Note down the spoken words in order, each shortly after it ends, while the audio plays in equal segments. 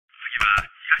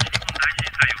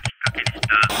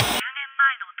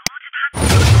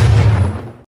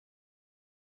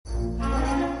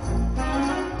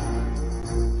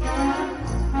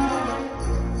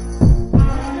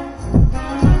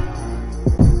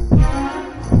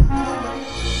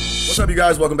What's up, you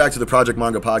guys? Welcome back to the Project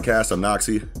Manga Podcast. I'm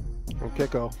Noxie. I'm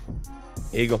Kiko.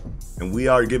 Eagle. And we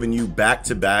are giving you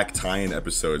back-to-back tie-in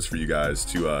episodes for you guys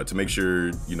to make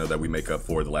sure, you know, that we make up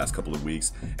for the last couple of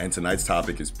weeks. And tonight's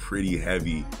topic is pretty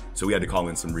heavy, so we had to call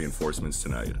in some reinforcements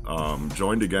tonight.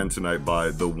 Joined again tonight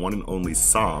by the one and only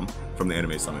Sam from the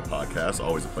Anime Summit Podcast.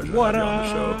 Always a pleasure to have you on the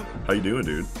show. How you doing,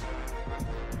 dude?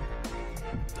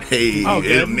 Hey,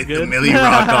 good. Millie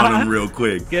rock on him real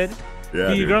quick. Good. Yeah,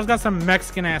 Your dude. girl's got some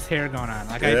Mexican ass hair going on.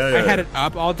 Like I Yeah. had it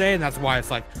up all day, and that's why it's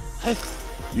like,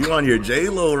 You on your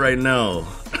J-Lo right now.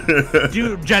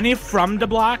 dude, Jenny from the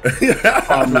block. Hell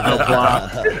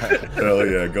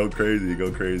yeah, go crazy,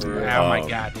 go crazy. Oh my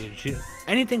god, dude.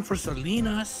 Anything for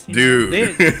Salinas, you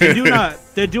Dude. know?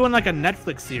 They're doing like a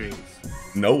Netflix series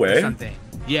No or way. something.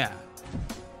 Yeah,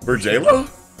 For J-Lo?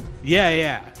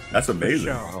 yeah. That's amazing.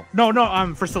 Show. No,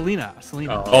 for Selena.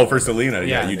 Oh, for Selena.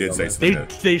 Yeah, Yeah. you did say Selena.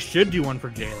 They should do one for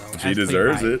J Lo. She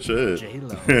deserves it. Shit.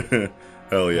 J-Lo.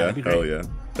 Hell yeah. that'd be great. Hell yeah.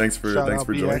 Thanks for Shout out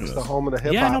joining BX, us. the home of the hip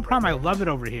hop. Yeah, no problem. I love it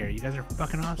over here. You guys are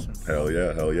fucking awesome. Hell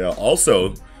yeah. Hell yeah.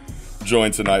 Also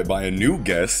joined tonight by a new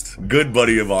guest, good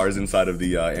buddy of ours inside of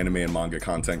the anime and manga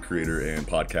content creator and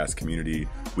podcast community.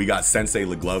 We got Sensei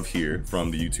LeGlove here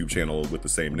from the YouTube channel with the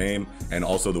same name, and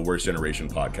also the Worst Generation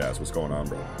podcast. What's going on,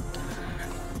 bro?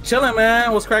 Chilling,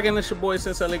 man. What's cracking? It's your boy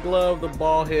Sensei Glove, the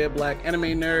bald head black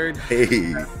anime nerd.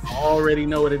 Hey. I already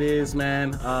know what it is,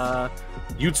 man.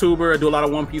 YouTuber. I do a lot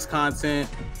of One Piece content,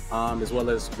 as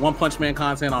well as One Punch Man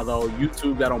content. Although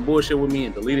YouTube got on bullshit with me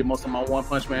and deleted most of my One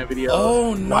Punch Man videos.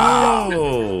 Oh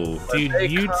no. Dude, they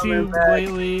YouTube coming back.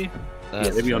 lately. Yeah,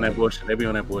 they be on that bullshit.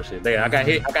 I got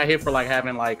hit for like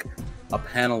having like a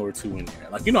panel or two in there.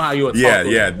 Like, you know how you would talk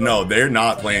with- No, they're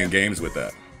not playing games with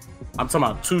that. I'm talking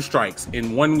about 2 strikes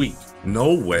in 1 week.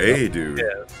 No way, dude.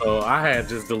 Yeah, so I had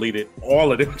just deleted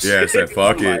all of them. Yeah, I said,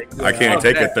 fuck it. I can't fuck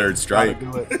take a that. third strike.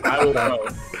 Do it. I will know.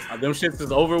 Them shits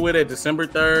is over with at December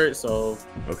 3rd, so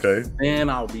Okay. then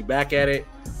I'll be back at it.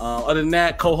 Other than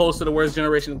that, co-host of the Worst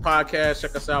Generation podcast.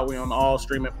 Check us out. We're on all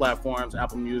streaming platforms: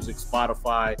 Apple Music,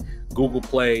 Spotify, Google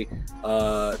Play,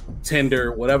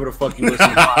 Tinder, whatever the fuck you listen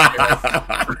to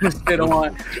podcasts. Sit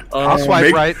on. I'll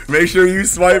swipe right. Make sure you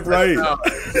swipe right.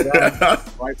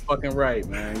 Right fucking right,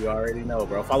 man. You already know,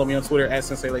 bro. Follow me on Twitter at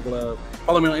Sensei Glove.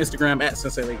 Follow me on Instagram at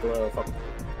Sensei Glove. Fuck.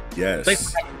 Thanks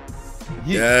Yes. for having me.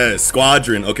 Yes,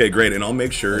 Squadron. Okay, great. And I'll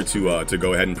make sure to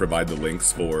go ahead and provide the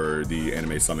links for the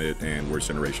Anime Summit and Worst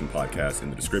Generation podcast in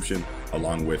the description,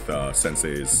 along with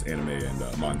Sensei's anime and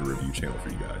manga review channel for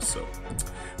you guys. So,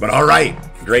 but all right,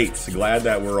 great. Glad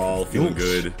that we're all feeling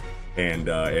good and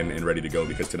ready to go,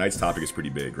 because tonight's topic is pretty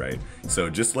big, right? So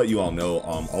just to let you all know,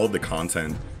 all of the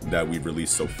content that we've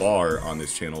released so far on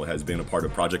this channel has been a part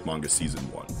of Project Manga Season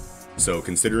 1. So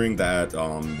considering that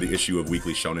the issue of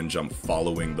Weekly Shonen Jump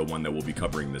following the one that we'll be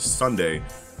covering this Sunday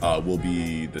will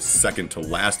be the second to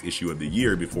last issue of the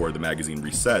year before the magazine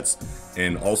resets,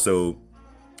 and also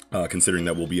considering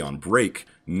that we'll be on break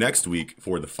next week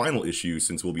for the final issue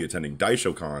since we'll be attending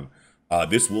DaishoCon,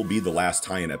 this will be the last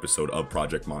tie-in episode of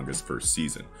Project Manga's first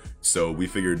season. So we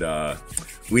figured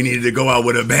we needed to go out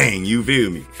with a bang, you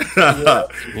feel me?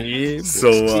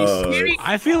 So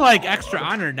I feel like extra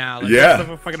honored now. Like, Yeah. that's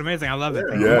so fucking amazing. I love it.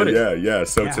 Yeah.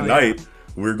 So Yeah, tonight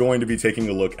we're going to be taking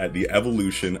a look at the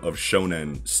evolution of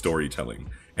shonen storytelling.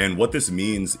 And what this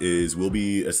means is we'll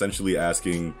be essentially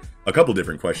asking a couple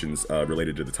different questions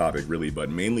related to the topic, really, but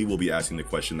mainly we'll be asking the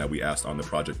question that we asked on the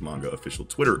Project Manga official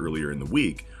Twitter earlier in the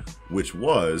week, which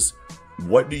was,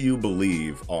 what do you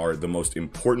believe are the most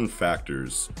important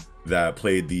factors that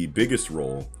played the biggest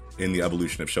role in the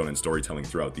evolution of shonen storytelling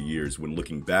throughout the years when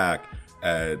looking back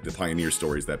at the pioneer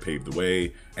stories that paved the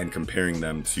way and comparing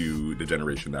them to the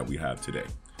generation that we have today?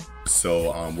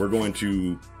 So we're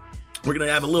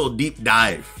gonna have a little deep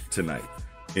dive tonight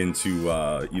into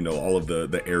all of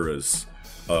the eras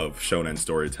of shonen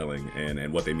storytelling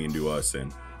and what they mean to us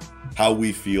and how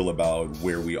we feel about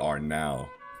where we are now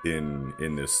in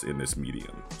this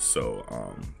medium. So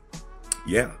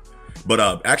yeah, but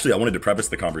actually I wanted to preface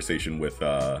the conversation with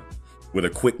a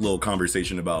quick little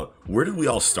conversation about where did we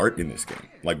all start in this game?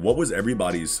 Like, what was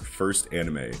everybody's first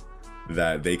anime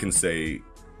that they can say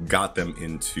got them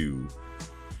into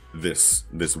this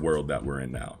world that we're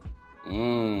in now?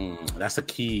 That's a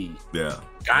key. Yeah,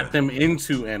 Got them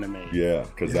into anime. yeah,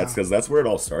 because that's where it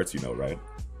all starts, right?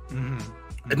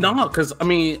 No, because I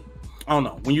mean, I don't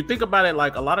know. When you think about it,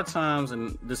 like a lot of times,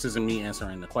 and this isn't me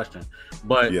answering the question,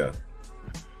 but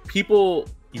people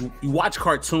you watch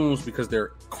cartoons because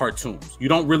they're cartoons. You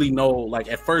don't really know, like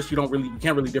at first you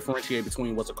can't really differentiate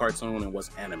between what's a cartoon and what's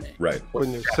anime. Right.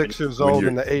 When you're 6 years old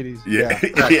in the 80s. Yeah.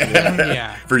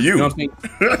 Yeah. For you. You know what I'm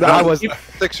saying? I was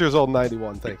 6 years old in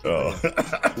 91, thank you.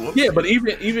 Oh. Yeah, but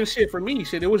even shit for me,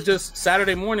 it was just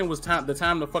Saturday morning was the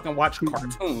time to fucking watch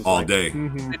cartoons. All like, day.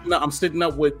 I'm sitting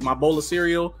up with my bowl of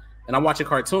cereal and I'm watching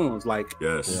cartoons. Like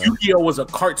Yu-Gi-Oh was a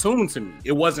cartoon to me.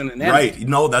 It wasn't an anime. Right.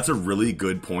 No, that's a really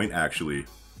good point, actually.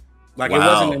 Like it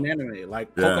wasn't an anime.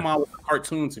 Like Pokemon was a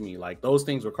cartoon to me. Like those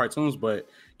things were cartoons, but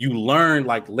you learn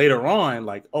like later on,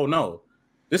 like, oh no,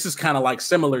 this is kind of like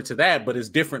similar to that, but it's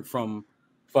different from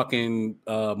fucking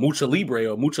Mucha Libre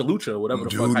or Mucha Lucha or whatever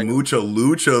the fuck. Mucha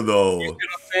Lucha though. You know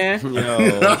what I'm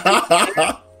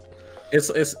saying?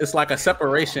 It's like a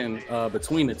separation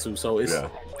between the two. So it's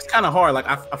kind of hard. Like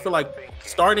I feel like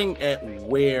starting at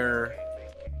where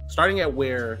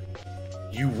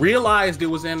you realized it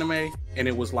was anime and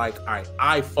it was like, all right,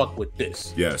 I fuck with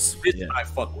this. Yes. This I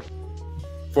fuck with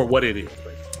for what it is.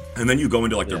 And then you go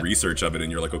into like the research of it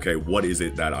and you're like, okay, what is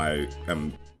it that I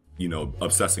am,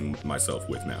 obsessing myself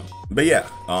with now? But yeah,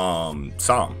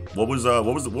 Sam, what was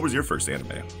your first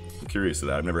anime? I'm curious to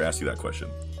that. I've never asked you that question.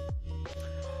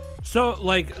 So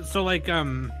like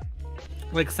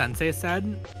Sensei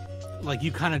said, like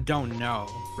you kind of don't know,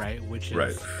 right? Which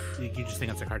is you just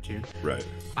think it's a cartoon. Right.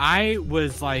 I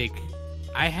was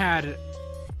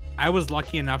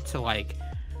lucky enough to like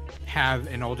have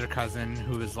an older cousin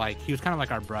who was like, he was kind of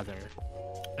like our brother,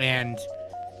 and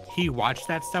he watched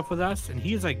that stuff with us, and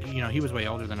he's like, he was way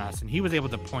older than us, and he was able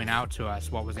to point out to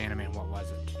us what was anime and what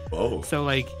wasn't. Oh. So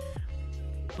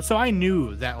I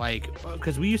knew that, like,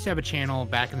 because we used to have a channel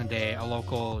back in the day, a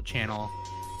local channel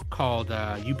called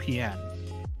UPN.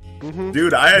 Mm-hmm.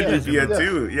 Dude, I had UPN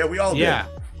too. Yeah, we all did.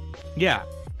 Yeah.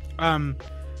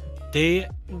 They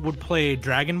would play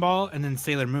Dragon Ball and then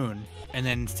Sailor Moon and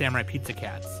then Samurai Pizza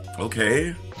Cats.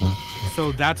 Okay.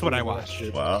 So that's what I watched.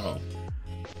 Wow.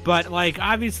 But like,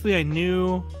 obviously, I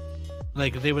knew,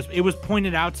 like, it was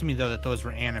pointed out to me though that those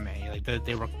were anime. Like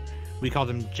they were, we called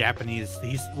them Japanese.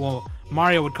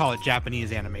 Mario would call it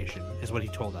Japanese animation, is what he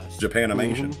told us.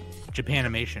 Japanimation.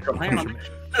 Japanimation.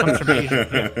 Comes from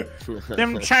Asia. Yeah.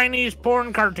 Them Chinese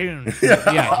porn cartoons.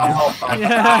 Yeah.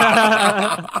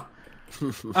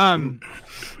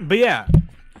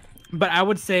 But I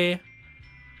would say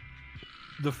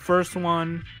the first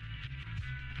one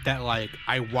that like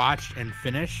I watched and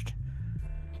finished,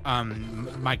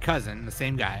 my cousin, the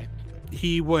same guy,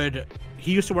 he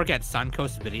used to work at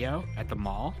Suncoast Video at the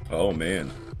mall. Oh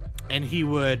man. And he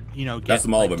would, get, that's the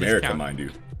Mall of America, discount. mind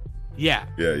you. Yeah.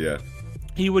 Yeah.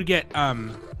 He would get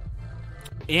and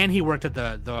he worked at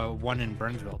the one in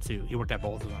Burnsville too. He worked at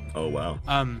both of them. Oh wow.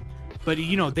 But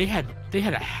they had a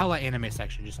hella anime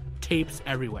section, just tapes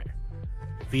everywhere.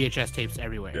 VHS tapes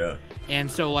everywhere. Yeah. And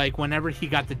so like whenever he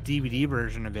got the DVD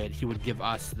version of it, he would give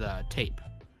us the tape.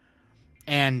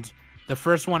 And the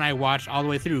first one I watched all the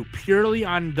way through purely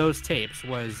on those tapes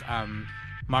was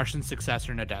Martian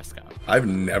Successor Nadesco. I've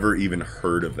never even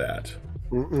heard of that.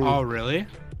 Mm-mm. Oh really?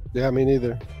 Yeah, me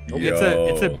neither.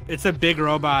 It's a big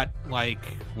robot like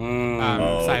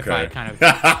sci-fi kind of.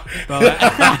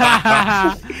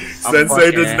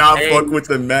 Sensei does not fuck with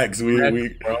the mechs.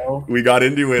 We got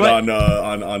into it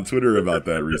on Twitter about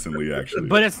that recently, actually.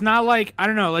 But it's not like, I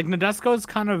don't know, like Nadesco's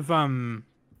kind of I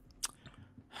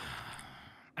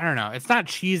don't know. It's not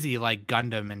cheesy like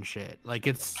Gundam and shit. Like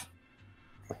it's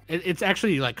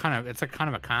actually like kind of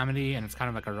a comedy, and it's kind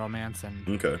of like a romance,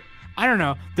 and okay. I don't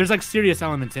know. There's like serious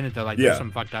elements in it though. Like there's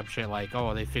some fucked up shit. Like,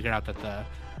 oh, they figured out that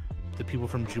the people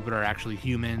from Jupiter are actually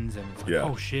humans, and it's like,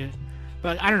 oh shit.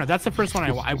 But I don't know. That's the first one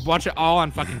I watched it all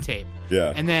on fucking tape.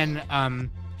 Yeah. And then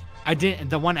I didn't.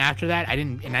 The one after that I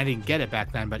didn't get it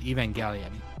back then. But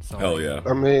Evangelion. So, hell yeah.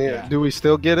 I mean, do we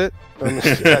still get it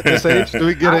at this age? Do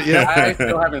we get it yet? I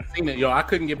still haven't seen it. Yo, I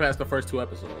couldn't get past the first 2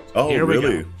 episodes. Oh,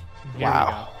 really?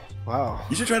 Wow.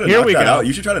 You should try to knock that out.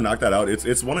 You should try to knock that out.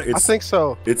 It's one of. I think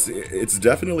so. It's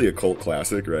definitely a cult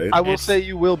classic, right? I will say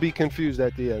you will be confused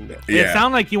at the end. Yeah. It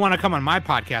sounds like you want to come on my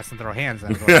podcast and throw hands.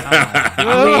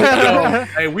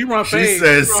 Hey, we run. She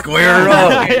says square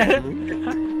up.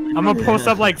 I'm gonna post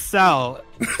up like Cell,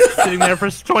 sitting there for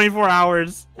 24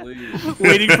 hours,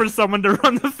 waiting for someone to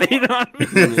run the fade on me.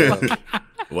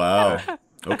 Wow.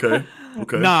 Okay.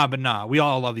 Nah, we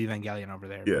all love Evangelion over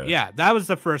there. Yeah, that was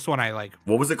the first one I like.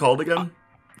 What was it called again?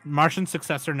 Martian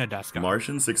successor Nadesco.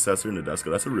 Martian successor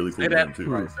Nadesco. That's a really cool Say name that, too.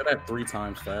 right, say that 3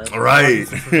 times fast. All right.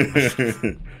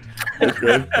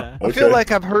 Okay. I feel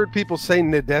like I've heard people say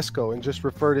Nadesco and just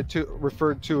referred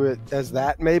to it as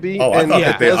that maybe. Oh, I and thought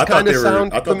yeah, that they, it does I thought kinda they were.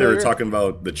 sound I thought they were familiar. talking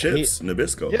about the chips,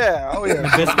 Nabisco. Yeah. Oh yeah.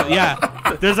 Nabisco,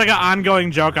 yeah. There's like an ongoing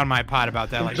joke on my pod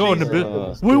about that. Like, oh,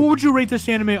 Nabisco. What would you rate this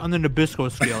anime on the Nabisco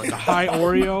scale? Like a high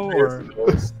Oreo or?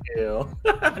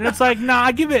 And it's like, nah,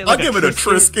 I give it. I'll Like give it a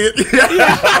Triscuit.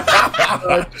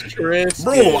 Tris,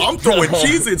 Bro, I'm throwing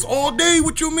Cheez-Its all day.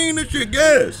 What you mean this shit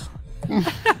gas?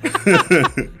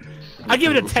 I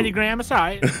give it a Teddy Graham. It's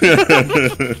alright.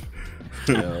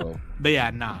 Yo. But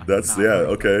yeah, nah. That's nah. yeah,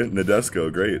 okay.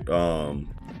 Nadesco, great.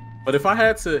 But if I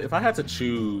had to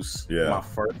choose Yeah. my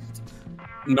first,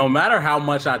 no matter how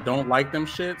much I don't like them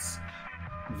shits,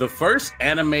 the first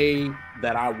anime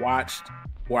that I watched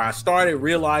where I started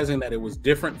realizing that it was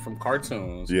different from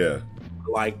cartoons, Yeah.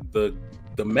 like the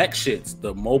mech shits,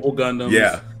 the mobile Gundams,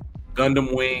 Yeah.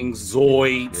 Gundam Wings,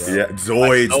 Zoids. Yeah.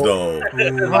 Zoids Like, though.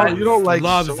 Oh, you don't like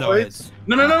Love Zoids? Zoids.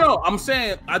 No. I'm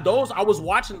saying those I was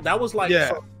watching. That was like Yeah.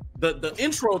 so the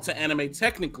intro to anime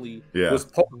technically Yeah. was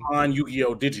Pokemon,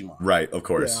 Yu-Gi-Oh, Digimon. Right, of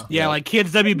course. Yeah, like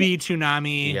Kids WB,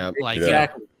 Toonami. Yep. Like, Yeah.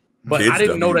 Exactly. But Kids I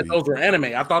didn't know that WB. those were anime.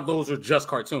 I thought those were just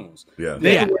cartoons. Yeah.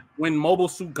 Then Yeah. when Mobile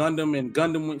Suit Gundam and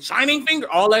Gundam Wing, Shining Finger,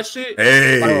 all that shit,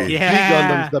 Hey. Yeah. G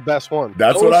Gundam's the best one.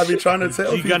 That's Those what I be shit- trying to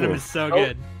tell G people. Gundam is so Oh,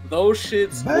 good. those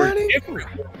shits were Buddy.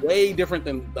 different, way different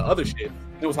than the other shit.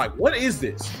 It was like, what is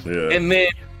this? Yeah. And then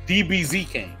DBZ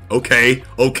came. Okay.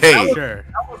 Sure.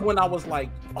 That was when I was like,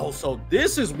 oh, so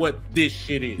this is what this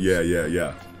shit is. Yeah.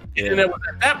 And it was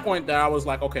at that point that I was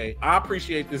like, okay, I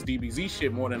appreciate this DBZ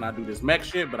shit more than I do this mech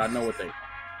shit, but I know what they.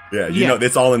 Yeah, you Yeah. know,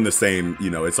 it's all in the same,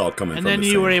 it's all coming And from then the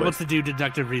you same were able place. to do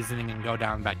deductive reasoning and go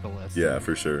down back the list. Yeah,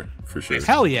 for sure.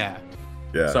 Hell yeah.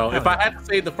 Yeah. So if I had to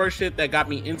say the first shit that got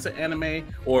me into anime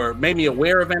or made me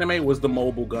aware of anime was the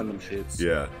mobile Gundam shits.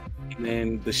 Yeah. And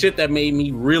then the shit that made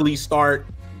me really start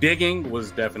digging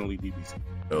was definitely DBZ.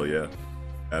 Oh yeah.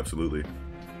 Absolutely.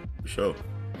 For sure.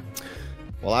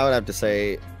 Well, I would have to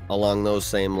say along those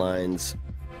same lines,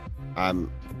 I'm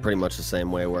pretty much the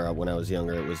same way where when I was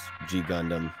younger, it was G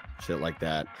Gundam, shit like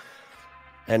that.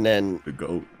 And then The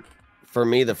GOAT. for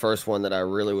me, the first one that I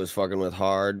really was fucking with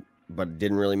hard, but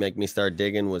didn't really make me start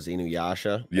digging was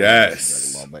Inuyasha.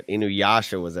 Yes. Dragon Ball, but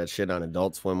Inuyasha was that shit on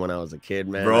Adult Swim when I was a kid,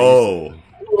 man. Bro.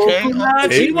 Take me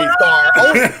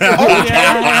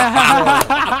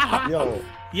Yeah. Yo,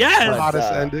 Yes.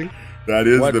 Hottest uh, ending. That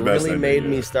is what the best really ending, made yeah.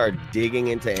 me start digging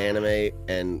into anime,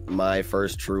 and my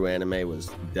first true anime was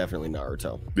definitely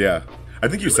Naruto. Yeah. I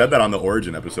think you said that on the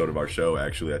Origin episode of our show,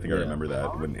 actually. I think I Yeah. remember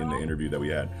that when in the interview that we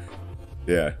had.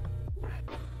 Yeah.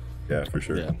 Yeah, for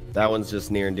sure. Yeah, that one's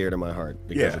just near and dear to my heart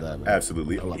because Yeah, of that. Man.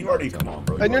 absolutely. I love You already Naruto. come on,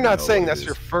 bro. You And you're already not know saying what it that's is.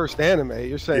 your first anime.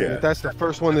 You're saying Yeah. that that's the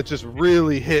first one that just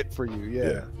really hit for you.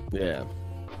 Yeah. Yeah.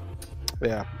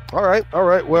 Yeah. All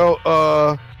right.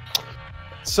 Well,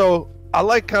 so I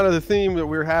like kind of the theme that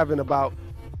we're having about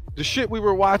the shit we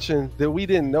were watching that we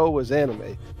didn't know was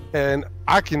anime. And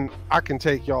I can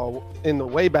take y'all in the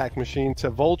Wayback Machine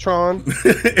to Voltron.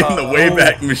 In the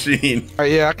Wayback Machine.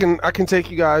 Yeah, I can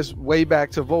take you guys way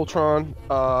back to Voltron.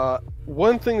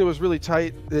 One thing that was really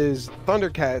tight is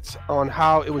Thundercats on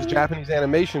how it was Japanese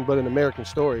animation but an American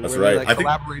story. That's where right. They I think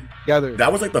collaborated together.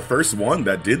 That was like the first one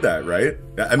that did that, right?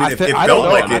 I mean, I it thi- I felt don't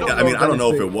know. like I it. don't I mean, know I don't know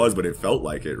if anything. it was, but it felt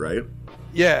like it, right?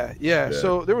 Yeah. Yeah.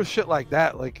 So there was shit like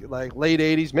that, like late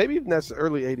 '80s, maybe even that's the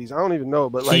early '80s. I don't even know,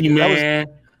 but like that He-Man.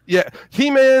 was, yeah,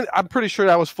 He-Man. I'm pretty sure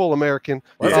that was full American.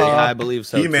 Yeah, I believe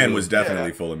so. He-Man too. was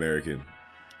definitely full American.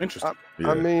 Interesting.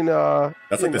 Yeah. I mean, That's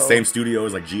you like the know. same studio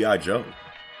as like G.I. Joe.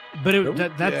 But Yeah.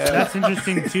 that's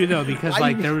interesting too, though, because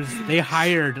like they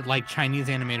hired like Chinese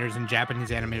animators and Japanese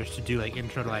animators to do like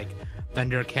intro to like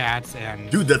Thundercats and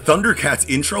Dude, the Thundercats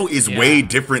intro is Yeah. way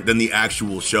different than the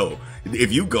actual show.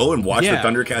 If you go and watch Yeah. the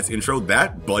Thundercats intro,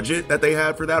 that budget that they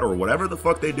had for that, or whatever the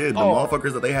fuck they did, the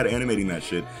motherfuckers that they had animating that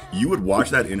shit, you would watch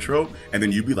that intro and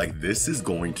then you'd be like, this is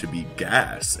going to be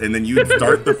gas. And then you'd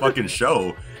start the fucking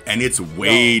show and it's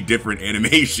way different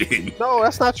animation. no,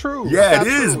 that's not true. Yeah, That's it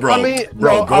not is, true. bro. I mean,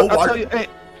 Bro, no, go I'll watch- tell you. Hey,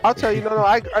 I'll tell you. No,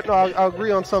 I agree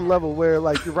on some level where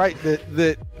like you're right that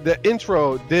the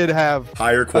intro did have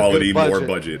Higher quality, budget. more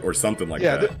budget, or something like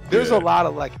yeah, that. there's a lot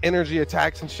of like energy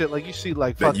attacks and shit. Like you see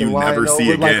like That fucking you never Lion-O see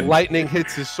with, like again. lightning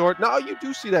hits his sword. No, you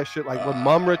do see that shit. Like when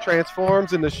Mumra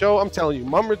transforms in the show. I'm telling you,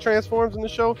 Mumra transforms in the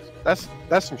show. That's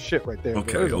some shit right there.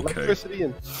 Okay, There's okay. electricity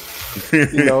and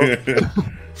you know.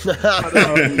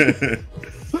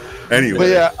 Anyway. But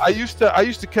yeah, I used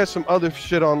to catch some other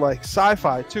shit on like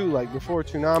Sci-Fi too, like before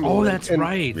Toonami. Oh, and- that's and-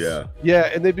 right. Yeah.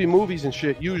 Yeah, and they'd be movies and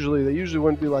shit. Usually, they usually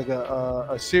wouldn't be like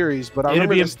a series. But I It'd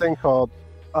remember be this thing called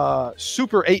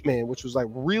Super 8-Man, which was like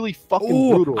really fucking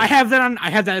Ooh, brutal. I had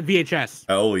that VHS.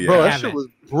 Oh yeah. Bro, I that have shit it. was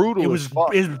brutal. It was as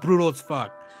fuck. brutal as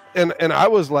fuck. And I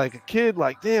was like a kid,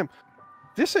 like, damn,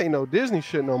 this ain't no Disney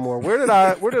shit no more. Where did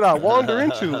I wander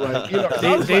into? Like, you know, They-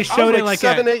 I was they like, showed I was it like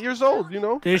 7, 8 years old. You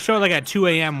know? They show it like at 2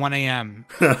 a.m., 1 a.m.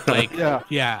 Like, Yeah.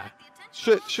 yeah.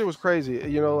 Shit was crazy.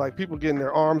 You know, like people getting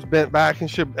their arms bent back and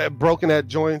shit, broken at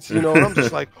joints. You know, and I'm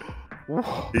just like,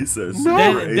 whoa. He says. No.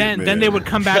 Super Then 8-Man. they would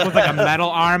come back with like a metal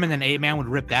arm, and then 8-Man would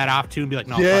rip that off too and be like,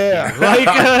 no, Yeah. fuck you.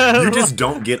 Like, You just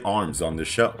don't get arms on this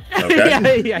show.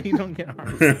 Okay. yeah, you don't get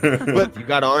arms. But You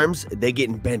got arms, they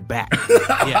getting bent back.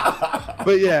 Yeah.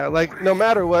 but yeah, like no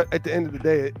matter what, at the end of the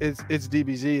day, it's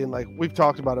DBZ, and like we've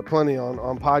talked about it plenty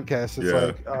on podcasts. It's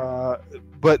Yeah. like,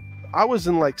 but I was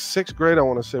in like 6th grade, I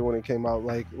want to say, when it came out.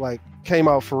 Like came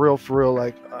out for real.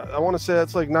 Like I want to say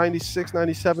that's like 96,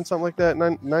 97, something like that,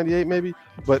 98 maybe.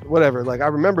 But whatever. Like I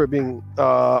remember it being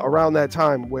around that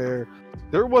time where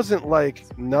there wasn't like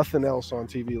nothing else on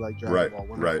TV like Dragon Right,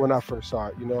 Ball right. when I first saw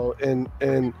it. You know,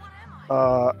 and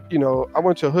you know, I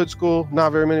went to a hood school,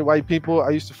 not very many white people. I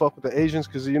used to fuck with the Asians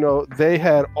because, you know, they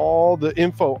had all the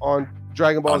info on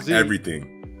Dragon Ball On Z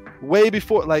everything. way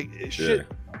before, like, shit.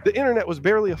 Yeah. The internet was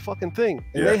barely a fucking thing.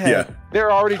 And Yeah, they had, yeah.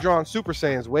 they're already drawing Super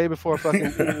Saiyans way before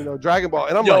fucking, you know, Dragon Ball.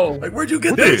 And I'm Yo, like, Like, where'd you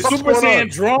get What the this? fuck? Super going on?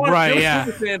 Saiyan drawings, Right, your yeah.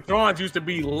 Super Saiyan drawings used to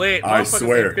be lit. I Motherfuckers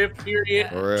swear. in 5th period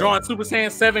For real. drawing Super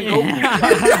Saiyan 7 Goku.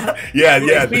 Yeah,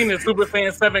 You yeah. ain't seen the Super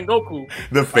Saiyan 7 Goku.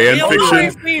 The fan You fiction.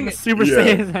 ain't seen it. Super Yeah.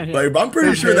 Saiyan. Like, I'm pretty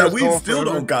His sure that hair's we going still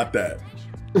forever. don't got that.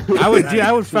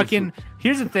 I would fucking.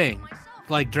 Here's the thing,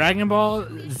 like Dragon Ball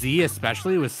Z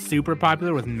especially was super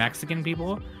popular with Mexican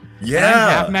people. And I'm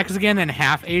half Yeah. Mexican and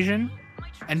half Asian,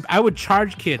 and I would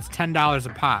charge kids $10 a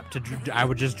pop to. I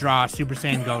would just draw Super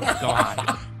Saiyan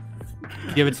Gohan,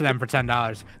 give it to them for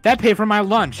 $10. That paid for my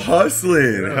lunch.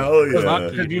 Hustling. Hell yeah.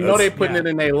 Because you know they That's- putting yeah. it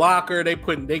in their locker. They Oh,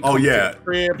 come to yeah. the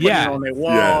crib, putting Yeah. it on their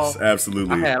wall. Yes, I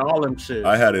absolutely. had all them shit.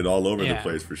 I had it all over the Yeah.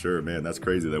 place for sure, man. That's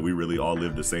crazy that we really all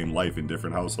live the same life in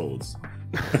different households.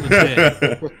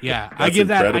 Legit. Yeah, I That's give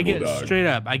that. I incredible, give dog. straight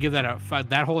up. I give that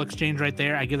that whole exchange right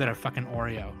there. I give that a fucking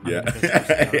Oreo. on the Yeah.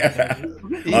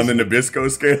 Nabisco scale. On the Nabisco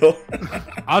scale.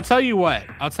 I'll tell you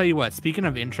what. Speaking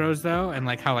of intros though, and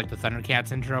like how like the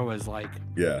Thundercats intro was like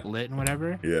Yeah. lit and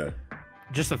whatever. Yeah.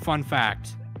 Just a fun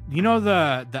fact. You know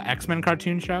the X-Men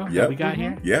cartoon show Yep. that we got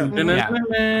here? Yeah. In yeah.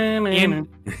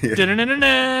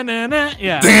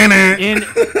 Damn In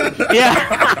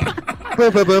yeah.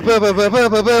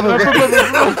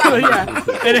 yeah.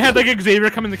 And it had like Xavier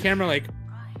come in the camera like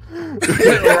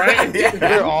right?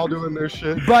 they're all doing their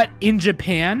shit. but in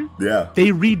Japan, Yeah. they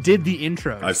redid the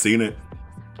intro. I've seen it.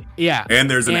 Yeah. And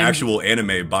there's an And- actual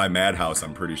anime by Madhouse,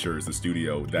 I'm pretty sure, is the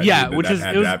studio that Yeah, that which is-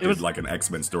 it adapted was- like an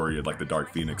X-Men story of like the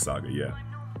Dark Phoenix saga. Yeah.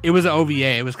 It was an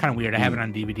OVA. It was kind of weird. I have it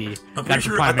on DVD. I'm Got pretty it from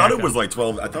sure. Prime I thought it America. was like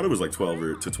 12. I thought it was like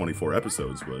 12 to 24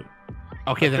 episodes, but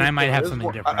Okay, then I might have There's something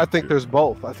one- different. I think there's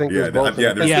both. I think yeah, there's both.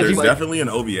 yeah. There's, Yeah, there's like- definitely an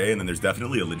OVA, and then there's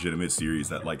definitely a legitimate series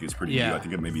that like is pretty Yeah. new. I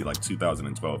think it may be like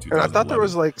 2012, And I thought there 2011.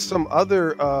 was like some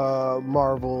other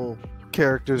Marvel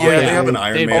characters. Yeah, Oh, they yeah. have an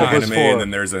Iron They- Man Oh, there's anime, four. and then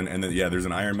there's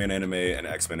an Iron Man anime, an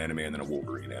X-Men anime, and then a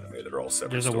Wolverine anime that are all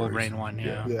separate. There's a stories. Wolverine one,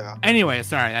 yeah. Yeah. Anyway,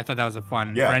 sorry. I thought that was a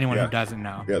fun Yeah, for anyone yeah. who doesn't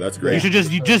know. Yeah, that's You great. should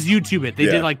just YouTube it. They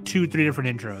Yeah. did like 2-3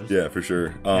 different intros. Yeah, for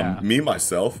sure. Yeah. Me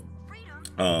myself,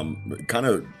 kind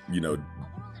of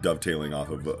dovetailing off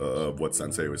of what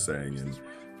Sensei was saying, and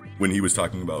when he was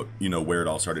talking about where it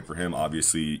all started for him.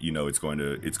 Obviously, it's going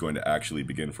to actually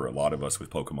begin for a lot of us with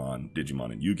Pokemon,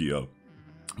 Digimon, and Yu-Gi-Oh.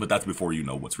 But that's before you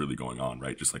know what's really going on,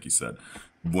 right? Just like you said.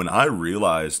 When I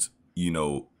realized,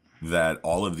 that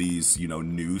all of these,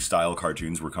 new style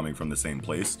cartoons were coming from the same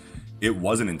place, it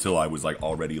wasn't until I was like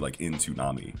already like in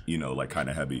Toonami, like kind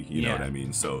of heavy, you know what I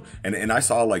mean? So, and I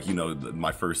saw like,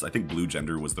 my first, I think Blue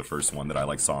Gender was the first one that I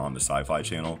like saw on the Sci-Fi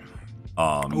Channel.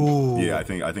 Ooh. Yeah, I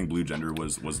think Blue Gender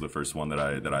was the first one that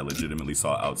I legitimately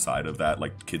saw outside of that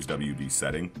like kids WB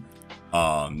setting.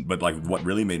 But like what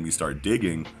really made me start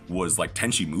digging was like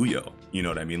Tenchi Muyo, you know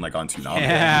what I mean? Like on Toonami, Yeah.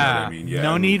 you know what I mean? Yeah.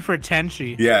 No need for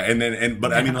Tenchi. Yeah,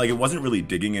 but I mean, like, it wasn't really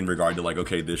digging in regard to like,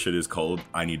 okay, this shit is cold.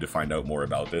 I need to find out more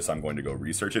about this. I'm going to go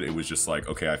research it. It was just like,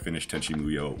 okay, I finished Tenchi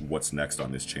Muyo. What's next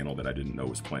on this channel that I didn't know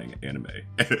was playing anime?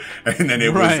 and then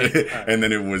it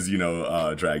was,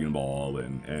 Dragon Ball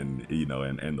and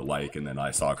the like. And then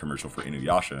I saw a commercial for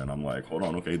Inuyasha, and I'm like, hold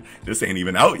on, okay, this ain't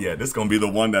even out yet. This is gonna be the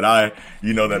one that I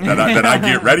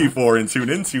get ready for and tune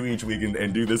into each week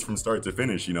and do this from start to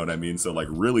finish. You know what I mean? So like,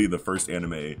 really, the first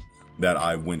anime that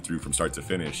I went through from start to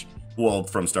finish. Well,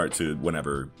 from start to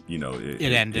whenever, you know, it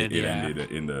ended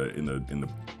in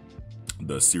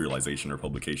the serialization or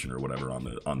publication or whatever on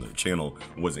the channel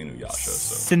was Inuyasha.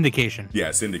 So Syndication. yeah,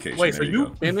 syndication. Wait, so there you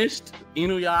go. finished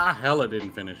Inuyasha? I hella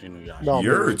didn't finish Inuyasha. No,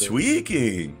 You're me neither.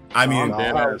 tweaking. I mean,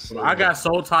 No, I got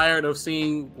so tired of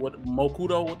seeing what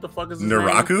Mokudo, what the fuck is his name?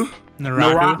 Naraku.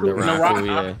 Naraku.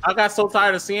 yeah. I got so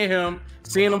tired of seeing them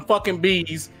fucking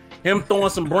bees, him throwing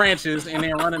some branches and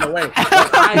then running away.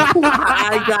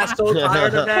 I got so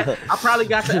tired of that. I probably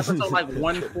got to episode like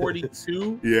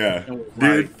 142. Yeah, And was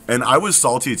dude. like, And I was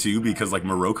salty too because like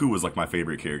Moroku was like my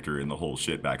favorite character in the whole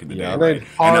shit back in the Yeah. day. And they right?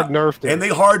 hard And I- nerfed it. And they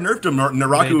hard nerfed him.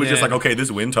 Naraku They was just did. like, okay, this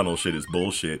wind tunnel shit is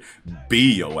bullshit.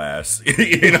 Be your ass,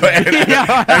 you know. And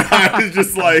I was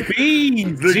just like,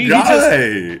 bees. the Gee, he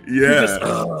guy. just-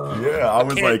 Yeah. I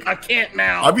was like, I can't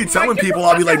now. I'll be telling Get the people,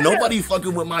 I'll be fuck like, out of here. nobody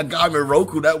fucking with my guy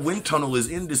Miroku. That wind tunnel is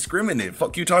indiscriminate.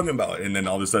 Fuck you talking about? And then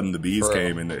all of a sudden the bees Bro.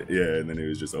 came, and and then it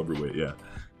was just over with. Yeah,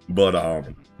 but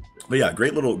yeah,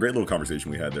 great little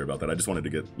conversation we had there about that. I just wanted to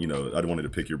get, you know, I wanted to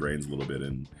pick your brains a little bit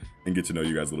and get to know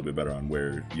you guys a little bit better on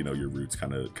where, you know, your roots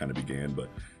kind of began. But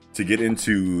to get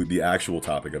into the actual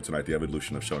topic of tonight, the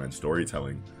evolution of shonen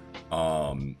storytelling.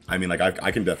 I mean, like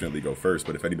I can definitely go first,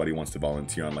 but if anybody wants to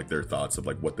volunteer on like their thoughts of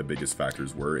like what the biggest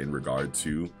factors were in regard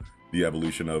to the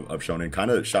evolution of shonen, kind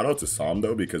of shout out to Sam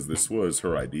though, because this was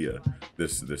her idea,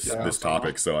 this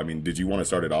topic. So I mean, did you want to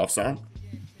start it off, Sam?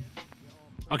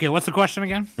 Okay, what's the question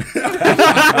again?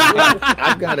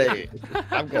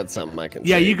 I've got something I can.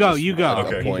 Yeah, say you go, just you go, on the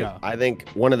Okay. you point. go. I think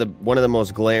one of the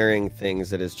most glaring things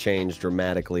that has changed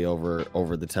dramatically over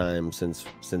the time since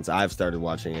I've started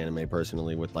watching anime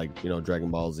personally, with like, you know, Dragon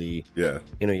Ball Z, Yeah,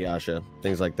 Inuyasha,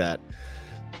 things like that.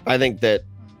 I think that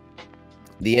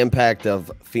the impact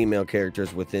of female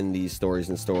characters within these stories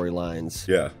and storylines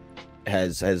yeah,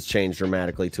 has changed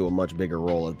dramatically to a much bigger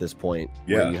role at this point.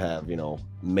 Yeah. Where you have, you know,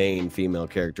 main female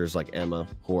characters like Emma,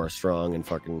 who are strong and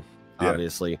fucking Yeah.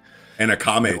 obviously. and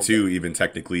Akame too. Even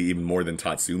technically, even more than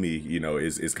Tatsumi, you know,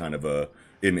 is kind of a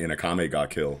in Akame got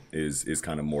kill is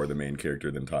kind of more the main character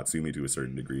than Tatsumi to a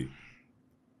certain degree.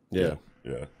 Yeah.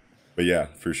 Yeah, but yeah,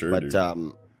 for sure, But dude.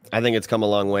 I think it's come a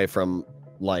long way from,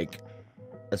 like,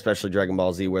 especially Dragon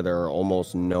Ball Z, where there are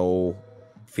almost no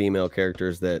female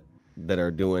characters that are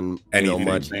doing, you know, Anything.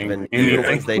 much. Anything. Even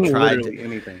once they tried Literally to,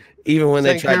 anything. even when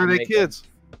they Take tried care to of their make kids.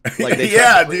 like they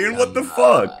Yeah, tried to bring, dude, what the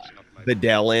fuck?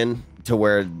 Videl in to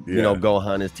where, you know, Yeah.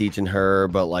 Gohan is teaching her,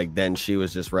 but like then she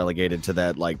was just relegated to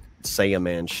that like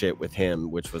Saiyaman shit with him,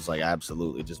 which was like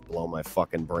absolutely just blow my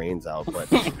fucking brains out.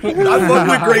 But I fuck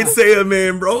with Great Saiyan,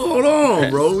 man, bro. Hold on,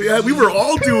 bro. Yeah, we were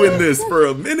all doing this for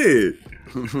a minute.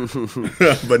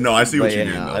 But no, I see what but you yeah,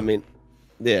 mean. Though. I mean,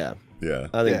 yeah, yeah.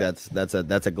 I think Yeah.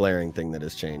 that's a glaring thing that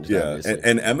has changed. Yeah, obviously.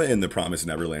 and Emma in The Promised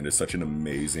Neverland is such an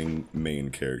amazing main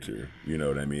character. You know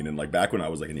what I mean? And like back when I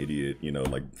was like an idiot, you know,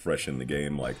 like fresh in the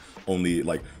game, like only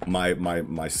like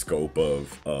my scope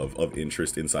of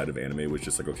interest inside of anime was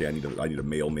just like, okay, I need a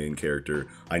male main character.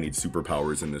 I need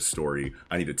superpowers in this story.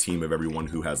 I need a team of everyone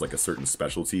who has like a certain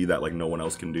specialty that like no one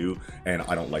else can do. And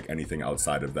I don't like anything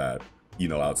outside of that. You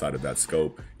know, outside of that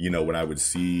scope, you know, when I would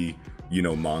see, you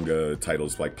know, manga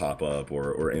titles like pop up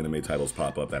or anime titles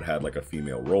pop up that had like a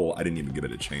female role, I didn't even give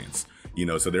it a chance, you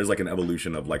know. So there's like an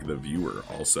evolution of like the viewer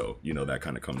also, you know, that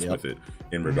kind of comes Yep. with it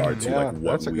in regard to Yeah, like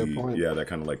what that's a good we, point. yeah, that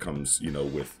kind of like comes, you know,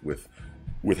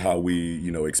 with how we,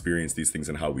 you know, experience these things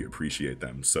and how we appreciate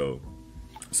them. So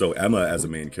Emma as a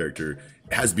main character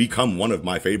has become one of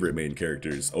my favorite main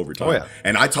characters over time. Oh, yeah.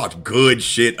 And I talked good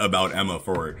shit about Emma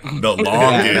for the And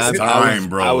longest time,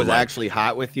 bro. I was Like, actually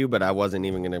hot with you, but I wasn't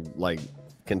even gonna like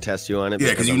contest you on it.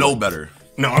 yeah, because you I'm know like, better.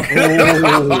 No,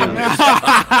 no,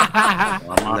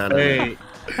 no. Hey,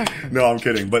 no, I'm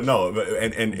kidding. But no,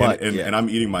 and yeah. I'm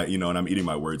eating my, you know, and I'm eating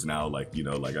my words now. Like, you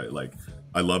know,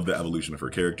 I love the evolution of her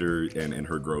character and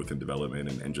her growth and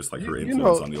development and just like her You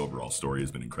influence know- on the overall story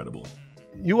has been incredible.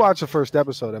 You watched the first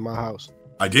episode at my house,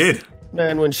 I did.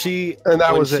 Man, when she and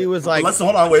that when was she it. was like, Let's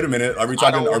hold on. Wait a minute. Are we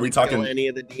I don't talking? Are wanna we kill talking? any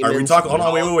of the Are we demons, talking? Hold on.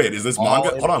 all- Wait. Is this all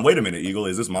manga? in- Hold on. Wait a minute, Eagle.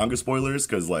 Is this manga spoilers?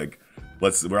 Because like,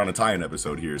 we're on a tie-in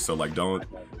episode here, so like,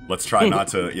 let's try not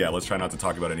to. Yeah, let's try not to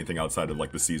talk about anything outside of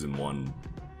like the season 1,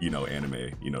 you know,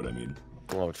 anime. You know what I mean?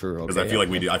 Oh, true. Because Okay, I feel like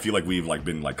yeah. we do. I feel like we've like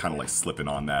been like kind of like slipping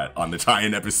on that on the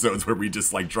tie-in episodes where we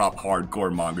just like drop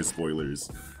hardcore manga spoilers.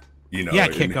 You know? Yeah,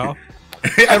 and- Kiko.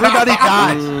 Everybody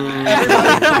dies. Mm,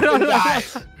 Everybody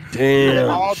dies. damn.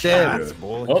 All dead. Yeah.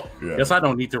 well, Yeah. guess I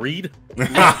don't need to read.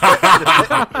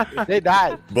 They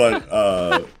died.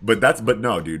 but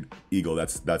no, dude, Eagle.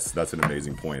 That's an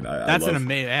amazing point. That's I an love,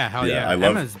 amazing. Yeah, hell Yeah, yeah. I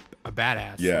love- Emma's a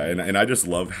badass. Yeah, and I just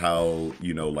love how,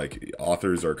 you know, like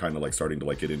authors are kind of like starting to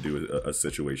like get into a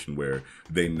situation where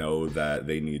they know that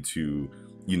they need to,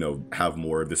 you know, have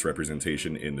more of this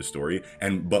representation in the story.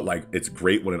 But like it's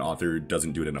great when an author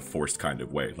doesn't do it in a forced kind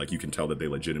of way. Like you can tell that they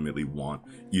legitimately want,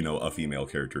 you know, a female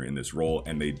character in this role,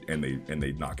 and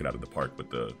they knock it out of the park with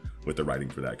the writing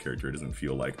for that character. It doesn't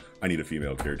feel like I need a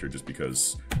female character just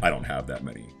because I don't have that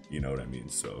many, you know what I mean?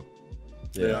 So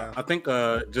yeah, I think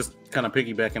just kind of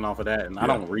piggybacking off of that, and I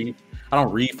don't read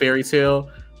fairy tale,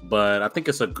 but I think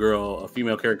it's a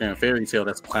female character in fairy tale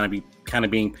that's kind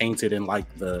of being painted in like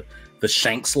the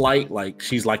Shanks light, like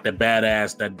she's like the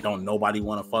badass that don't nobody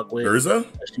want to fuck with. Urza?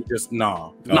 She just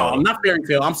no, not fairy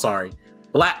tale. I'm sorry,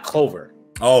 Black Clover.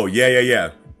 Oh yeah.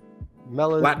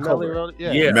 Black Clover.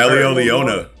 Yeah.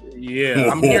 Mereoleona. Yeah,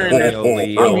 I'm hearing that.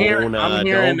 I'm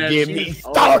hearing that. Get me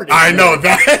started. I know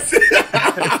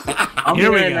that. I'm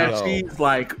Here we hearing that go. she's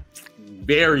like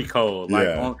very cold. Like,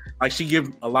 Yeah. like she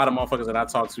give a lot of motherfuckers that I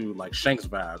talk to like Shanks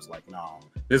vibes. Like, no,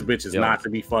 this bitch is Yo. not to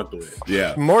be fucked with.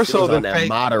 Yeah. More She so was than on that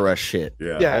fake. Madara shit.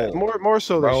 Yeah. Yeah, Oh. more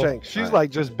so than Bro. Shanks. She's Alright.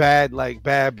 like just bad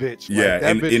bitch. Like, Yeah,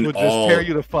 that in bitch would all- just tear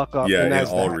you the fuck up. Yeah, and in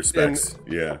that's all that. respects.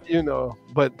 Yeah. And, you know,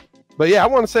 but yeah, I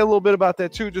want to say a little bit about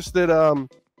that too. Just that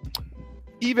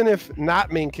even if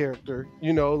not main character,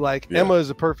 you know, like Yeah. Emma is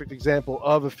a perfect example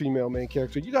of a female main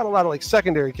character. You got a lot of like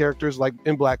secondary characters, like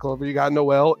in Black Clover, you got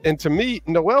Noelle, and to me,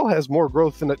 Noelle has more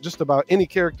growth than just about any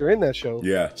character in that show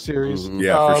Yeah. series. Mhm.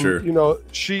 Yeah, for sure. You know,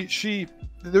 she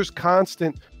there's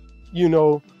constant, you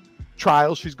know,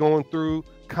 trials she's going through,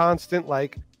 constant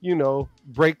like, you know,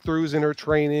 breakthroughs in her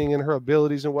training and her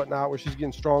abilities and whatnot, where she's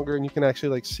getting stronger, and you can actually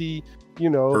like see, you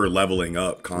know, Her leveling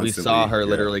up We constantly. saw her Yeah.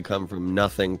 literally come from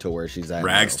nothing to where she's at.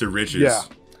 rags now. to riches. Yeah.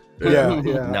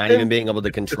 yeah. Not And- even being able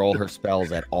to control her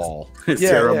spells at all.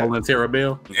 Terrible and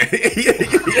Terrabelle.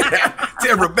 yeah.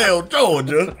 Terrabelle,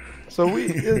 Georgia. So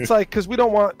it's like, because we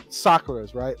don't want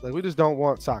Sakura's, right? Like we just don't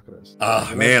want Sakura's. Ah,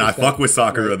 And man, I that's just fuck that, with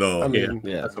Sakura right? though. I mean,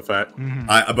 Yeah. That's a fact. Mhm.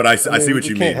 But I see mean, what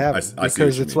you we mean. can't have I it see what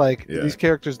because you it's mean. like Yeah. these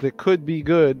characters that could be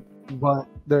good, but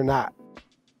they're not.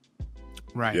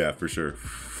 Right. Yeah, for sure.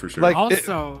 For sure. Like,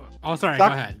 Also, sorry. Sak- Go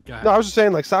ahead. Go ahead. No, I was just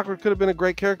saying, like Sakura could have been a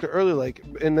great character early, like,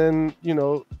 and then you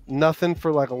know nothing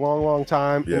for like a long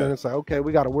time, Yeah. and then it's like, okay,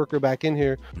 we got to work her back in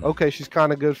here. Okay, she's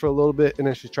kind of good for a little bit, and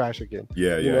then she's trash again.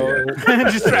 yeah, You yeah, know, yeah.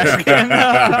 Just trash can.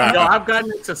 Yo, I've gotten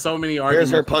into so many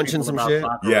arguments. her with punching people some about shit.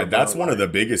 Sakura Yeah, that's about, one of like,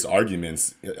 the biggest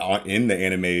arguments in the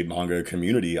anime manga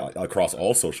community across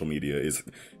all social media is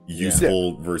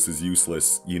useful versus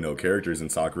useless, you know, characters,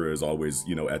 and Sakura is always,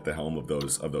 you know, at the helm of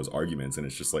those arguments, and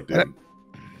it's just like, dude,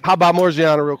 How about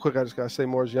Morgiana, real quick? I just gotta say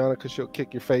Morgiana because she'll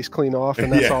kick your face clean off,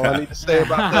 and that's all I need to say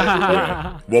about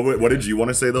that. what did you want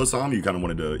to say though, Sam? You kind of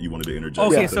wanted to interject.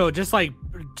 Okay, something? so just like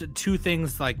two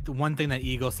things, like the one thing that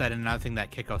Eagle said and another thing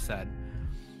that Kiko said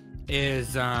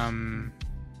is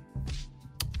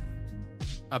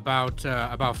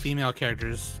about female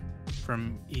characters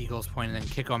from Eagle's point, and then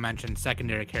Kiko mentioned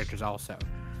secondary characters also.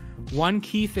 One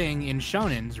key thing in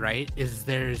shonens, right, is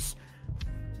there's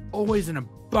always an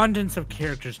abundance of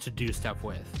characters to do stuff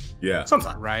with, yeah,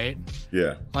 sometimes. right?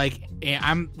 yeah. Like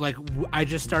I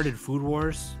just started Food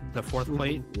Wars, the fourth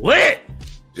plate. What?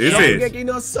 Is it? Shokugeki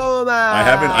no Soma. I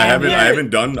haven't Yeah.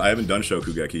 done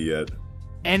Shokugeki yet.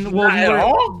 And well, Not at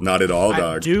all? Not at all,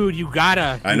 dog. dude, you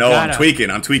gotta. I you know. gotta.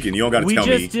 I'm tweaking. You don't gotta We tell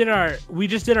just me. did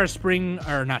our spring,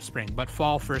 or not spring, but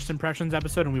fall first impressions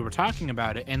episode, and we were talking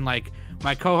about it. And like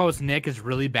my co-host Nick is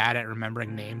really bad at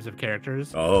remembering names of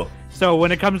characters. Oh, So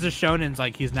when it comes to shonens,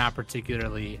 like he's not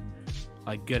particularly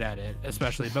like good at it,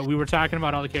 especially. But we were talking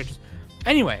about all the characters.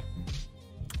 Anyway,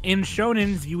 in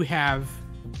shonens you have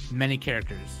many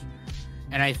characters,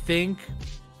 and I think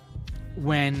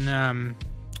when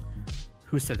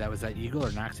who said that? Was that Eagle or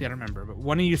Noxie? I don't remember. But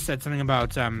one of you said something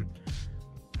about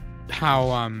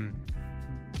how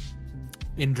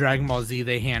in Dragon Ball Z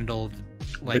they handled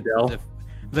like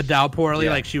Videl poorly,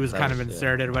 Yeah, like she was that kind of was- yeah.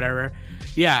 inserted, whatever.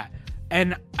 Yeah,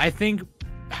 and I think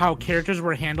how characters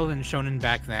were handled in Shonen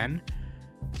back then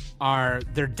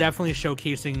they're definitely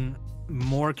showcasing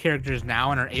more characters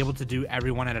now and are able to do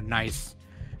everyone at a nice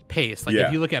pace. Like Yeah.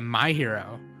 if you look at My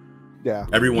Hero, Yeah,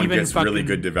 everyone Even gets really fucking-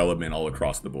 good development all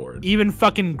across the board. even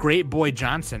fucking Great Boy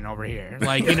Johnson over here,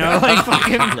 like you know, like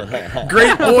fucking.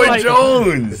 Great boy Like-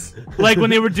 Jones. Like when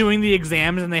they were doing the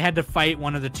exams and they had to fight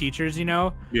one of the teachers, you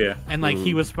know, Yeah. and like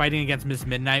he was fighting against Miss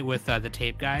Midnight with the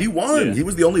tape guy. He won. Yeah. He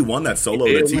was the only one that soloed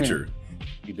He a did win. teacher.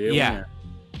 You did. Yeah. win.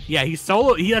 Yeah, he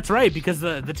solo. That's right, because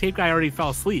the tape guy already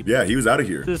fell asleep. Yeah, he was out of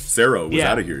here. This- Sarah was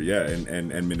yeah. out of here. Yeah, and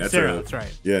Mineta. Sarah, that's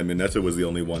right. Yeah, Mineta was the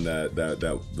only one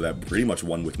that pretty much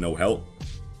won with no help.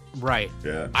 Right.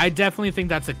 Yeah. I definitely think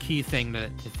that's a key thing to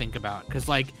think about, because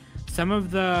like some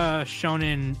of the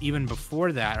shonen even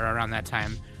before that or around that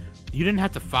time, you didn't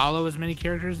have to follow as many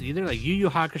characters either. Like Yu Yu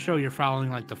Hakusho, you're following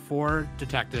like the 4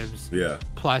 detectives Yeah.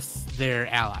 plus their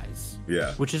allies,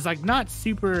 Yeah. which is like not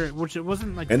super, which it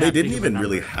wasn't like. And that they didn't big of a even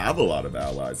really number. have a lot of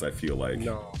allies, I feel like.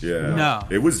 No. Yeah. No.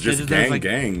 It was just There's gang, like-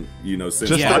 gang, you know, since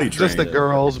Just, body just the train.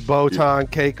 girls, Botan,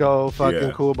 Keiko, fucking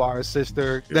Yeah. Kuwabara's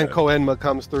sister. Then Yeah. Koenma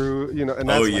comes through, you know, and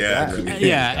that's Oh, like yeah. that.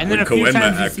 Yeah, and then When a few Koenma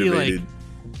times you see, like- activated.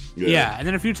 Yeah. and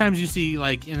then a few times you see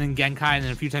like, and then Genkai, and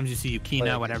then a few times you see Yukina,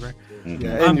 Right. whatever. Mhm.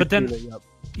 Yeah, and But then- Yukina, yep.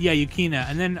 Yeah, Yukina,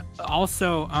 and then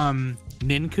also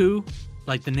Ninku,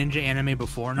 like the ninja anime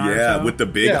before Naruto. Yeah, with the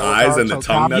big Yeah, with eyes and the Naruto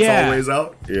tongue top. that's Yeah. always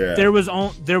out. Yeah. there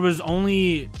was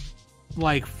only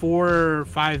like 4 or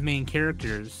 5 main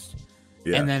characters,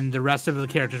 yeah. and then the rest of the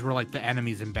characters were like the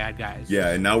enemies and bad guys. Yeah,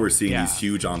 and now we're seeing Yeah. these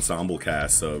huge ensemble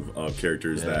casts of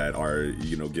characters Yeah. that are,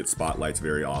 you know, get spotlights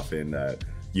very often, that,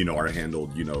 you know, are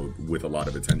handled, you know, with a lot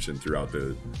of attention throughout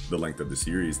the length of the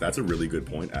series. That's a really good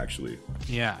point, actually.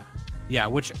 Yeah,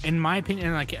 which in my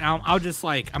opinion, like I'll just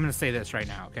like, I'm gonna say this right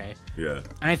now, okay? Yeah.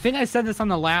 And I think I said this on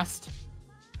the last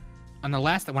when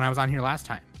I was on here last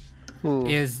time.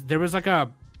 Is there was like a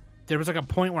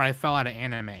point where I fell out of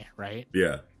anime, right?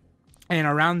 Yeah. And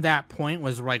around that point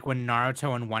was like when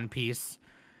Naruto and One Piece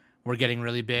were getting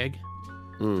really big.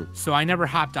 So I never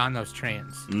hopped on those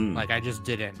trains. Like I just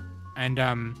didn't. And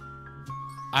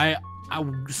I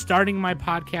starting my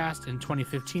podcast in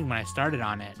 2015 when I started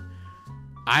on it,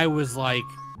 I was like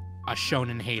a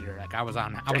shonen hater. Like I was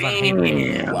on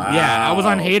Haterade. Wow. Yeah, I was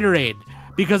on Haterade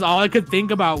because all I could think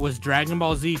about was Dragon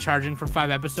Ball Z charging for 5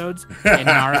 episodes and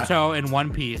Naruto and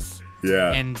One Piece.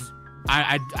 Yeah. And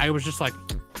I was just like,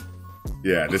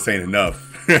 Yeah, this ain't enough.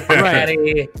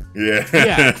 right. Yeah.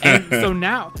 Yeah. And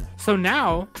so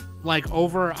now, like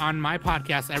over on my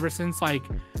podcast, ever since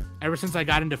I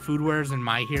got into Food Wars and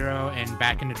My Hero and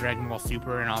back into Dragon Ball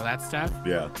Super and all that stuff,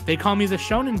 Yeah. they call me the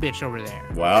shonen bitch over there.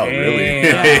 Wow, really?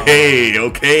 Damn. Hey,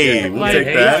 okay. We'll Like, take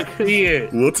hey,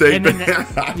 that. We'll take And then,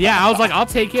 that. yeah, I was like, I'll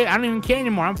take it. I don't even care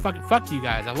anymore. I'm fucking fuck you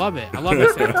guys. I love it. I love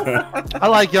it. I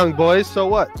like young boys, so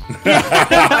what?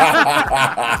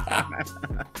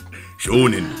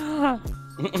 Shonen.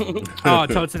 Oh,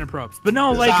 totes and approps. But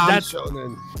no, like I'm that's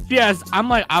shonen. yes. I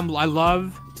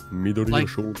love. Like,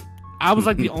 Show. I was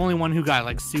like the only one who got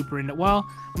like super into. Well,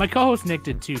 my co-host Nick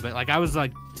did too, but like I was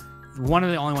like one of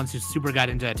the only ones who super got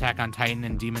into Attack on Titan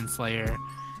and Demon Slayer,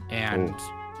 and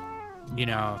you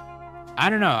know, I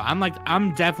don't know.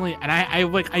 I'm definitely, and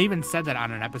I even said that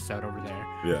on an episode over there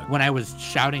Yeah. when I was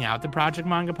shouting out the Project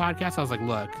Manga podcast. I was like,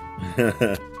 look,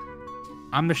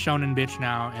 I'm the shonen bitch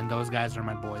now, and those guys are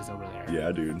my boys over there.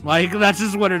 Yeah, dude. Like that's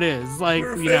just what it is. Like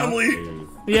We're a you know, family.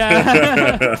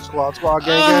 yeah. Squad, gang,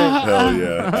 gang. Hell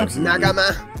yeah, absolutely.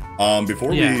 Nagama.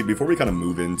 Before we kind of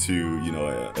move into, you know,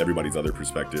 everybody's other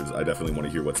perspectives, I definitely want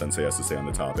to hear what Sensei has to say on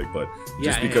the topic. But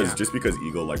just because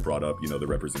Eagle like brought up, you know, the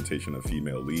representation of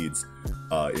female leads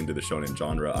into the shonen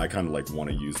genre, I kind of like want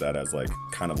to use that as like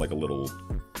kind of like a little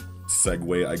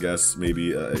segue, I guess. Maybe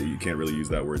you can't really use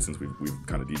that word since we've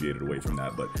kind of deviated away from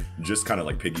that, but just kind of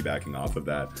like piggybacking off of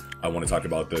that, I want to talk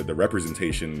about the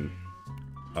representation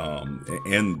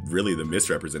and really the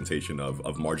misrepresentation of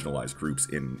marginalized groups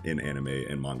in anime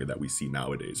and manga that we see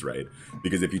nowadays, right?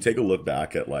 Because if you take a look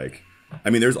back at like, I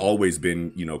mean, there's always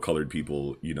been, you know, colored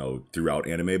people, you know, throughout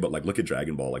anime, but like look at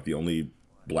Dragon Ball, like the only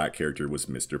black character was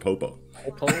Mr. Popo.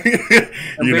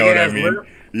 You know what I mean?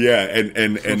 Yeah,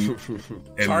 and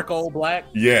Charcoal black.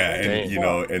 yeah, and you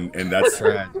know, and that's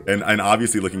and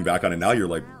obviously looking back on it now, you're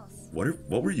like,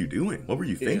 what were you doing? What were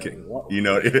you thinking? You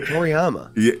know,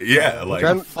 Toriyama. yeah, like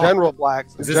General Black.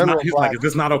 Is this General not, he's Black. like, is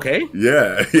this not okay?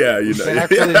 yeah, you know, They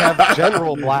actually have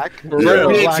General Black.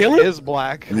 General Yeah. Black Chilling? is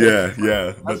black.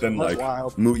 yeah, but then that's like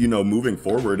wild. you know, moving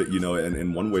forward, you know,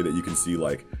 and one way that you can see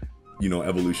like, you know,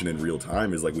 evolution in real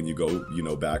time is like when you go, you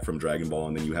know, back from Dragon Ball,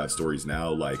 and then you have stories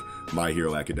now like My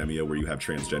Hero Academia where you have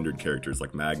transgendered characters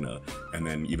like Magna, and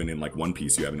then even in like One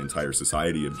Piece you have an entire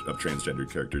society of transgendered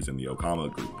characters in the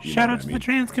Okama group. You Shout know out what to I the mean?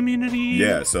 trans community.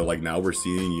 Yeah, so like now we're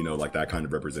seeing, you know, like that kind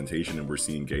of representation, and we're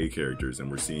seeing gay characters,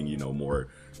 and we're seeing, you know, more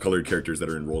colored characters that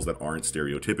are in roles that aren't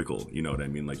stereotypical. You know what I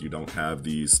mean? Like you don't have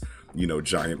these, you know,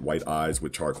 giant white eyes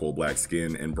with charcoal black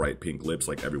skin and bright pink lips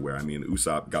like everywhere. I mean,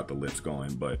 Usopp got the lips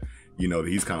going, but you know,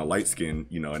 he's kind of light skinned,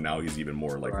 you know, and now he's even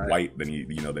more like white than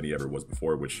he ever was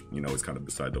before, which, you know, is kind of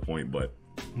beside the point. But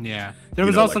Yeah, there You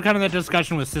was know, also like- kind of that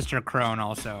discussion with Sister Crone,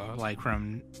 also, like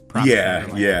from Yeah, Promised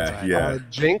yeah, Neverland, yeah.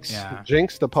 Jinx, Yeah.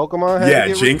 Jinx, the Pokemon. Had to Yeah,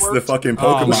 get Jinx, the reworked. fucking Oh,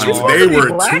 Pokemon. she's they supposed to were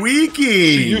be black? tweaking.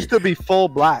 She used to be full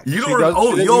black. You She don't. does- Oh,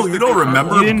 she didn't yo, used you to don't be-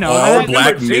 remember You didn't know all that?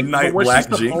 Black Jinx, Midnight, but was Black she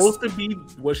Jinx? supposed to be?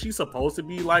 Was she supposed to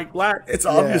be like black? It's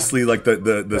obviously like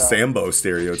the Sambo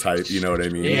stereotype. You know what I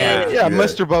mean? Yeah. Yeah,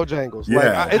 Mr. Bojangles.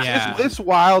 Yeah. Like, Yeah. it's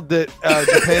wild that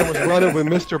Japan was running with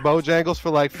Mr. Bojangles for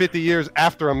like 50 years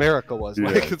after America was. Yeah.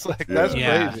 Like, it's like that's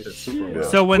Yeah. crazy. It's super Yeah. wild.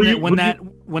 So when Would the- you- when would that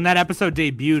when that episode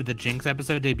debuted, the Jinx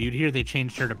episode debuted here, they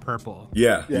changed her to purple.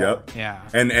 Yeah. Yeah. Yep. Yeah.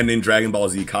 And in Dragon Ball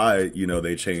Z Kai, you know,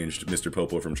 they changed Mr.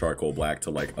 Popo from charcoal black to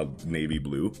like a navy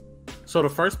blue. So the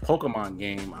first Pokemon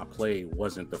game I played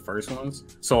wasn't the first ones.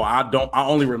 So I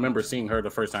only remember seeing her the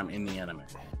first time in the anime.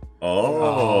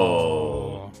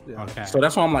 Oh. Yeah. Okay. So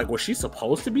that's why I'm like, was she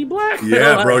supposed to be black?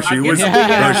 Yeah, Like, bro. I She guess- was.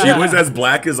 Yeah. Bro, she was as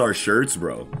black as our shirts,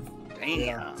 bro.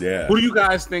 Damn. Yeah. Who do you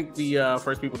guys think the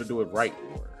first people to do it right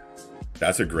were?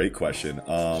 That's a great question.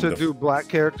 To do black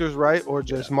characters right, or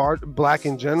just black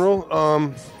in general.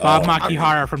 Bob oh,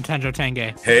 Makihara from Tenjo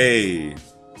Tenge. Hey.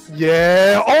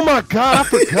 Yeah. Oh my god, I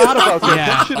forgot about that. Yeah.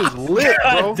 That shit is lit,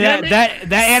 bro.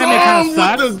 That anime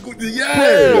kind of sucks.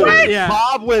 Yeah. Yeah.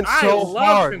 Bob went I so love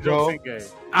hard, Tenjo bro.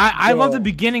 Tenge. I love the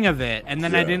beginning of it, and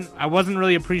then Yeah. I wasn't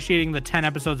really appreciating the 10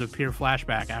 episodes of pure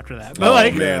flashback after that. But Oh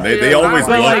like, man, Yeah. they always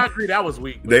but blow. like- I agree that was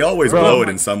weak. They always Bro, blow it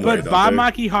in some way. but don't Bob they?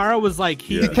 Makihara was like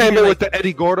Yeah. He came in with the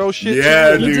Eddie Gordo shit.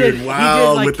 Yeah, too. He dude. did-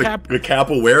 Wow, like, with the cap-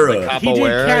 capoeira. The he did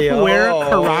Capoeira, capoeira,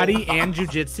 yo. karate, and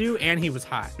jujitsu, and he was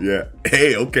hot. Yeah.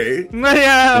 Hey, okay.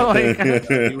 Yeah, like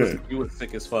He was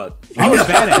sick as fuck. he was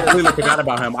badass. I completely forgot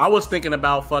about him. I was thinking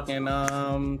about fucking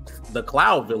the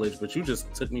Cloud Village, but you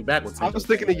just took me back with I was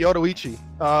thinking of Yoruichi.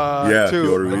 Yeah, too.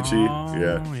 Yoruichi. Oh,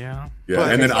 Yeah. yeah. Yeah.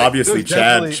 But And then it's like, obviously there's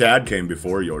definitely- Chad came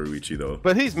before Yoruichi though.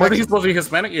 But he's Was he Mexican. supposed to be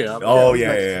Hispanic? Yeah. Oh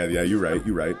yeah. You're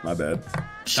right. My bad.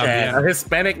 Chad. Yeah. A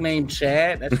Hispanic named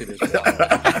Chad. That shit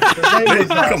is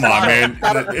wild. Come on, man.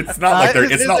 It's not like they're,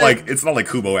 His it's name- not like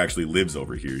Kubo actually lives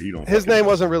over here. He don't. His fucking- name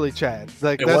wasn't really Chad.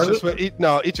 Like It that's wasn't? just what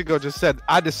Ichigo just said.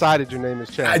 I decided your name is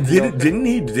Chad. I You know?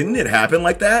 didn't it happen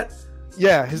like that?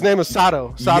 Yeah, his name is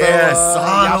Sato. Sato. Yeah,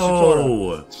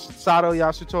 Yasutora. Sato. Sato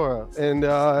Yasutora. And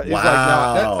he's like,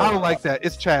 Wow. I don't like that.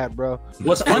 It's Chad, bro.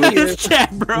 What's funny is It's Chad,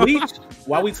 bro. Bleach,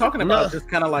 while we talking about just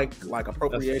kind of like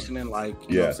appropriation and like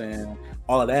you know what I'm saying,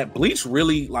 all of that, Bleach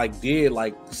really like did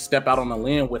like step out on the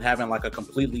limb with having like a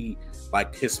completely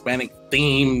like Hispanic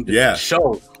themed Yeah.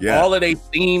 show. Yeah. All of their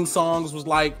theme songs was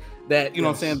like that, you know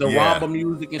what I'm saying, the Yeah. Ramba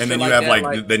music and And shit then you like have that,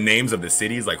 like the names of the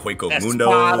cities, like Hueco Espada,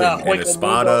 Mundo and Hueco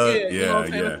Espada. Mundo. You know what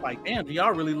I'm saying? Yeah. It's like, damn,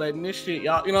 y'all really letting this shit,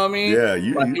 y'all, you know what I mean? Yeah,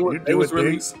 you Like, it was really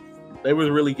things. they was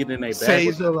really getting in their bag.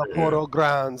 with Cesar La it. Porto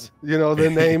Grandes. You know, the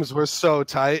names were so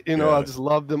tight. You know, Yeah. I just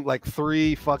loved them. Like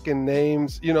 3 fucking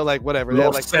names. You know, like whatever. They had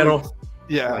Los like Cerro.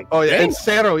 yeah. Like, Oh yeah. damn. And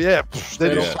Cero, yeah. Pfft,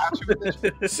 They just Yeah. shot you with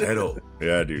this shit. Settle.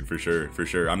 Yeah, dude, for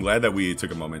sure. I'm glad that we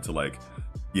took a moment to like,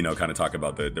 you know, kind of talk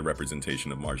about the representation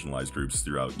of marginalized groups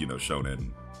throughout, you know,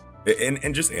 shonen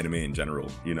and just anime in general.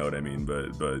 You know what I mean?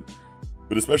 But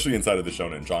especially inside of the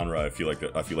shonen genre, I feel like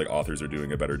authors are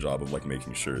doing a better job of like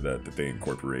making sure that they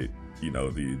incorporate, you know,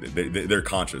 they're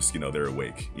conscious, you know, they're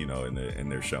awake, you know,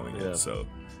 and they're showing Yeah. it.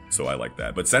 So I like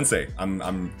that. But Sensei,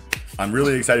 I'm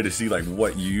really excited to see like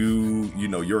what you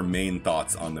know your main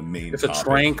thoughts on the main. It's a topic.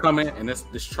 train coming, and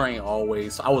this train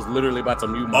always. I was literally about to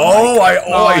mute my Oh, mic.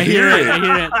 I hear I it.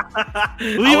 hear it.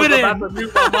 I Leave was it about in. to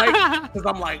mute my mic because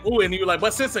I'm like, ooh, and you were like,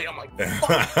 but Sensei, I'm like,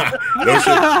 No shit.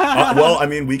 Well, I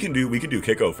mean, we can do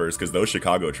Kiko first because those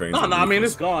Chicago trains. no, are I mean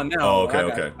ruthless. it's gone now. Oh, okay, I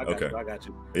got okay, you, I got okay. you, I got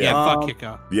you. Yeah, Um, fuck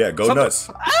Kiko. Yeah, go Something- nuts.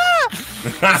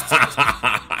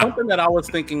 Something that I was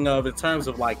thinking of in terms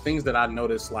of like things that I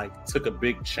noticed like took a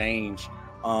big change,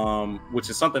 which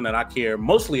is something that I care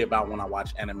mostly about when I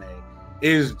watch anime,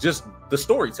 is just the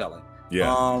storytelling.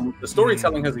 Yeah, The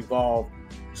storytelling has evolved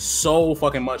so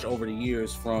fucking much over the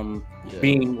years from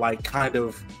being like kind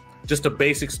of just a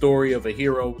basic story of a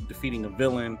hero defeating a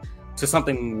villain to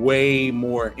something way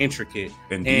more intricate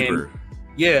and deeper.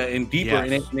 and deeper.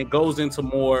 Yes. And it goes into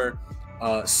more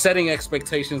setting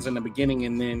expectations in the beginning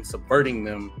and then subverting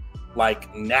them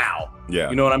like now. Yeah,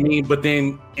 You know what I mean? But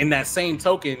then in that same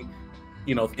token,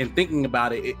 you know, in thinking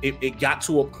about it, it got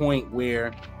to a point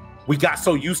where we got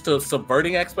so used to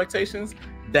subverting expectations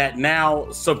that now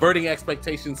subverting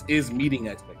expectations is meeting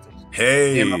expectations.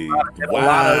 hey, in a lot of-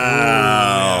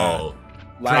 wow.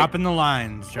 Like, Dropping the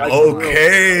lines. Like-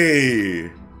 Okay.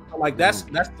 like that's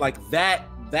like that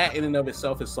in and of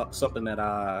itself is something that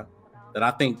that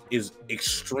I think is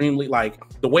extremely like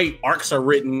the way arcs are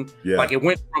written. Yeah. Like it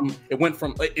went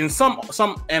from in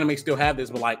some anime still have this,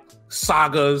 but like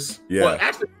sagas. Yeah. Well,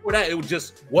 actually before that, it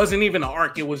just wasn't even an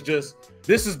arc. It was just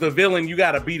this is the villain. You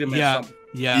got to beat him. Yeah. At something.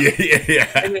 Yeah. Yeah.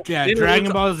 And then- Yeah, then it Dragon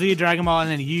was- Ball Z, Dragon Ball,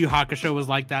 and then Yu Yu Hakusho was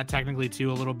like that technically too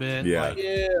a little bit. Yeah. Like,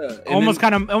 Yeah. And almost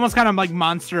then- kind of like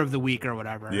Monster of the Week or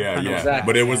whatever. Yeah, Kind of yeah. Exactly.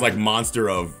 But it was like monster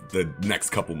of the next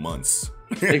couple months.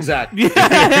 Exactly.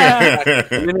 Yeah.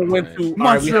 And then it went to all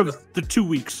right, we Monster have of the 2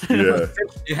 weeks. Yeah.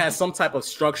 it has some type of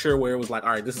structure where it was like, all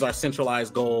right, this is our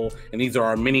centralized goal, and these are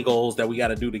our mini goals that we got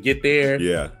to do to get there.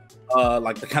 Yeah.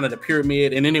 Like the kind of the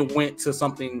pyramid, and then it went to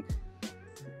something,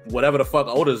 whatever the fuck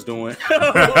Oda's doing,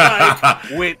 like,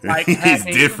 with like He's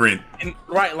having- different. and,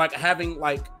 right? Like having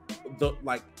like the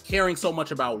like caring so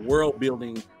much about world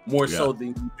building more so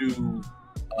than you do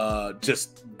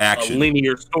just Action. a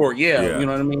linear story. Yeah. You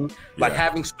know what I mean? Like Yeah.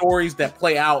 having stories that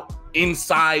play out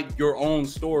inside your own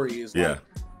story is like Yeah.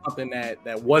 something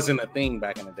that wasn't a thing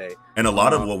back in the day. And a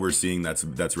lot of what we're seeing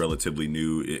that's relatively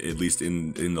new, at least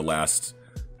in the last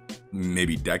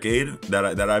maybe decade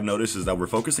that I've noticed, is that we're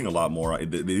focusing a lot more.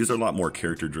 These are a lot more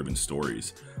character driven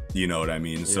stories. You know what I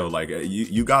mean? So like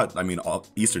you got, I mean,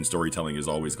 Eastern storytelling is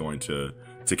always going to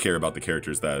care about the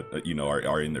characters that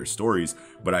are in their stories.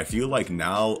 But I feel like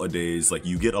nowadays, like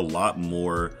you get a lot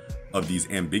more of these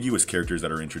ambiguous characters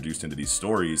that are introduced into these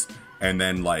stories, and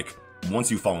then like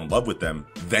once you fall in love with them,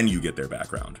 then you get their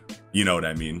background. You know what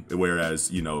I mean?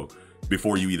 Whereas,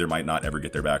 before you either might not ever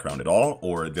get their background at all,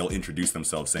 or they'll introduce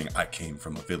themselves saying, I came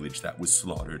from a village that was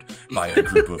slaughtered by a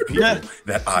group of people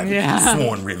that I've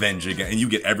sworn revenge against. And you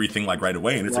get everything like right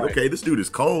away. And it's like, okay, this dude is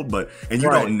cold, and you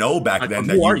don't know back then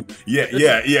that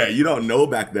you don't know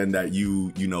back then that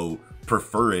you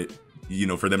prefer it,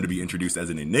 for them to be introduced as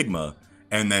an enigma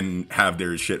and then have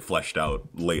their shit fleshed out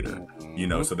later.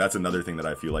 So that's another thing that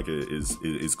I feel like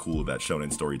is cool that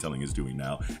shonen storytelling is doing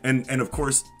now. And of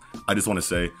course, I just want to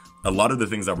say, a lot of the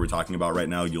things that we're talking about right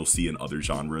now, you'll see in other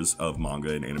genres of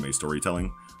manga and anime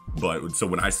storytelling. But so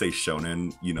when I say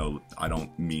shonen, I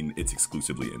don't mean it's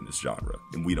exclusively in this genre,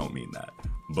 and we don't mean that.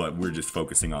 But we're just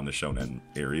focusing on the shonen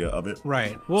area of it.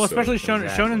 Right. Well, especially exactly.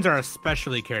 shonens are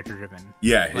especially character driven.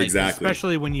 Yeah, Like, exactly.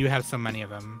 Especially when you have so many of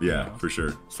them. Yeah, for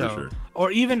sure. So, for sure.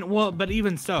 or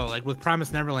even so, like with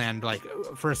Promised Neverland, like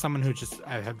for someone who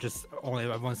I've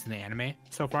only seen the anime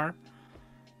so far.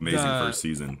 Amazing the- first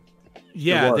season.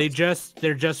 Yeah, It was.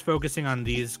 they're just focusing on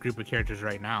these group of characters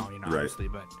right now, Right. obviously,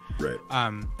 but Right.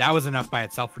 that was enough by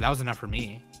itself. That was enough for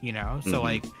me, So Mhm.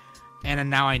 like, and then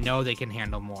now I know they can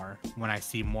handle more when I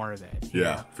see more of it. you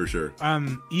Yeah, know? for sure.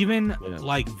 Even Yeah.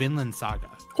 like Vinland Saga.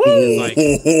 Like,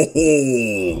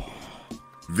 Like,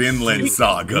 Vinland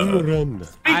Saga.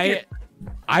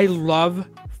 I love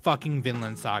fucking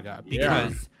Vinland Saga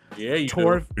because Yeah, you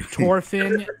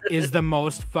Thorfinn is the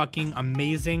most fucking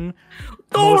amazing.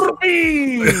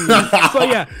 Thorfinn! So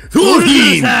yeah,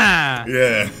 Thorfinn! Ah,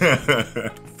 Yeah.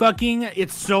 fucking,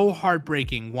 it's so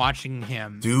heartbreaking watching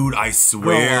him. Dude, I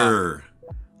swear.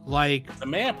 Like, The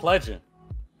man pledging.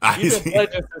 He's been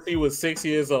pledging since he was 6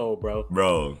 years old, bro.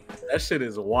 Bro, That shit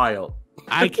is wild.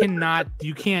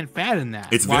 you can't fathom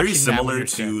that. it's very watching that when similar you're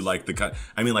to six.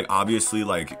 like obviously,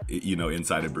 like,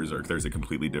 inside of Berserk, there's a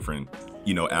completely different,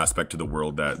 aspect to the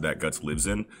world that Guts lives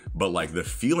in. But like the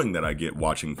feeling that I get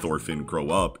watching Thorfinn grow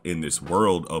up in this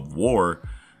world of war,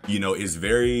 is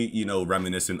very,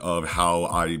 reminiscent of how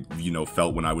I,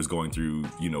 felt when I was going through,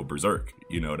 Berserk.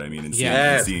 You know what I mean? And seeing,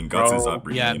 Yes, seeing Guts' bro.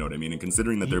 upbringing, Yeah. you know what I mean? And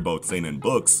considering that they're both seinen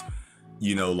books,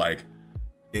 like,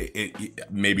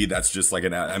 maybe that's just like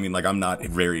I'm not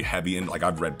very heavy in, like,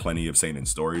 I've read plenty of seinen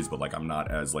stories, but like I'm not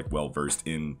as like well versed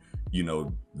in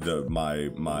my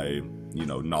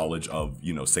knowledge of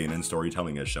seinen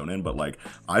storytelling as shonen. But like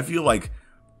I feel like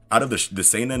out of the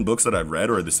seinen books that I've read,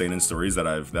 or the seinen stories that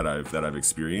I've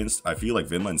experienced, I feel like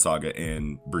Vinland Saga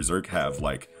and Berserk have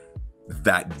like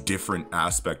that different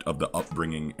aspect of the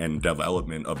upbringing and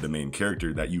development of the main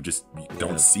character that you just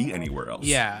don't see anywhere else.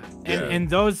 Yeah, Yeah. and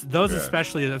those Yeah.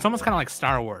 especially, it's almost kind of like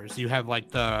Star Wars. You have like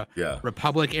the Yeah.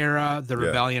 Republic era, the Yeah.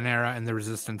 Rebellion era, and the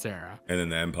Resistance era. And then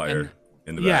the Empire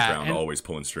in the yeah, background, and- always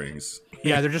pulling strings.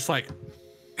 Yeah, they're just like,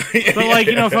 but like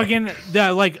fucking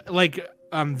the like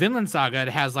Vinland Saga. It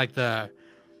has like the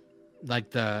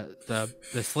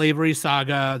slavery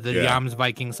saga, the Yeah. Yams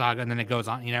Viking saga, and then it goes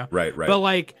on. Right. But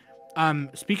like,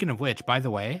 speaking of which, by the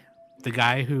way, the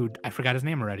guy who I forgot his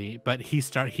name already, but he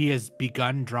has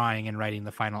begun drawing and writing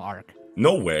the final arc.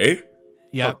 No way.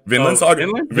 Yep. Vinland Oh, Saga.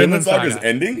 Vinland? Vinland Vinland Saga's Saga.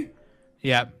 ending.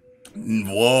 Yep.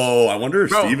 Whoa! I wonder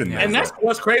if Bro, Steven knows. and that's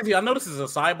what's crazy. I know this is a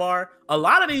sidebar. A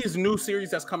lot of these new series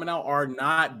that's coming out are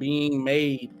not being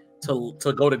made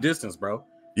to go the distance, bro.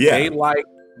 Yeah.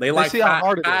 They like see how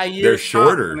hard it is. 5 years. They're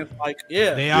shorter. And it's like,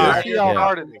 yeah, They I are. see how Yeah.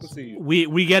 hard it is.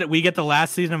 We get the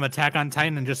last season of Attack on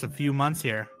Titan in just a few months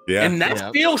here. Yeah. And that's Yeah.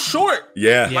 still short.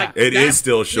 Yeah. Yeah. It is That's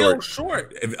still short.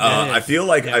 short. I is. feel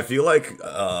like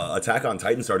Yeah. Attack on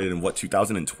Titan started in what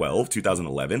 2012,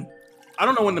 2011. I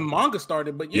don't know when the manga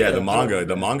started, but yeah, Yeah,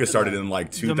 the manga started in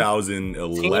like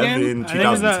 2011, I think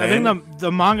 2010.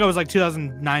 the manga was like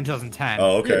 2009, 2010.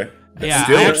 Oh, okay. Yeah, I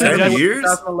Still actually 10 just- years?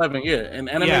 2011, yeah, and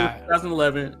anime Yeah. was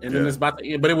 2011, and then Yeah. it's about to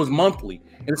end, but it was monthly,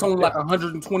 and it's only like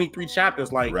 123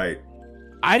 chapters. Like, Right.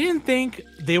 I didn't think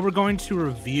they were going to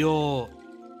reveal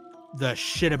the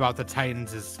shit about the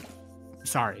Titans. Is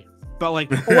sorry, but like,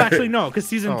 oh, actually no, because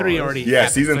season 3 already. Yeah,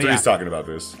 happened, season so 3 yeah. is talking about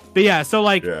this. But yeah, so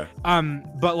like, Yeah.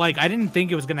 but like, I didn't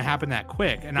think it was gonna happen that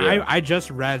quick, and Yeah. I just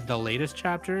read the latest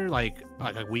chapter like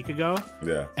a week ago,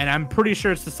 Yeah. and I'm pretty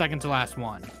sure it's the second to last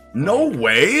one. No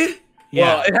way. Yeah,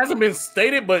 well, it hasn't been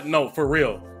stated, but no, for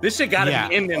real, this shit got to Yeah.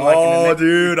 be ending. Like, in the Oh, next,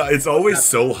 dude, it's always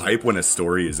so hype when a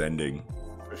story is ending.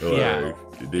 Yeah.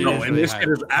 Dude. no, is and really this hype. shit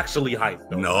is actually hype.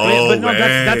 Though. No, but no, way.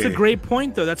 that's a great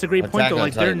point though. That's a great point Attack though. on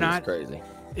Like they're Titan is not. crazy.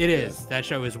 It is. That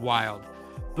show is wild.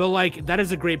 But like that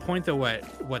is a great point though.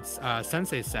 What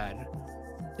Sensei said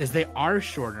is they are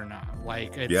shorter now.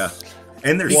 Like it's, Yeah.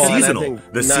 And they're Well, and I seasonal.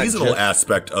 think The not seasonal just-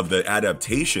 aspect of the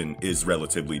adaptation is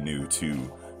relatively new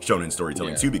to shonen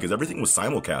storytelling Yeah. too, because everything was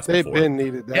simulcast They've before. been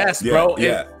needed that. Yes, Yeah, bro.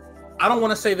 yeah. I don't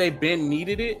want to say they've been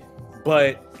needed it,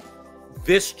 but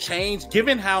this change,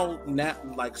 given how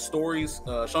like stories,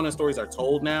 shonen stories are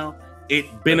told now,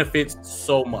 it benefits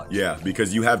so much. Yeah,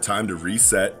 because you have time to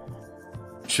reset,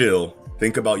 chill,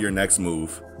 think about your next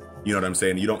move. You know what I'm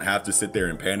saying? You don't have to sit there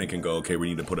and panic and go, okay, we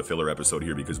need to put a filler episode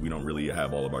here because we don't really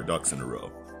have all of our ducks in a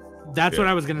row. That's Yeah. what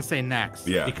I was gonna say next.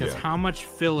 Yeah, Because yeah. how much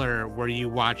filler were you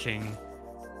watching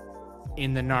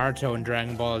in the Naruto and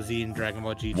Dragon Ball Z and Dragon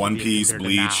Ball GT? One Piece, compared to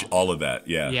Bleach, now? all of that.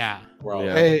 Yeah. Yeah. bro.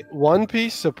 Yeah. Hey, One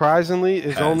Piece surprisingly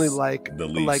is Has only like the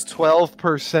least.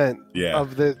 12% Yeah.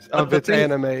 of But the its thing-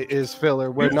 anime is filler,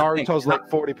 where Here's the thing. Naruto's like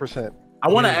 40%. I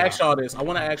want to Yeah. ask y'all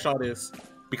this.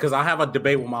 Because I have a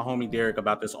debate with my homie Derek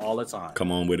about this all the time.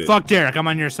 Come on with it. Fuck Derek, I'm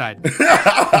on your side.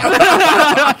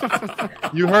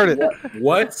 You heard it.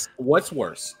 What's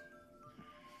worse?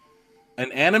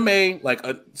 An anime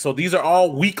so these are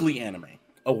all weekly anime.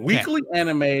 A weekly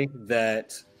anime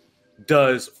that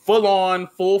does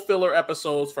full filler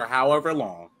episodes for however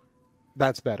long,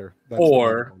 That's better. That's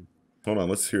Or- Hold on,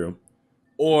 let's hear him.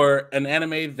 or an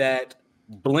anime that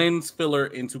blends filler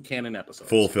into canon episodes.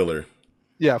 Full filler.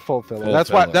 Yeah, full filler. Full that's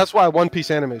filler. why One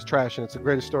Piece anime is trash and it's the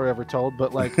greatest story ever told.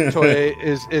 But like Toei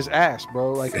is ass,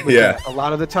 bro. Like with Yeah. that, a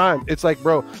lot of the time, it's like,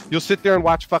 bro, you'll sit there and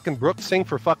watch fucking Brooke sing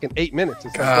for fucking 8 minutes.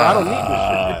 It's like, bro, I don't need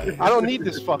this shit. I don't need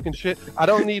this fucking shit. I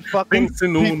don't need fucking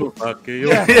people.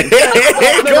 Yeah.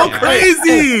 Go Yeah.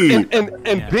 crazy! And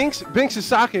Yeah. Binks'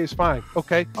 Sake is fine,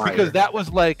 okay? Fire. Because that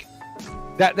was like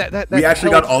that We actually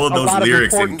got held all of a those lot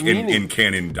lyrics important in meaning.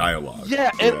 canon dialogue.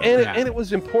 Yeah, and Yeah. it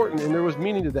was important, and there was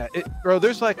meaning to that. Bro,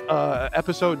 there's like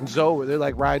episode in Zoe where they're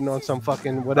like riding on some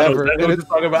fucking whatever, That's and what it's, you're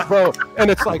talking about. bro,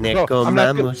 and it's like, bro, I'm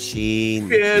not gonna, machine.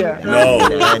 yeah, No.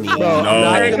 bro, I'm No.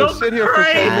 not Hey, gonna go sit here for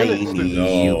 10 crazy. minutes.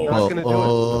 No. I'm not gonna do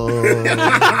Oh.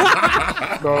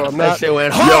 Bro, I'm That not. shit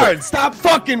went hard. Stop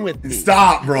fucking with me.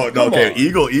 Stop, bro. No, Come okay, on.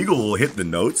 Eagle will hit the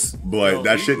notes, but No,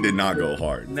 that shit did not go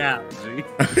hard. Now, G.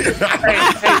 hey,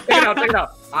 check it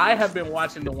out. I have been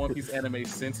watching the One Piece anime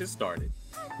since it started.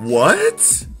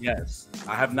 What? Yes,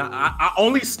 I have not. I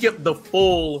only skipped the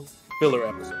full filler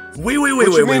episodes. Wait. What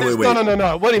you mean is-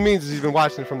 No. What he means is he's been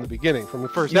watching it from the beginning, from the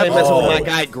first You ain't episode. messing Oh. with my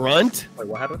guy Grunt. Wait,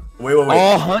 what happened? Wait.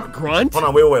 All Hunt Grunt. Hold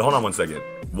on, wait. Hold on 1 second.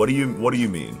 What do you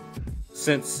mean?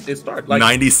 Since it started, like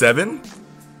 97?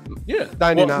 yeah,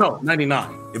 99. Well, no,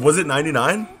 99. Was it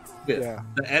 99? Yeah,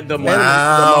 Yeah. the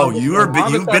Wow, manga- you've the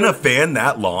manga been a started fan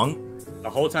that long? the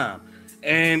whole time,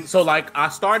 and so like I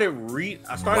started reading.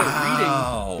 I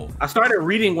started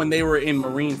reading when they were in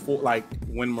Marine 4, like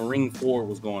when Marine 4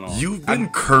 was going on. You've been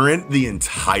current the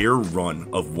entire run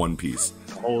of One Piece.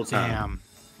 the whole time. Damn.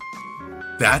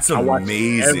 That's I watched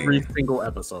amazing. every single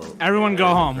episode. Everyone go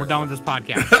home. We're done with this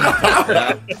podcast.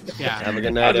 Yeah. Have a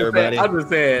good night, everybody. I'm just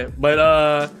saying,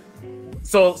 but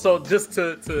so just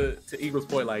to Eagle's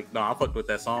point, like, no, I fucked with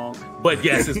that song, but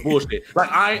yes, it's bullshit.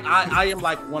 Like I am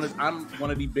like I'm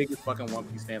one of the biggest fucking One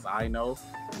Piece fans I know,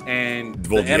 and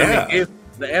Well,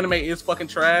 the anime is fucking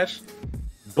trash.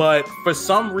 But for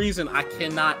some reason, I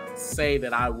cannot say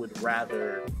that I would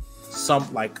rather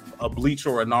some like a Bleach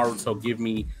or a Naruto give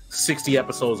me 60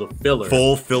 episodes of filler.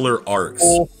 Full filler arcs.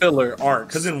 Full filler arcs.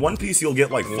 Because in One Piece you'll get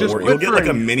like Just 4. quit You'll get for like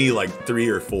a a year. mini like 3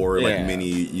 or 4 like Yeah. mini,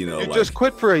 you know, You like just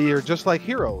quit for a year, just like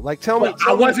Hero. Like, tell me. But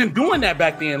I wasn't doing that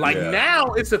back then. Like Yeah. now,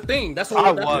 it's a thing. That's what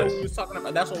we was talking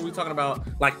about. That's what we were talking about.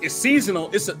 Like it's seasonal.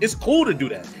 It's cool to do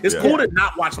that. It's Yeah. cool to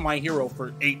not watch My Hero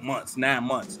for 8 months, 9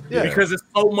 months, Yeah. because there's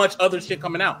so much other shit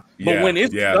coming out. But Yeah, when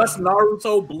it's yeah. just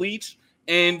Naruto, Bleach,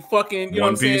 and fucking, you know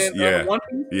One what I'm saying? Piece, yeah. One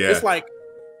Piece, Yeah. it's like,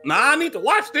 nah, I need to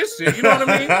watch this shit. You know what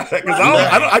I mean? Because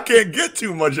I can't get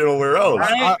too much anywhere else.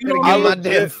 I ain't- you know, Get my legit-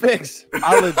 damn fix.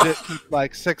 I legit keep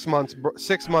like 6 month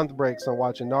breaks on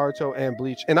watching Naruto and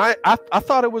Bleach, and I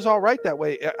thought it was all right that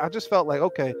way. I just felt like,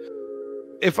 okay,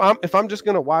 if I'm just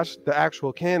gonna watch the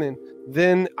actual canon,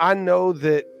 then I know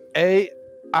that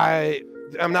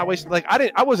I'm not wasting, like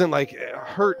I wasn't like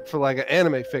hurt for like an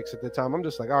anime fix at the time. I'm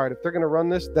just like, all right, if they're gonna run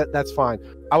this, that's fine.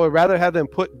 I would rather have them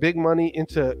put big money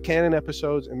into canon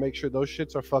episodes and make sure those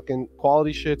shits are fucking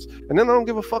quality shits, and then I don't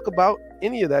give a fuck about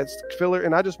any of that filler,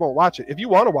 and I just won't watch it. If you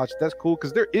want to watch it, that's cool,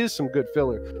 because there is some good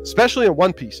filler, especially in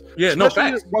One Piece. yeah, no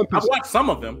Especially facts. in One I've Piece. watched some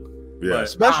of them, Yeah. but I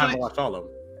Especially- haven't watched all of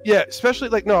them. Yeah, especially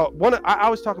like I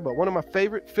was talking about one of my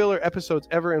favorite filler episodes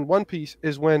ever in One Piece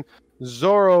is when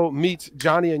Zoro meets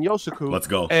Johnny and Yosuke. Let's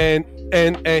go. And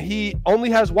he only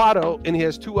has Wado, and he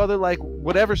has 2 other like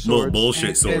whatever Little swords.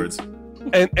 bullshit swords.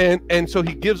 And so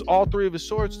he gives all 3 of his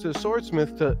swords to the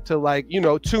swordsmith to like, you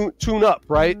know, tune up,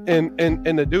 right? And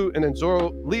the dude, and then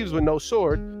Zoro leaves with no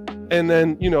sword, and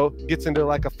then, you know, gets into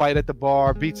like a fight at the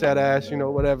bar, beats that ass, you know,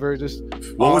 whatever. Just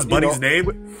What was you Buddy's know,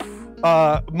 name?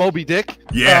 Moby Dick.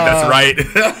 Yeah, that's right.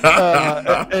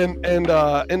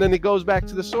 And then he goes back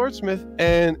to the swordsmith,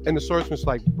 and the swordsmith's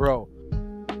like, bro,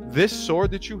 this sword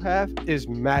that you have is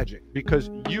magic, because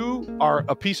you are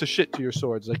a piece of shit to your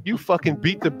swords. Like, you fucking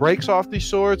beat the brakes off these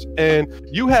swords, and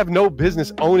you have no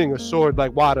business owning a sword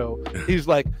like Wado. He's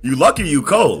like, You lucky you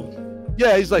cold.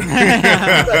 yeah, he's like,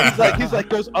 he's like,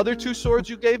 those other 2 swords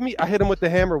you gave me, I hit them with the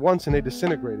hammer once and they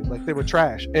disintegrated, like they were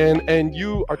trash. And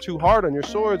you are too hard on your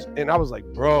swords. And I was like,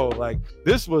 bro, like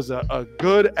this was a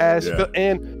good ass. Yeah.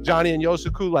 And Johnny and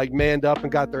Yosuke like manned up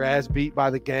and got their ass beat by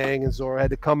the gang, and Zoro had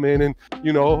to come in and,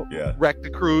 you know, Yeah. wreck the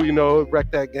crew, you know,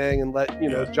 wreck that gang and let, you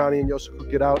know, Yeah. Johnny and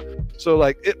Yosuke get out. So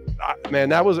like man,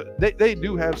 that was, they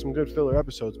do have some good filler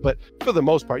episodes, but for the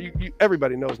most part, you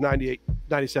everybody knows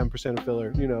 97% of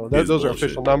filler, you know, Is those are bullshit.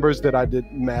 official numbers that I did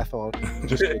math on.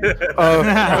 Just kidding.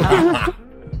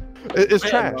 It's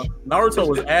Man, trash. Naruto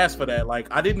was ass for that. Like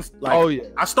I didn't like. Oh yeah,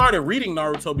 I started reading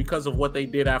Naruto because of what they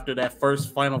did after that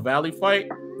first Final Valley fight.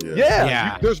 yeah.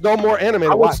 Yeah. There's no more anime to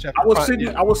I was, watch. I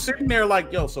was sitting there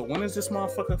like, yo, so when is this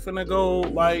motherfucker finna go?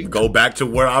 Like, Go back to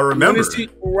where I when remember. is he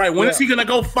When is he gonna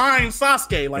go find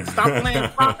Sasuke? Like, stop playing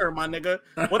soccer, my nigga.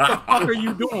 What the fuck are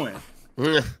you doing?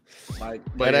 Like,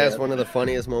 but That's yeah. one of the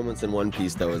funniest moments in One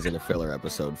Piece, though, is in a filler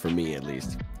episode for me, at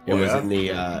least. It Oh, was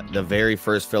yeah? in the very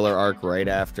first filler arc, right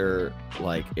after,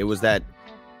 like, it was that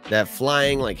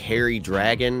flying like hairy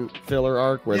dragon filler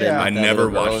arc where Yeah. they I met that never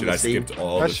little girl watched in it. the I sea. skipped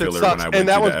all that the shit filler sucks. when I went And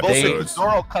that through was the bullshit. episodes.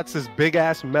 Zoro cuts his big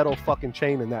ass metal fucking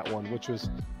chain in that one, which was,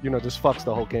 you know, just fucks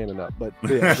the whole canon up. But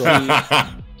yeah, go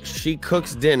ahead. She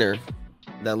cooks dinner,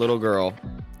 that little girl,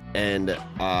 and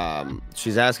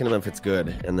she's asking him if it's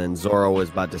good, and then Zoro was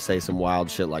about to say some wild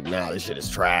shit like, nah, this shit is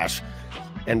trash.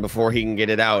 And before he can get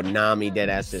it out, Nami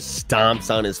deadass just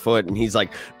stomps on his foot, and he's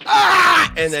like,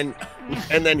 ah!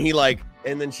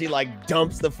 And then she like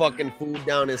dumps the fucking food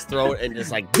down his throat and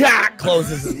just like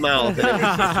closes his mouth, and it was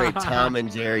just straight Tom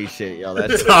and Jerry shit, yo.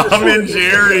 That's Tom and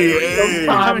Jerry. hey.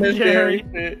 Tom and Jerry.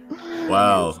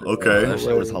 Wow. Okay. That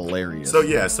shit was hilarious. So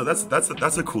yeah, so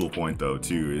that's a cool point though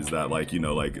too. Is that like, you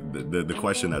know, like the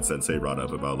question that Sensei brought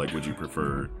up about like, would you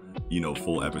prefer, you know,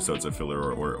 full episodes of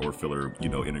filler or filler, you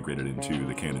know, integrated into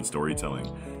the canon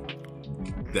storytelling?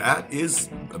 That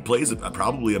plays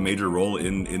probably a major role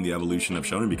in the evolution of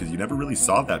shonen, because you never really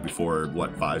saw that before.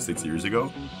 What, 5-6 years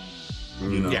ago?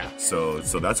 You know. Yeah. So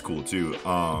that's cool too.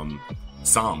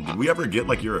 Sam, did we ever get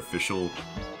like your official,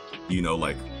 you know,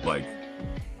 like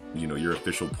you know, your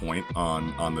official point on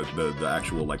the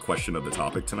actual like question of the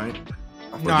topic tonight?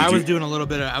 No, I was doing a little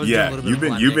bit of. You've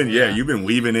been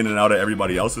weaving in and out of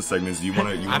everybody else's segments. Do you want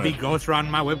to? I be ghost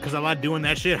riding my whip because I like doing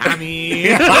that shit. I mean,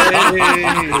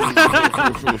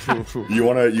 You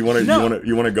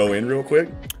want to go in real quick?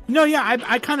 no, yeah,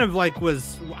 I kind of like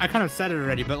I kind of said it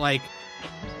already, but like,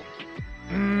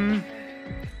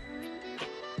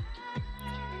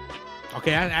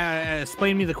 okay,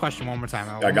 explain me the question one more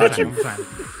time. I got you. One more time.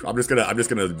 I'm just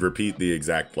gonna repeat the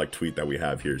exact like tweet that we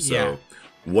have here. So, Yeah.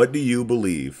 what do you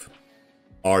believe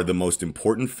are the most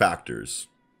important factors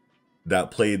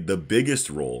that played the biggest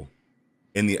role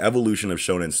in the evolution of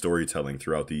shonen storytelling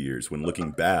throughout the years, when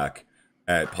looking back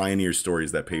at pioneer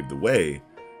stories that paved the way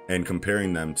and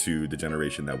comparing them to the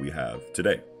generation that we have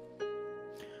today.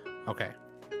 Okay.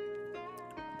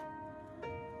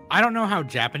 I don't know how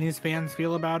Japanese fans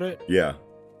feel about it, Yeah.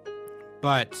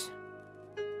 but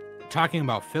talking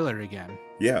about filler again.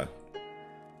 Yeah.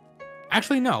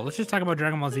 Actually, no. Let's just talk about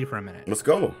Dragon Ball Z for a minute. Let's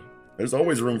go. There's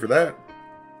always room for that.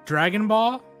 Dragon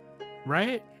Ball,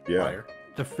 right? Yeah. Fire.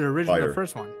 The original, Fire. the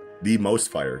first one. The most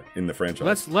fire in the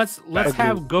franchise. Let's That's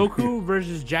have Goku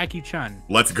versus Jackie Chun.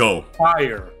 Let's go.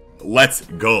 Fire. Let's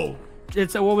go.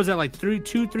 It's what was it, like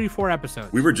 4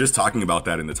 episodes? We were just talking about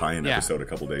that in the tie-in Yeah. episode a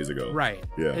couple days ago. Right.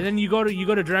 Yeah. And then you go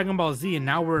to Dragon Ball Z, and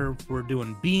now we're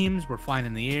doing beams, we're flying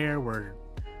in the air, we're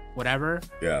whatever.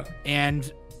 Yeah. And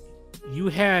you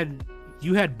had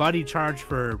Buddy charge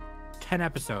for 10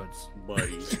 episodes.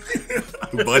 Buddy.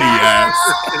 Buddy ass.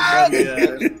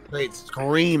 Yeah. Straight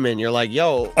screaming. You're like,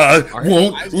 yo, I Are his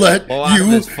won't eyes let blow out of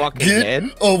you his fucking get head?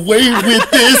 away with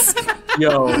this.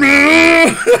 Yo,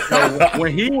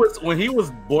 when he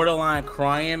was borderline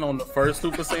crying on the first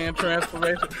Super Saiyan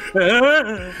transformation.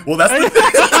 Well, that's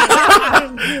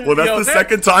the Yo,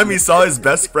 second time he saw his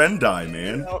best friend die,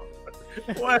 man.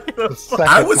 What the fuck?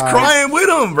 I was crying with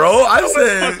him, bro. I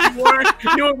said,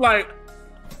 You was like,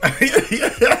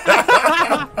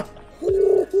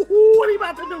 what are you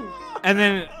about to do? And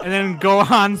then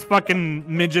Gohan's fucking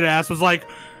midget ass was like,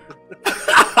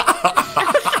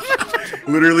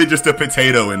 literally just a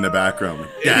potato in the background.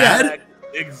 Dad?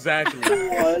 Exactly.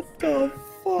 what the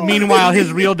fuck? meanwhile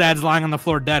his real dad's lying on the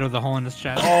floor dead with a hole in his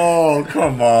chest. Oh,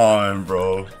 come on,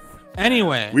 bro.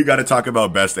 Anyway. We got to talk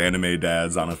about best anime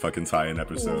dads on a fucking tie-in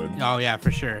episode. Oh yeah,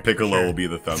 for sure. Piccolo Sure. will be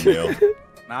the thumbnail.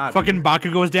 Nah, Fucking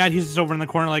Bakugo's dad, he's just over in the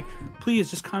corner like, please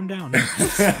just calm down.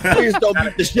 Please don't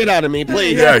beat the shit out of me,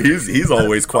 please. Yeah, he's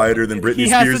always quieter than Britney He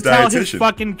has Spears' to tell his dietitian.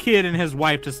 fucking kid and his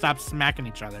wife to stop smacking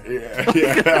each other.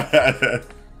 Yeah.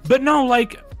 But no,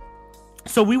 like,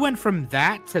 so we went from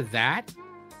that to that,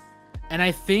 and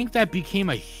I think that became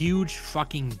a huge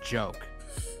fucking joke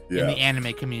in the Yeah.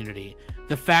 anime community.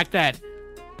 The fact that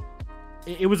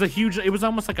it was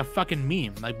almost like a fucking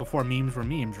meme, like before memes were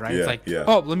memes, right? Yeah, It's like, yeah.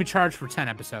 oh, let me charge for 10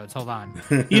 episodes. Hold on.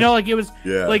 You know, like it was,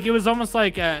 Yeah. like it was almost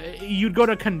like you'd go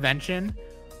to a convention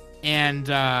and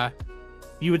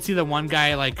you would see the one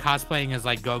guy like cosplaying as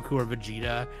like Goku or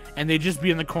Vegeta, and they'd just be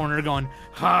in the corner going,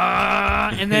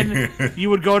 ha, and then you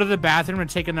would go to the bathroom and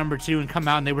take a number 2 and come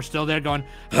out, and they were still there going,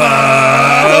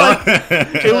 ha.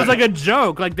 It was like a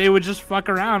joke. Like they would just fuck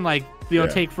around, like Yeah.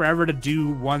 take forever to do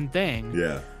one thing.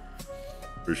 Yeah,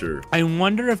 for sure. I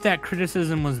wonder if that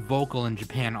criticism was vocal in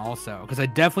Japan also, because I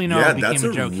definitely know Yeah, it became that's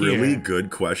a joke really here. good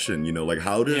question. You know, like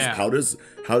how does Yeah. how does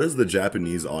the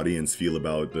Japanese audience feel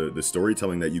about the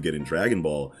storytelling that you get in Dragon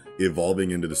Ball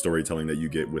evolving into the storytelling that you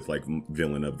get with like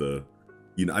villain of the,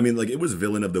 you know, I mean, like it was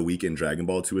villain of the week in Dragon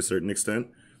Ball to a certain extent.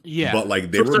 Yeah, But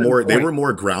like they To a were certain more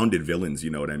point. grounded villains,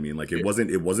 you know what I mean? Like it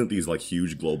wasn't these like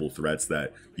huge global threats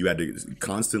that you had to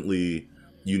constantly,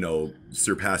 you know,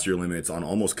 surpass your limits on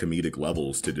almost comedic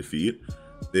levels to defeat.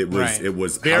 It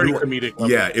was Very how do I- comedic level.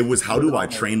 Yeah, it was how do I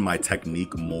train my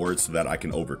technique more so that I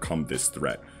can overcome this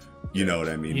threat? You know what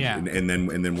I mean? Yeah. And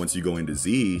then once you go into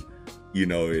Z, you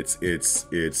know, it's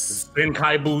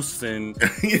Benkai boosts and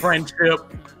friendship.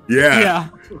 yeah.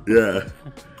 yeah,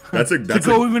 That's to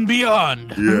go even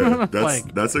beyond. yeah,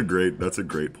 Like, that's a great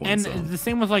point. and so. the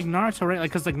same with like Naruto, right?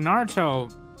 Like, cause like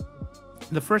Naruto,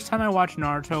 the first time I watched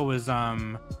Naruto was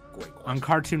on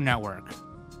Cartoon Network.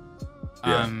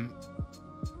 Yeah.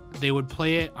 They would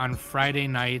play it on Friday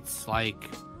nights, like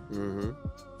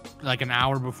an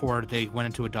hour before they went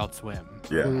into Adult Swim.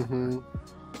 Yeah. Mm-hmm.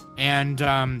 And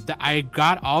I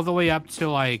got all the way up to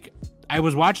like, I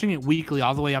was watching it weekly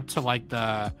all the way up to like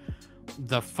the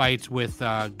fight with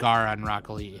Gaara and Rock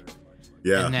Lee.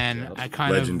 Yeah. And then I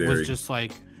kind of Legendary. was just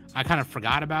like, I kind of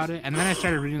forgot about it. And then I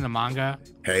started reading the manga.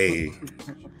 Hey.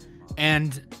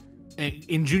 And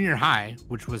in junior high,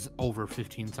 which was over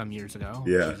 15 some years ago.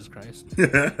 Yeah. Jesus Christ.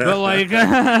 But like,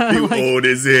 You like, old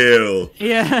as hell.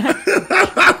 yeah.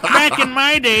 Back in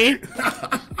my day,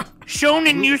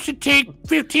 Shonen used to take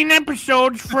 15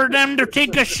 episodes for them to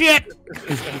take a shit.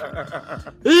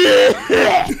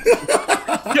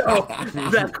 Yo,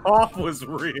 that cough was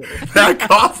real. That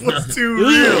cough was too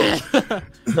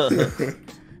real.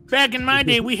 Back in my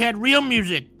day, we had real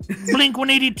music. Blink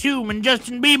 182 and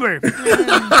Justin Bieber.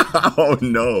 Oh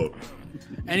no.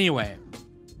 Anyway.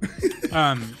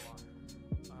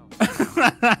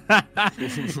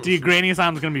 Dude, Granny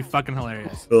Sound's gonna be fucking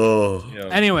hilarious. Oh.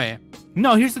 Anyway,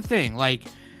 no, here's the thing. Like,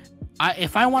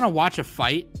 if I want to watch a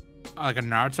fight, like a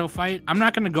Naruto fight, I'm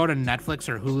not gonna go to Netflix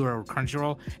or Hulu or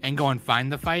Crunchyroll and go and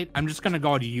find the fight. I'm just gonna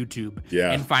go to YouTube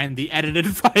and find the edited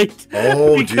fight.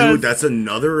 Oh, dude, that's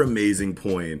another amazing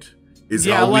point. Is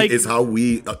how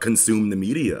we consume the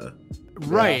media.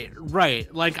 Right.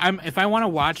 Like if I want to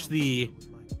watch the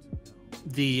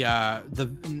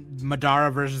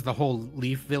Madara versus the whole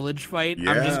Leaf Village fight,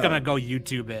 I'm just gonna go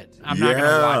YouTube it. I'm not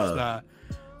gonna watch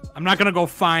I'm not gonna go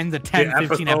find the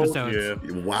 10-15 episodes. Yeah.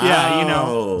 Wow. Yeah, you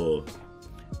know.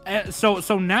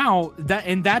 So now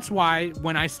that's why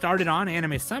when I started on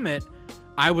Anime Summit,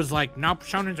 I was like, nope,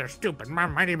 shonens are stupid.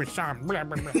 My name is Sam. Blah,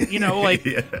 blah, blah. You know, like,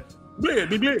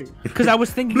 because I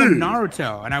was thinking of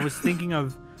Naruto, and I was thinking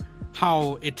of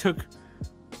how it took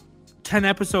 10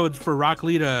 episodes for Rock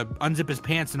Lee to unzip his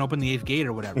pants and open the 8th gate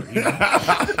or whatever. You know?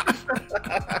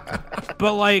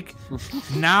 But like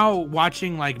now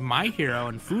watching like My Hero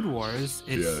and Food Wars,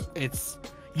 it's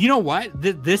you know what?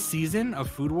 This season of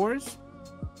Food Wars,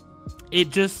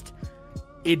 it did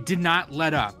not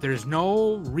let up. There's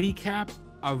no recap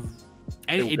of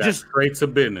it just straight to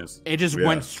business. It just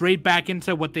went straight back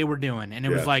into what they were doing, and it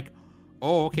was like,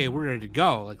 oh, okay, we're ready to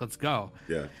go. Like, let's go.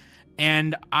 Yeah.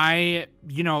 And I,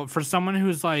 you know, for someone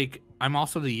who's like, I'm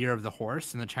also the year of the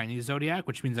horse in the Chinese zodiac,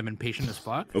 which means I'm impatient as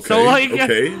fuck. Okay, so like,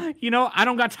 you know, I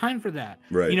don't got time for that.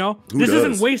 Right. You know, Who this does?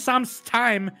 isn't Wei-sam's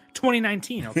time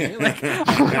 2019. Okay. Like,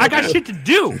 I got shit to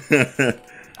do.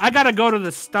 I got to go to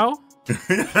the stove.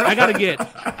 I got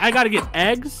to get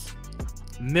eggs,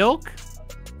 milk,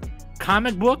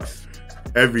 comic books,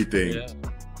 everything. Yeah.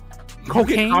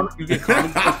 Cocaine. You get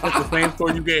comic books at the same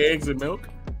store you get eggs and milk.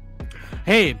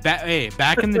 Hey,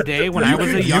 back in the day when I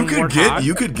was a young warthog,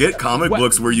 you could get comic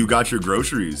books where you got your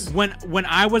groceries. When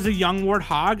I was a young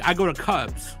warthog, I go to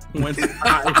Cubs. When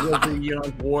I was a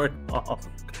young warthog,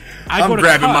 I'm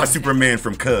grabbing my Superman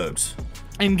from Cubs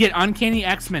and get Uncanny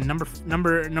X-Men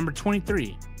number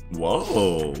 23.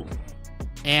 Whoa.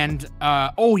 And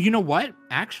you know what?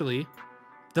 Actually,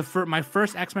 my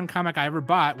first X-Men comic I ever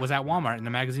bought was at Walmart in the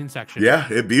magazine section. Yeah,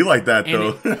 it'd be like that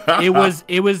though. It was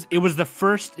the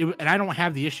first, and I don't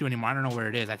have the issue anymore. I don't know where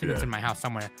it is. I think it's in my house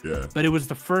somewhere. Yeah. But it was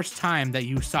the first time that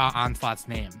you saw Onslaught's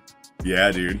name. Yeah,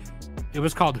 dude. It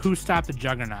was called Who Stopped the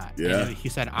Juggernaut. Yeah. And he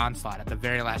said Onslaught at the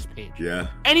very last page. Yeah.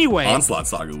 Anyway. Onslaught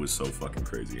Saga was so fucking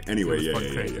crazy. Anyway,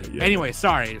 yeah. Anyway,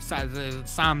 sorry.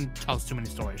 Sam tells too many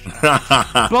stories.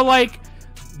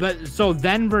 but so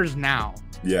then versus now.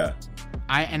 Yeah.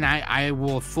 I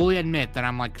will fully admit that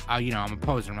I'm like, you know, I'm a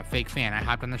poser. I'm a fake fan. I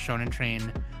hopped on the shonen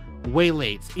train way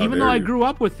late. Even though I grew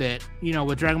up with it, you know,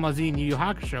 with Dragon Ball Z and Yu Yu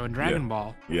Hakusho and Dragon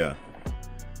Ball. Yeah.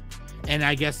 And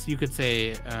I guess you could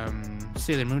say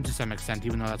Sailor Moon to some extent,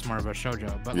 even though that's more of a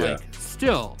shoujo. But like,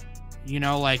 still, you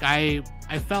know, like I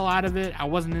fell out of it. I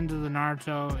wasn't into the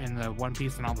Naruto and the One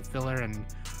Piece and all the filler and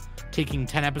taking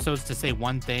 10 episodes to say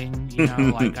one thing, you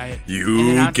know, like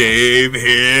You gave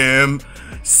him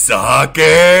sake.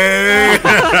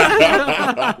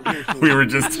 We were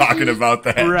just talking about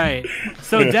that. Right.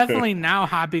 So definitely now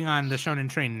hopping on the shonen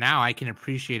train now, I can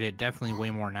appreciate it definitely way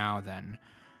more now than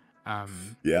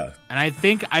yeah. And I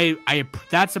think I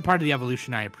that's a part of the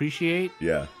evolution I appreciate.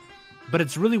 Yeah. But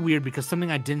it's really weird because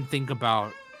something I didn't think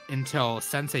about until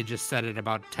Sensei just said it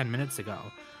about 10 minutes ago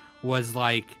was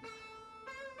like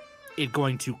it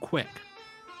going too quick.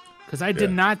 Because I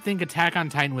did not think Attack on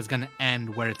Titan was going to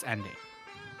end where it's ending.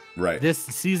 Right. This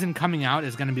season coming out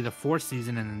is going to be the 4th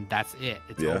season and that's it.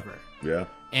 It's over. Yeah.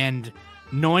 And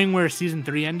knowing where season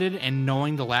 3 ended and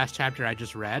knowing the last chapter I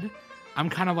just read, I'm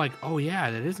kind of like, oh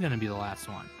yeah, that is going to be the last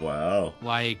one. Wow.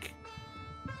 Like,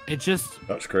 it just...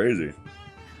 That's crazy.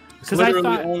 Because I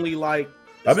thought only like...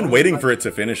 I've been waiting for it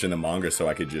to finish in the manga so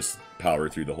I could just power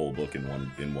through the whole book in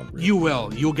one rip. You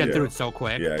will. You'll get through it so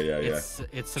quick. Yeah.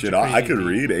 It's such shit, I could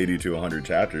read 80 to 100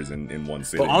 chapters in one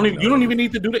sitting. But you don't even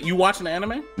need to do that. You watching the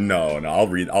anime? No, I'll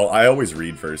read. I always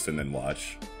read first and then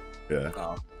watch. Yeah.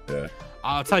 Oh. Yeah.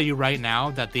 I'll tell you right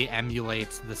now that they emulate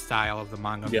the style of the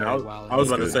manga very well. I was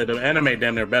about to say the anime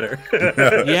damn near better.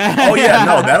 Yeah. Oh yeah,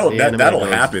 no, that'll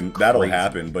happen. That'll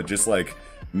happen. But just like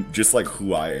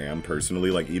who I am personally,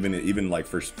 like even like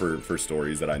for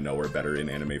stories that I know are better in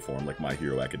anime form, like My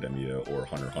Hero Academia or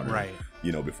Hunter x Hunter, right?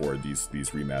 You know, before these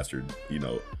remastered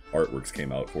artworks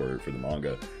came out for the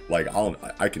manga, like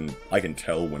I can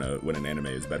tell when an anime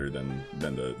is better than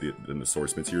the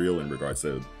source material in regards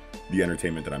to the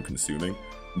entertainment that I'm consuming.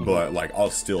 Mm-hmm. But like I'll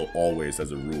still always,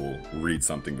 as a rule, read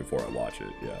something before I watch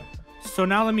it. Yeah. So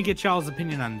now let me get y'all's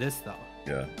opinion on this though.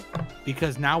 Yeah.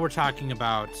 Because now we're talking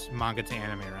about manga to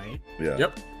anime, right? Yeah.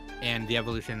 Yep. And the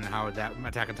evolution and how that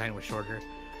Attack on Titan was shorter.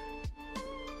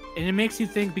 And it makes you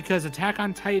think because Attack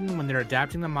on Titan, when they're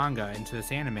adapting the manga into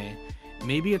this anime,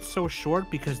 maybe it's so short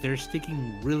because they're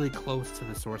sticking really close to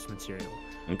the source material.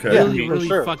 Okay. Yeah, Really, for really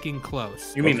sure. fucking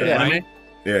close. You mean Okay. the anime? Right?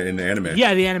 Yeah, in the anime.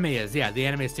 Yeah, the anime is. Yeah, the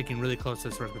anime is sticking really close to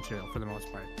the source material for the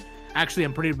most part. Actually,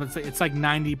 I'm pretty. It's like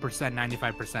 90%,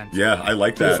 95%. Yeah, I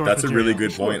like The that. source That's a really material.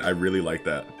 good point. I really like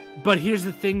that. But here's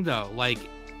the thing, though. Like,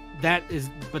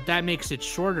 that makes it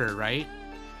shorter, right?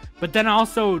 But then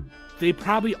also, they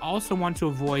probably also want to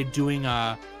avoid doing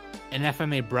an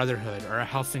FMA Brotherhood or a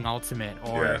Hellsing Ultimate,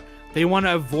 or Yeah. they want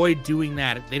to avoid doing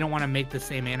that. They don't want to make the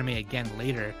same anime again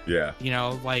later. Yeah. You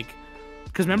know, like,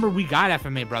 because remember, we got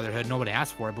FMA Brotherhood. Nobody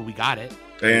asked for it, but we got it.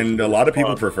 And a lot of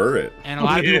people prefer it. And a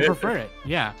lot of Yeah. people prefer it.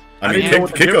 Yeah. I I mean, didn't know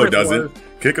what the Kiko difference doesn't. was.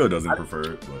 Kiko doesn't prefer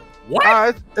it. But...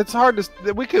 What? It's hard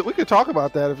to. We could talk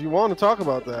about that if you want to talk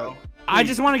about that. I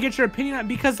just want to get your opinion on,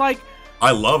 because, like,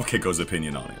 I love Kiko's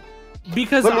opinion on it.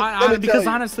 because Let me tell you.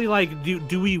 honestly, like,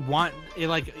 do we want it?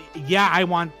 Like, yeah, I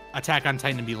want Attack on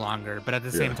Titan to be longer, but at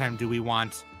the same Yeah. time, do we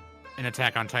want an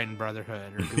Attack on Titan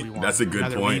Brotherhood, or do we want That's a good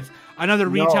another point. another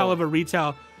No. retell of a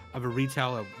retell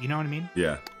of, you know what I mean?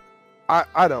 Yeah.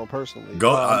 I don't personally.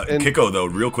 Go, and- Kiko though,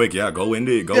 real quick. Yeah, go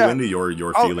into Yeah.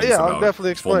 your I'll- feelings yeah, I'll about definitely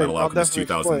Full explain. Metal I'll Alchemist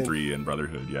definitely 2003 and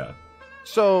Brotherhood. Yeah.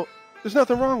 So there's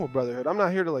nothing wrong with Brotherhood. I'm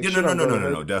not here to like. Yeah, shit on no,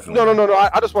 Brotherhood. definitely. No.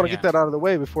 I just want to Yeah. get that out of the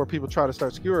way before people try to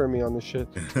start skewering me on this shit.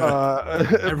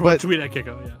 Everyone But tweet at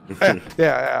Kiko. Yeah.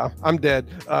 yeah, I'm dead.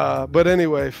 But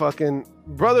anyway, fucking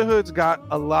Brotherhood's got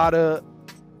a lot of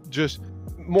just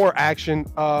more action,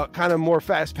 kind of more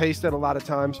fast paced at a lot of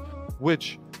times,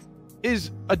 which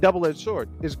is a double-edged sword.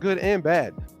 It's good and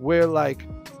bad. Where like,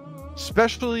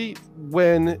 especially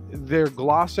when they're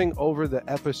glossing over the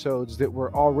episodes that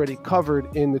were already covered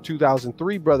in the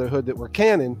 2003 Brotherhood that were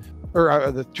canon,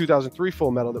 or the 2003 Full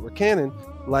Metal that were canon,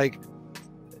 like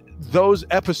those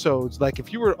episodes, like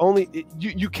if you were only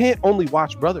you can't only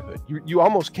watch Brotherhood. You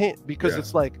almost can't, because Yeah.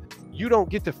 it's like you don't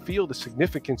get to feel the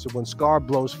significance of when Scar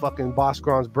blows fucking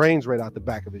Boscron's brains right out the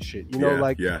back of his shit. You know, Yeah,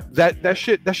 like yeah. that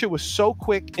shit was so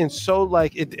quick and so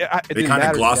like it They didn't kind of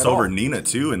matter gloss at all. over Nina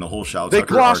too in the whole Shao They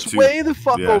Tucker arc gloss too. way the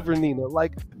fuck Yeah. over Nina.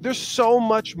 Like there's so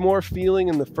much more feeling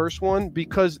in the first one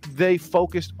because they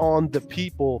focused on the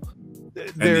people.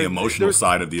 And the emotional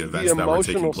side of the events that were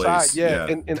taking place. yeah.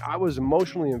 And I was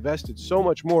emotionally invested so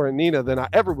much more in Nina than I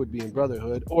ever would be in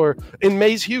Brotherhood or in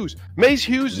Maze Hughes. Maze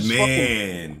Hughes is fucking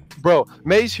Man, bro.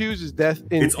 Maze Hughes' death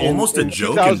in it's almost a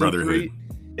joke in 2003, Brotherhood.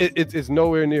 It's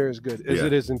nowhere near as good as Yeah.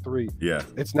 it is in 3. Yeah.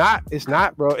 It's not,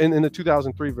 bro. In the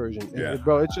 2003 version, Yeah.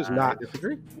 bro, it's just not. I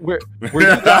disagree. Where you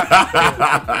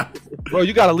got, bro,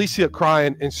 you got Alicia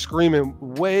crying and screaming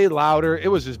way louder. It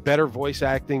was just better voice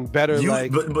acting, better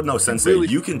like. but no, Sensei, really-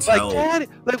 you can Like tell. daddy,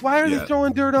 like why are Yeah. they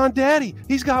throwing dirt on daddy?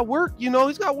 He's got work,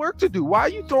 he's got work to do. Why are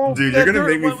you throwing? Dude, that you're gonna dirt?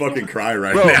 make me What- fucking cry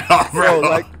right Bro, now, bro.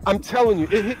 like I'm telling you,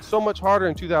 it hit so much harder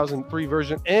in 2003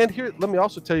 version. And here, let me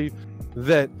also tell you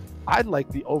that I like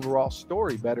the overall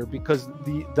story better because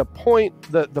the point,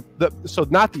 the so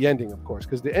not the ending, of course,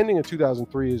 because the ending of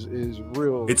 2003 is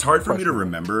real. It's hard for me to questionable.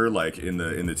 remember, like in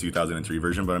the 2003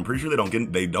 version, but I'm pretty sure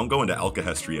they don't go into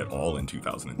Alkahestry at all in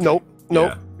 2003. Nope.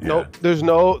 Yeah, There's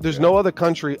no other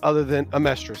country other than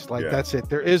Amestris. Like Yeah. that's it.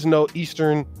 There is no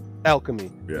Eastern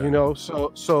alchemy. Yeah. You know,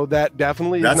 so that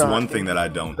definitely is That's not, one thing that I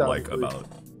don't like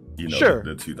 2003. about Sure.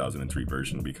 the 2003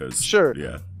 version because Sure.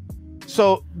 yeah,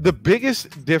 So the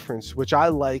biggest difference, which I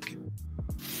like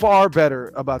far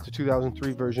better about the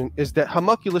 2003 version, is that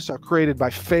homunculus are created by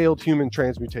failed human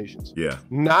transmutations, yeah,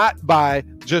 not by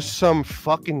just some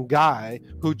fucking guy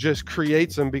who just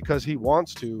creates them because he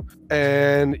wants to.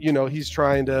 And, he's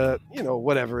trying to,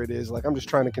 whatever it is, like, I'm just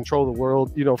trying to control the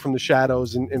world, from the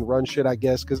shadows and run shit, I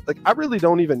guess. Cause like, I really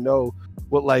don't even know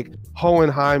what like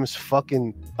Hohenheim's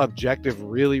fucking objective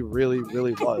really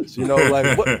was,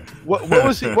 like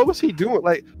what was he doing?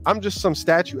 Like, I'm just some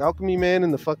statue alchemy man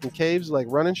in the fucking caves, like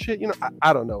running shit,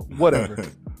 I don't know, whatever.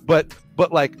 but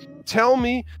like, tell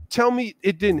me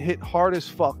it didn't hit hard as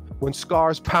fuck when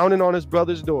Scar's pounding on his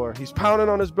brother's door. He's pounding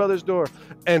on his brother's door,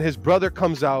 and his brother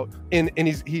comes out and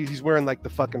he's wearing like the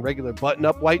fucking regular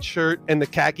button-up white shirt and the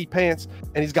khaki pants,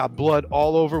 and he's got blood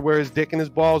all over where his dick and his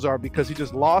balls are because he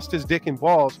just lost his dick and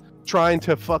balls trying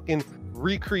to fucking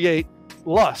recreate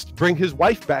lust, bring his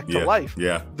wife back to life.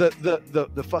 Yeah,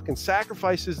 The fucking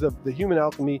sacrifices of the human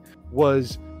alchemy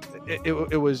was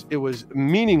it was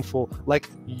meaningful. Like,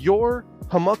 your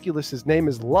homunculus's name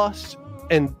is Lust,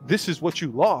 and this is what you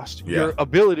lost, your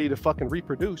ability to fucking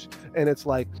reproduce. And it's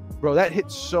like, bro, that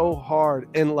hits so hard.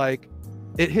 And like,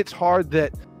 it hits hard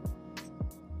that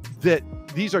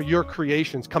these are your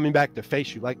creations coming back to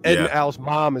face you. Like Ed and Al's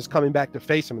mom is coming back to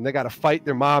face him, and they got to fight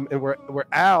their mom. And where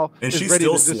Al and is she's ready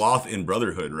still to Sloth in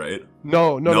Brotherhood, right?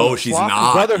 No, she's Sloth in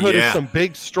not. Brotherhood is some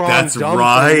big, strong. That's dumb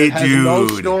right, thing that has no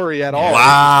dude. story at all.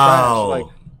 Wow. Like,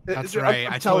 That's right.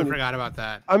 I totally forgot about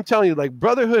that. I'm telling you, like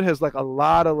Brotherhood has like a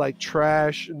lot of like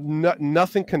trash,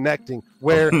 nothing connecting.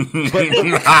 Where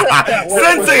Sensei,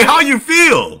 how you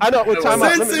feel? I know. What time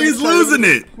Sensei's losing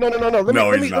it. No.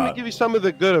 Let me give you some of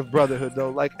the good of Brotherhood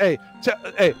though. Like, hey,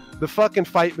 the fucking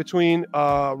fight between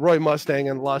Roy Mustang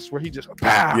and Lust, where he just just keep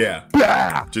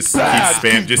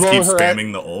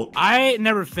spamming the ult. I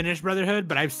never finished Brotherhood,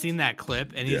 but I've seen that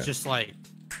clip, and he's just like,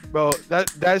 bro,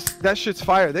 that shit's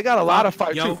fire. They got a lot of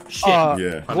fire too.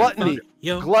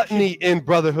 Gluttony in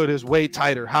Brotherhood is way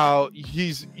tighter. How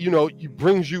he's, he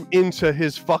brings you into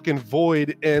his fucking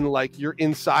void, and like you're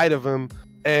inside of him,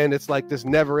 and it's like this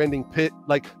never-ending pit.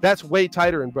 Like that's way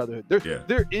tighter in Brotherhood. There's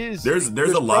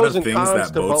a lot of things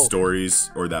that both stories,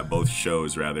 or that both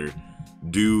shows rather,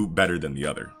 do better than the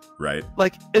other. Right,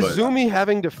 like Izumi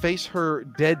having to face her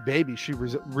dead baby, she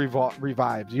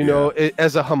revived.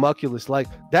 As a homunculus, like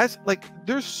that's like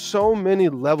there's so many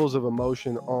levels of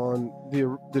emotion on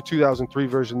the 2003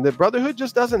 version that Brotherhood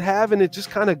just doesn't have, and it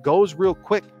just kind of goes real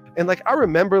quick. And like I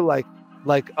remember like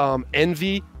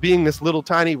Envy being this little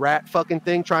tiny rat fucking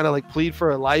thing trying to like plead for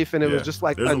her life, and it was just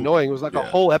like annoying. It was like a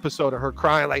whole episode of her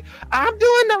crying like, I'm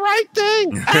doing the right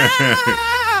thing.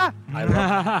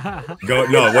 Go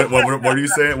no. What are you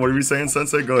saying? What are you saying,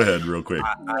 Sensei? Go ahead, real quick.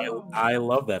 I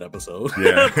love that episode.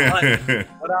 Yeah.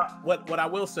 what I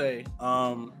will say,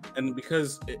 and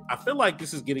because I feel like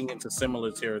this is getting into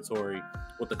similar territory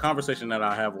with the conversation that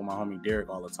I have with my homie Derek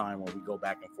all the time, when we go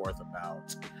back and forth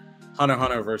about Hunter x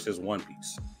Hunter versus One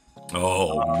Piece.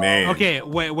 Oh man. Okay,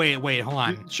 wait, hold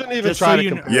on. You shouldn't even try to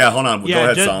compare. Hold on. Go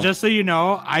ahead, Sam. Just so you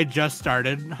know, I just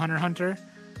started Hunter x Hunter.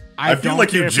 I feel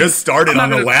like you just started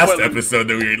on the last episode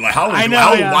that we were like,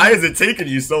 why is it taking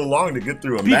you so long to get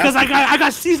through a because I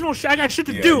got seasonal shit. I got shit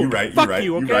to do. You're right. Fuck you're right.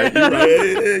 You, okay?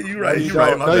 You're right. You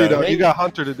don't. You got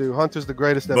Hunter to do. Hunter's the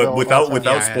greatest. But without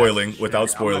spoiling,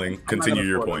 continue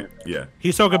your point. Yeah.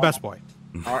 Hisoka best boy.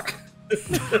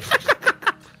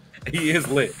 He is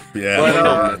lit.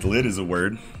 Yeah, lit is a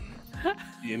word.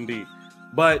 Indeed.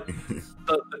 But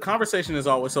the conversation is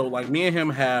always so like me and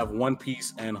him have One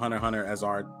Piece and Hunter x Hunter as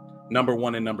our number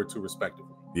 1 and number 2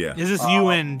 respectively. Yeah. Is this you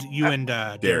and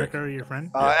Derek or your friend?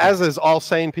 As is all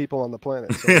sane people on the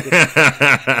planet.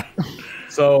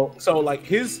 So like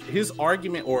his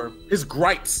argument, or his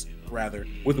gripes rather,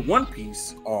 with One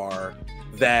Piece are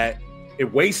that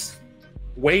it wastes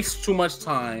too much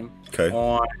time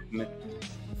on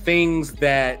things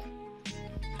that,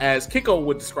 as Kiko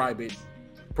would describe it,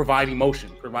 provide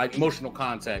emotional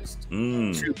context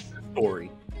to the story.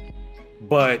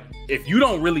 But if you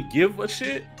don't really give a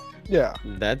shit,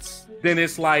 then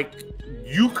it's like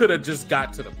you could have just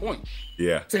got to the point.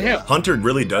 Yeah. To him, Hunter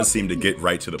really does seem to get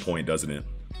right to the point, doesn't it?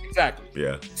 Exactly.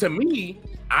 Yeah. To me,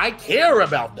 I care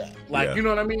about that. Like, you know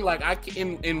what I mean? Like,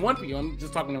 in One Piece, I'm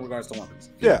just talking in regards to One Piece.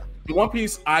 Yeah. In One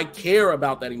Piece, I care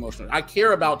about that emotion. I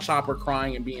care about Chopper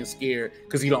crying and being scared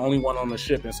because he's the only one on the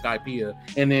ship in Skypiea,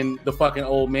 and then the fucking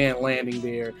old man landing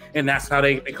there, and that's how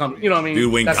they come. You know what I mean?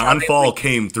 Dude, when Gonfall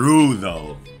came through,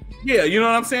 though. Yeah, you know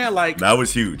what I'm saying? Like, that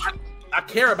was huge. I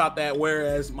care about that.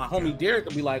 Whereas my homie Derek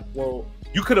would be like, "Well,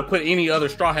 you could have put any other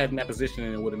Straw Hat in that position,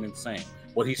 and it would have been the same."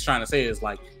 What he's trying to say is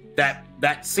like that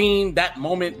scene, that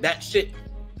moment, that shit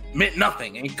meant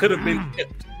nothing, and it could have been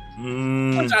tipped.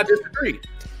 Which I disagree.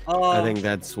 I think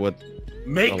that's what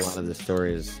makes a lot of the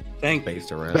story is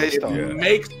based around.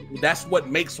 That's what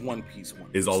makes One Piece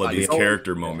One Piece. Is all of these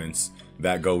character moments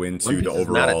that go into the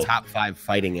overall. Not a top 5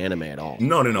 fighting anime at all.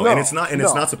 No, and it's not,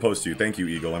 it's not supposed to. Thank you,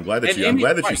 Eagle. I'm glad that you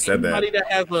said that. Anybody that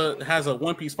has a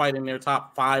One Piece fight in their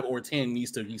top 5 or 10 needs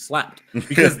to be slapped,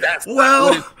 because that's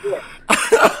well,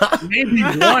 maybe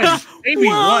one.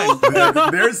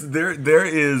 There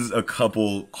is a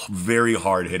couple very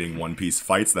hard hitting One Piece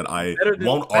fights that I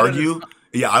won't argue.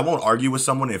 Yeah, I won't argue with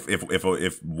someone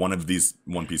if one of these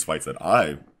One Piece fights that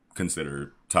I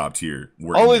consider top tier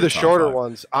were only the shorter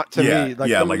ones to me.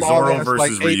 Like Zoro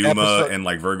versus Ryuma and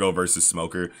like Virgo versus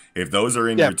Smoker. If those are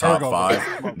in your top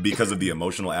 5 because of the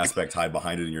emotional aspect tied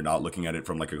behind it, and you're not looking at it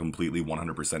from like a completely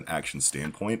 100% action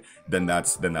standpoint, then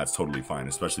that's totally fine.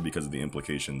 Especially because of the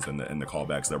implications and the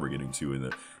callbacks that we're getting to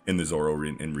in the Zoro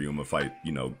and Ryuma fight.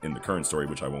 You know, in the current story,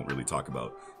 which I won't really talk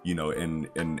about. You know,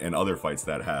 and other fights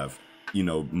that have, you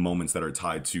know, moments that are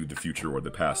tied to the future or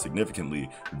the past significantly.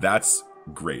 That's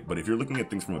great. But if you're looking at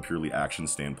things from a purely action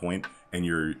standpoint, and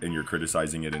you're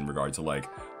criticizing it in regard to like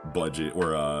budget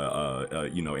or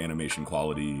animation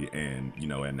quality and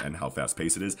and how fast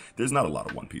paced it is, there's not a lot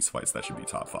of One Piece fights that should be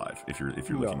top 5 if you're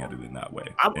looking at it in that way.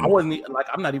 I wasn't like,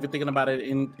 I'm not even thinking about it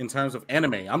in terms of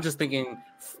anime. I'm just thinking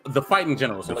the fight in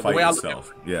general. So the like, fight the way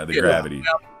itself, the gravity.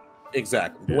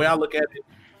 Exactly. The way I look at it,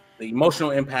 the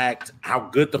emotional impact, how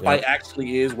good the fight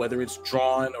actually is, whether it's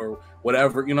drawn or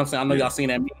whatever. You know what I'm saying? I know y'all seen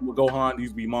that meme with Gohan.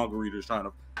 These be manga readers trying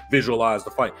to visualize the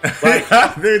fight. Like,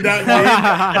 dude,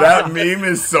 that meme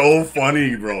is so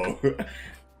funny, bro.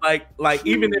 Like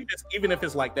even if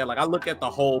it's like that, like I look at the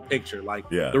whole picture. Like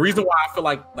the reason why I feel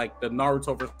like the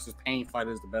Naruto versus Pain fight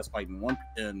is the best fight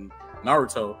in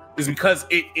Naruto is because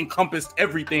it encompassed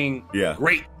everything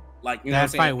great. Like, you know, that what I'm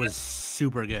saying? fight was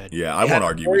super good. Yeah, I won't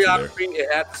argue with you there.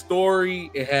 It had the story.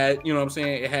 It had, you know what I'm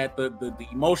saying? It had the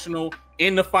emotional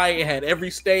in the fight. It had every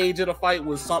stage of the fight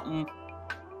was something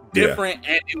different,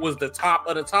 and it was the top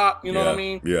of the top. You know what I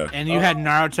mean? Yeah. And you had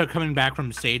Naruto coming back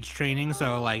from Sage training,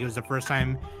 so like it was the first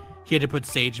time he had to put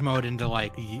Sage mode into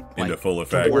into full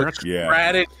effect.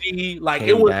 Strategy, like Came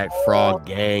it was back Frog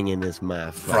Gang in this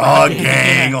motherfucker. Frog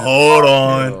Gang, hold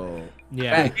on. Yo.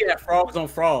 Yeah, he had frogs on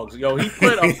frogs. Yo, he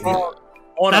put a frog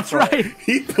on a frog. right.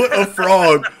 He put a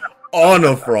frog on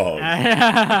a frog.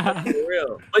 For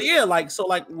real. But yeah, like so,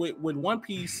 like with One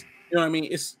Piece, you know what I mean?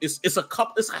 It's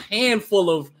a handful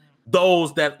of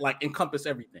those that like encompass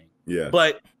everything. Yeah.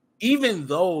 But even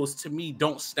those to me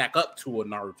don't stack up to a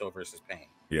Naruto versus Pain.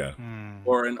 Yeah.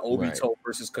 Or an Obito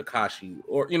versus Kakashi,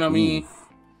 or you know what I mean?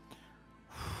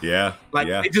 Yeah. Like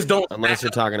they just don't. Unless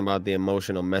you're talking about the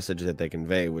emotional message that they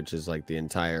convey, which is like the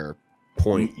entire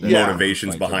point.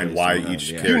 Motivations behind why each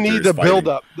character you need the build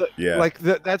up. Yeah.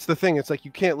 That's the thing. It's like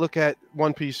you can't look at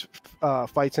One Piece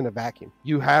fights in a vacuum.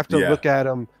 You have to look at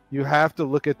them. You have to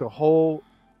look at the whole,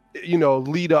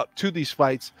 lead up to these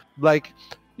fights. Like,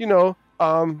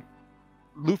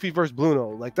 Luffy versus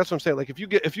Bluno. Like that's what I'm saying. Like if you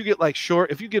get like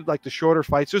the shorter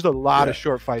fights, there's a lot of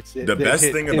short fights. The best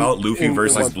thing about Luffy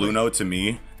versus Bluno to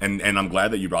me, and I'm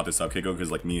glad that you brought this up, Keiko,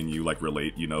 because like me and you like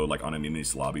relate, like on an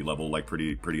Enies lobby level, like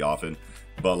pretty often.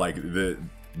 But like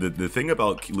the thing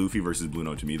about Luffy versus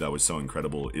Bluno to me that was so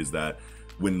incredible is that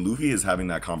when Luffy is having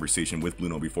that conversation with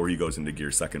Bluno before he goes into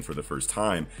Gear Second for the first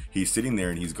time, he's sitting there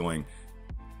and he's going,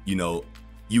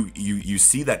 you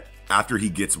see that after he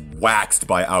gets waxed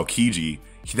by Aokiji,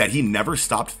 that he never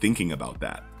stopped thinking about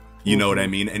that. You know what I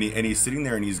mean? And he's sitting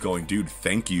there and he's going, dude,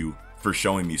 thank you for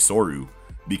showing me Soru,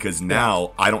 because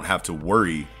now I don't have to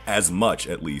worry as much,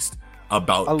 at least,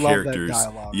 about characters.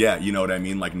 Yeah, you know what I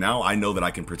mean? Like now I know that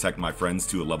I can protect my friends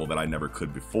to a level that I never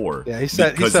could before. Yeah, he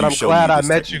said I'm glad I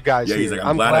met you guys here. He's like,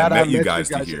 I'm glad I met you guys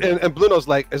to here. And Bluno's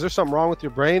like, is there something wrong with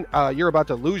your brain? You're about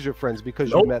to lose your friends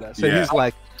because you met us. And he's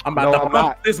like, I'm about to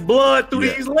pump this blood through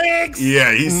these legs.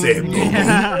 Yeah, he said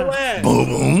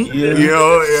boom, boom,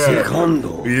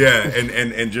 boom. Yeah,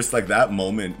 and just like that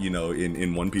moment,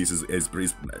 in One Piece is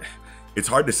pretty. It's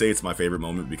hard to say it's my favorite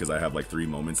moment because I have like 3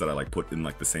 moments that I like put in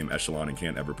like the same echelon and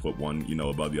can't ever put one,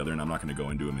 above the other. And I'm not going to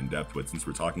go into them in depth, but since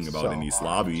we're talking about Enies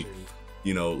Lobby,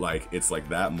 like it's like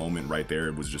that moment right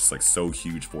there was just like so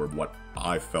huge for what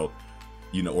I felt,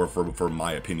 or for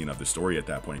my opinion of the story at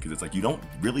that point, because it's like you don't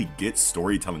really get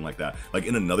storytelling like that. Like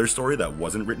in another story that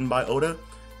wasn't written by Oda,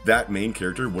 that main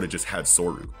character would have just had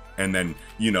Soru. And then,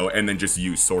 and then just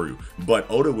use Soru. But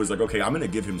Oda was like, okay, I'm going to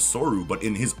give him Soru, but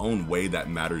in his own way that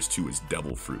matters to his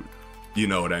devil fruit. You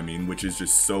know what I mean? Which is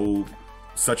just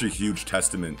such a huge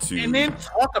testament to. And then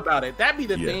talk about it. That'd be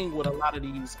the thing with a lot of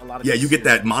these. You get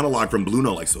that monologue from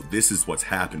Bluno, like, so this is what's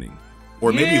happening.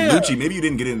 Or maybe Lucci. Maybe you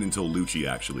didn't get in until Lucci,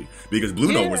 actually. Because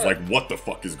Bluno was like, what the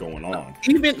fuck is going on?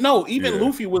 Even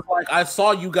Luffy was like, I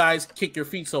saw you guys kick your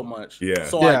feet so much. Yeah.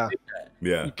 So I did that.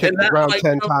 Yeah. You kicked the ground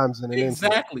 10 times in an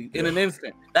instant. Exactly. In an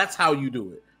instant. That's how you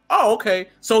do it. Oh, okay.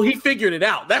 So he figured it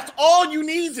out. That's all you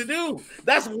need to do.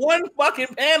 That's one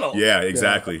fucking panel. Yeah,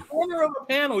 exactly. Corner of a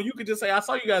panel, you could just say, I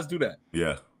saw you guys do that.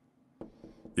 Yeah.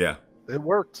 Yeah. It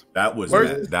worked. That was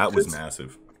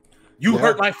massive. You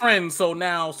hurt my friend, so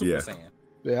now Super Saiyan.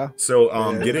 Yeah. So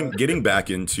getting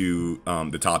back into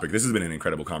the topic, this has been an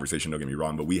incredible conversation, don't get me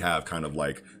wrong, but we have kind of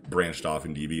like branched off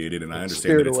and deviated, and I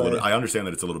understand that it's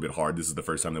a little bit hard. This is the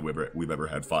first time that we've ever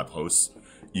had 5 hosts,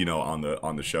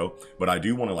 on the show. But I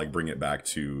do want to like bring it back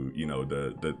to,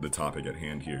 the topic at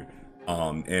hand here.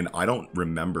 And I don't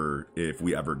remember if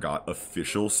we ever got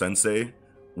official Sensei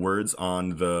words on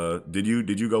the did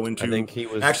you go into? I think he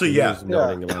was actually that's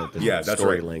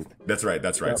right. Length. That's right.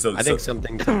 Yep. So I think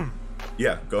something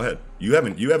yeah, go ahead. You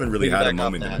haven't really had a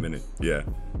moment in a minute. Yeah.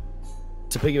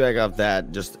 To piggyback off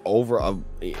that, just over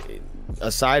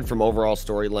aside from overall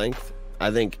story length,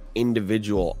 I think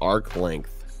individual arc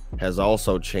length has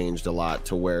also changed a lot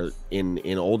to where in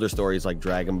older stories like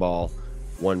Dragon Ball,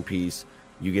 One Piece,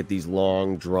 you get these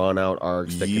long drawn out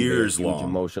arcs that convey a huge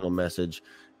emotional message.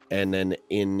 And then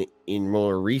in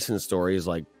more recent stories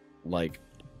like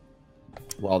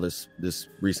well, this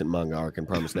recent manga arc in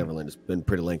Promised Neverland has been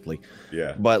pretty lengthy.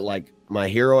 Yeah. But like My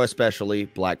Hero especially,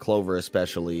 Black Clover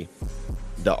especially,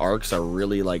 the arcs are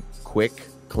really like quick,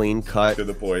 clean cut, to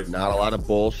the point. Not a lot of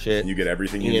bullshit. You get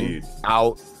everything you need.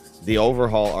 Out. The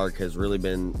Overhaul arc has really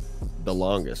been the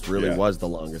longest. Was the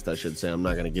longest, I should say. I'm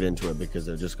not going to get into it because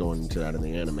they're just going into that in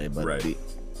the anime. But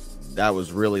that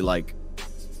was really like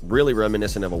really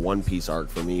reminiscent of a One Piece arc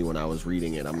for me when I was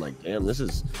reading it. I'm like, damn, this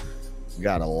is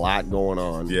got a lot going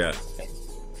on. Yeah.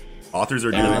 Authors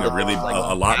are doing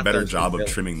a lot better job of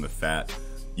trimming the fat,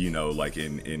 you know, like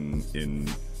in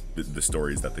the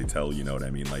stories that they tell, you know what I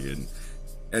mean? Like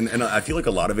and I feel like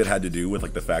a lot of it had to do with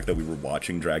like the fact that we were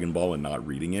watching Dragon Ball and not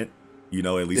reading it, you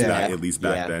know, at least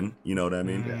back then, you know what I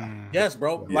mean? Yeah. Yes,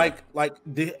 bro. Yeah. Like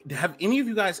have any of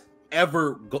you guys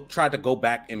ever tried to go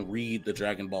back and read the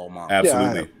Dragon Ball manga?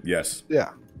 Absolutely. Yes.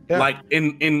 Yeah. Like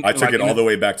I took it all the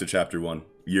way back to chapter 1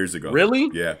 years ago. Really?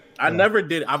 Yeah. I never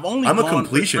did. I'm a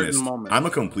completionist. I'm a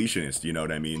completionist, you know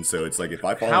what I mean? So it's like if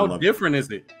I fall in love. How different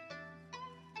is it?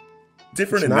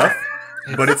 Different enough.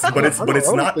 But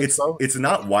it's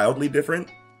not wildly different.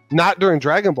 Not during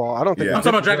Dragon Ball. I don't think. Yeah. I'm talking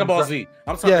about Dragon Ball Z.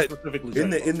 I'm talking specifically in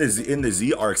the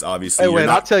Z arcs. Obviously, hey, wait.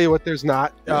 I'll tell you what. There's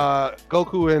not.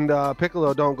 Goku and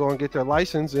Piccolo don't go and get their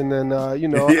license, and then you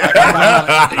know, I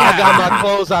got my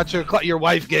clothes out your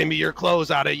wife gave me your clothes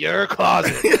out of your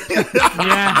closet.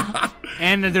 Yeah,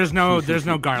 and there's no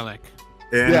garlic.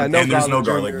 And there's no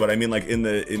garlic, but I mean, like in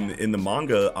the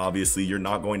manga, obviously, you're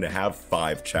not going to have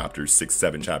 5 chapters, 6,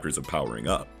 7 chapters of powering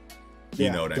up. You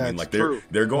know what I mean? Like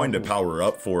they're going to power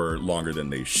up for longer than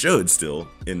they should still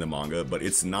in the manga, but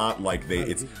it's not like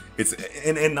it's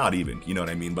not even, you know what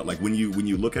I mean? But like when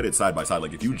you look at it side by side,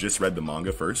 like if you just read the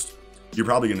manga first, you're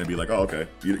probably going to be like, oh, okay.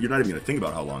 You're not even going to think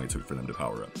about how long it took for them to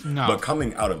power up. No. But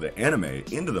coming out of the anime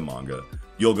into the manga,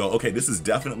 you'll go, okay, this is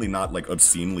definitely not like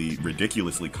obscenely,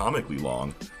 ridiculously, comically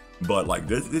long, but like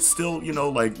this is still, you know,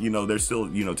 like, you know, they're still,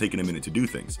 you know, taking a minute to do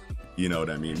things. You know what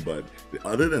I mean? But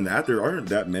other than that, there aren't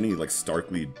that many like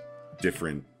starkly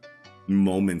different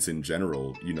moments in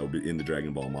general, you know, in the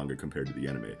Dragon Ball manga compared to the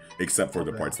anime, except for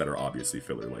the parts that are obviously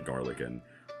filler, like Garlic and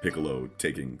Piccolo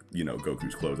taking, you know,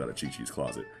 Goku's clothes out of Chi-Chi's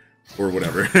closet or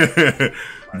whatever.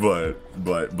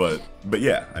 but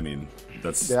yeah, I mean,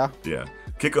 that's yeah.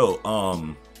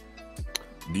 Kiko,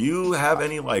 do you have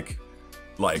any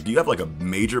do you have like a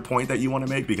major point that you want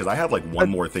to make? Because I have like one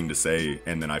more thing to say,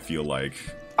 and then I feel like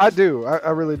I do.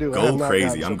 I really do. Go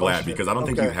crazy. I'm glad because I don't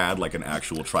think you had like an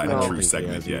actual tried and true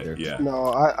segment yet. Yeah.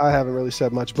 No, I haven't really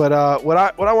said much. But what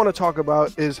I want to talk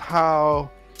about is how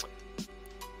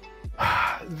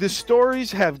the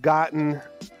stories have gotten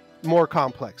more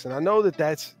complex. And I know that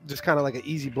that's just kind of like an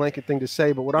easy blanket thing to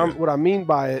say, but what I mean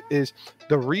by it is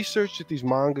the research that these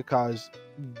mangakas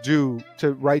do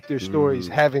to write their stories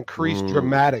have increased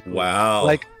dramatically. Wow.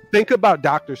 Like think about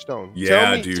Dr. Stone.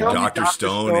 Yeah, dude, Dr.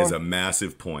 Stone is a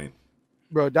massive point.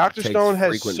 Bro, Dr. Stone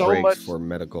has so much for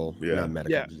medical,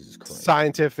 Jesus Christ.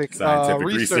 scientific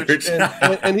research.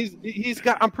 and he's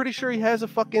got, I'm pretty sure he has a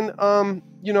fucking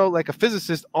you know, like a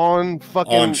physicist on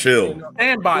chill. You know,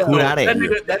 and by that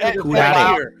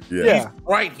nigga here. Yeah. He's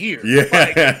right here. Yeah.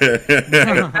 Like,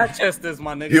 that chest is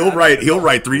my nigga. He'll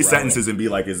write 3 sentences and be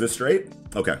like, is this straight?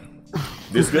 Okay.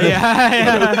 This good?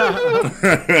 Yeah.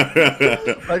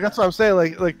 Like that's what I'm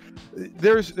saying. Like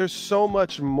there's so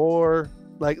much more.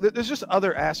 Like there's just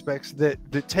other aspects that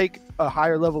take a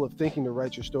higher level of thinking to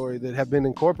write your story that have been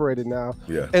incorporated now.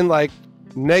 Yeah. And like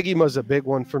Negima's a big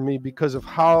one for me because of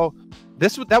how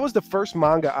that was the first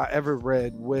manga I ever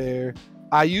read where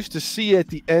I used to see at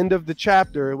the end of the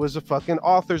chapter, it was a fucking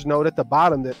author's note at the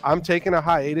bottom that I'm taking a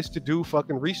hiatus to do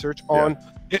fucking research on.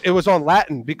 It was on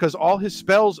Latin because all his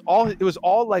spells, it was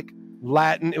all like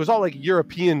Latin. It was all like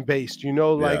European based, you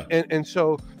know, like, and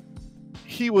so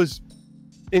he was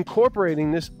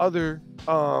incorporating this other,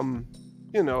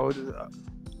 you know,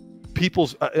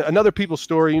 another people's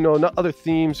story, you know, other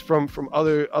themes from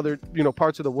other, you know,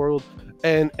 parts of the world.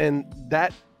 And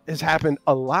that has happened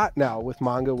a lot now with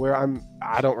manga where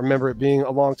I don't remember it being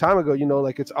a long time ago, you know,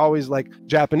 like it's always like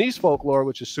Japanese folklore,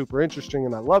 which is super interesting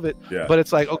and I love it. Yeah. But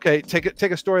it's like, okay, take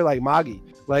a story like Magi.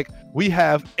 Like we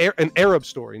have an Arab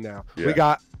story now. Yeah. We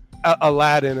got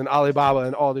Aladdin and Alibaba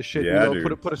and all this shit, Yeah, you know,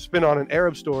 dude. put a spin on an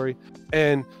Arab story.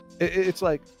 And it's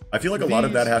like, I feel like a lot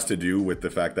of that has to do with the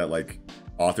fact that like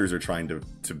authors are trying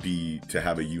to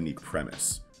have a unique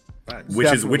premise. That's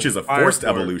Which is a forced Fire Force,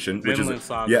 evolution, which Vinland is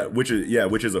Saga. which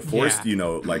is a forced, Yeah.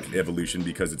 like evolution,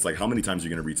 because it's like, how many times are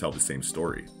you gonna retell the same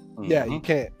story? Yeah, you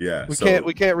can't. Yeah,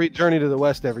 We can't read Journey to the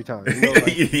West every time. You know,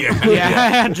 like,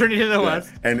 Yeah, Journey to the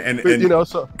West. and but, you know,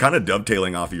 so kind of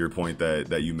dovetailing off of your point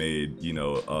that you made,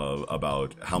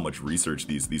 about how much research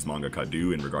these mangaka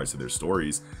do in regards to their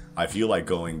stories. I feel like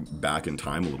going back in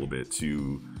time a little bit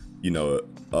to,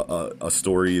 a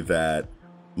story that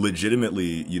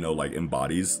legitimately, like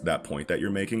embodies that point that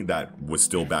you're making, that was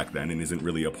still back then and isn't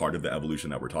really a part of the evolution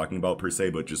that we're talking about per se,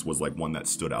 but just was like one that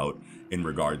stood out in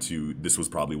regard to, this was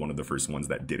probably one of the first ones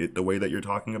that did it the way that you're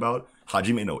talking about.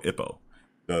 Hajime no Ippo.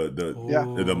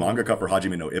 The mangaka for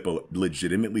Hajime no Ippo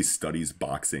legitimately studies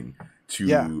boxing to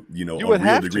Yeah. a would real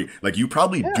have degree. to. Like, you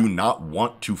probably do not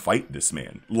want to fight this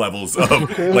man levels of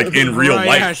like in real Right,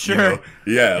 life. yeah, sure.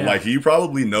 Yeah, Yeah. like he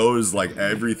probably knows like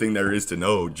everything there is to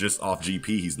know just off GP.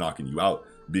 He's knocking you out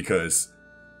because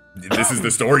this is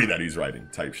the story that he's writing,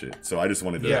 type shit. So I just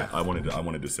wanted to, Yeah. I wanted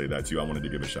to say that too. I wanted to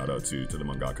give a shout out to the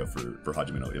mangaka for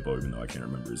Hajime no Ippo, even though I can't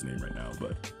remember his name right now.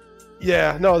 But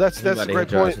yeah, no, that's a Anybody great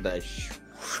hit Josh point. with that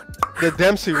The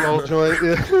Dempsey roll joint.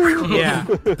 Yeah.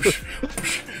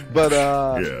 But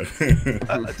yeah,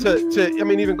 I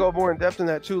mean, even go more in depth in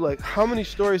that too. Like, how many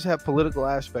stories have political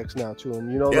aspects now to them?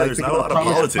 Yeah, like there's think not a about lot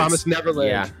of politics. Promise Neverland.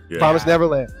 Yeah. Yeah. Promise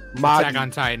Neverland. Attack Magi, on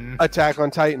Titan. Attack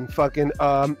on Titan. Fucking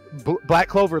Black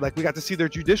Clover. Like, we got to see their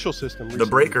judicial system. The recently.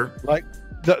 Breaker. Like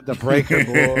the Breaker.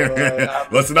 Boy.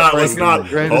 Let's not.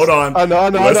 Hold on. No.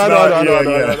 Let's not-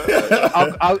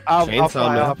 I'll Chainsaw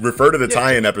fly Man. off. Refer to the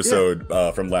tie-in episode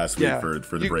from last week Yeah. for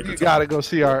the Breaker. You gotta go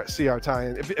see our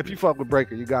tie-in. If you fuck with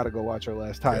Breaker, you gotta go watch our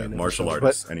last tie-in. martial episode.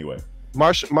 artists. Anyway,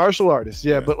 Martial artists,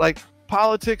 yeah, Yeah. but like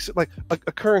politics, like a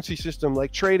currency system,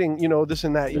 like trading, this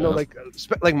and that,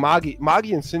 like Magi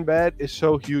and Sinbad is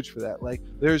so huge for that. Like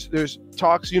there's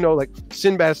talks, like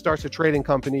Sinbad starts a trading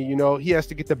company, he has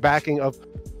to get the backing of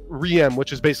Riem,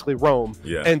 which is basically Rome,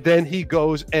 yeah, and then he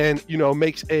goes and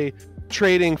makes a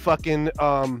trading fucking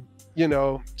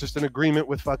just an agreement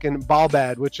with fucking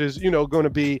Balbad, which is going to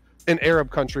be an Arab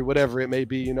country, whatever it may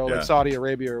be, Yeah. like Saudi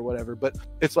Arabia or whatever. But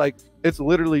it's like it's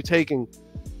literally taking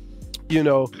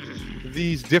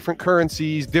these different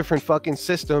currencies, different fucking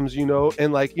systems,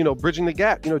 and like bridging the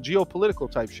gap, geopolitical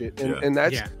type shit, and Yeah. and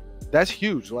that's Yeah. that's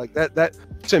huge. Like that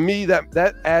to me,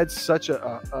 that adds such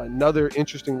another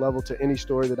interesting level to any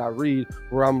story that I read,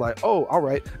 where I'm like, oh, all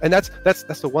right. And that's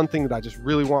the one thing that I just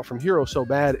really want from Hero so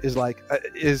bad is like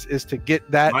is to get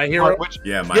that My Hero? part, which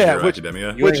yeah. My Hero which-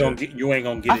 Academia. You ain't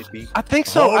gonna get it, B. I think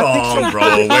so. Hold I think so. on, bro.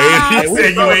 Wait, you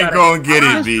said you ain't gonna get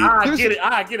it, B.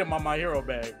 I get it, my Hero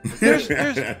bag.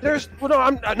 There's well,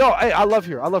 I love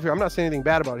Hero. I'm not saying anything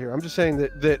bad about Hero. I'm just saying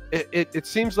that it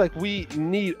seems like we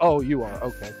need. Oh, you are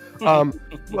okay.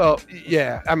 Well,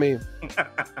 yeah. I mean,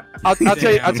 I'll tell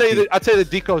you the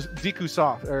Deku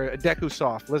soft or Deku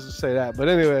soft. Let's just say that. But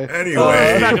anyway.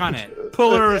 Back on it.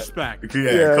 Pull her respect.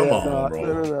 Yeah, come on,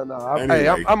 bro. No.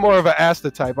 Anyway. I'm more of an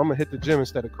Asta type. I'm gonna hit the gym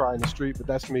instead of cry in the street. But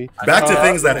that's me. Back to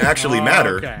things that actually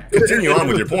matter. Okay. Continue on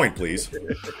with your point, please.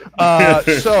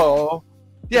 So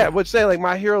yeah, would say like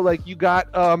My Hero, like you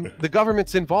got the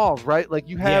government's involved, right? Like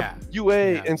you have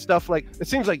UA and stuff. Like it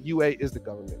seems like UA is the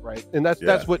government, right? And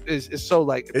that's what is so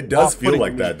like It does feel off-putting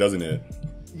like to me. that, doesn't it?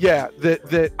 Yeah,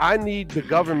 that I need the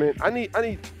government. I need.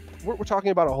 We're talking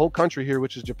about a whole country here,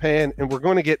 which is Japan, and we're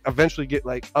going to eventually get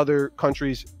like other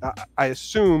countries. I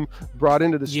assume brought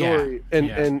into the story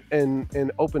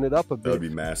and open it up a That would bit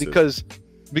be massive. because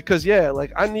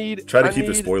like I need. Try to keep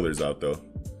the spoilers out, though.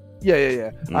 Yeah.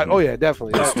 Mhm.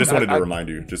 Definitely. Just wanted to remind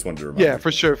you. Yeah,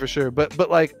 for sure. But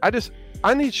like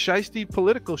I need shiesty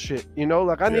political shit,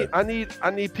 like I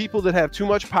need people that have too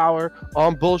much power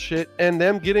on bullshit and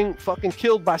them getting fucking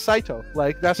killed by Saito.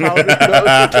 Like that's how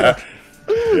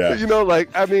Yeah. like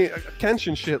I mean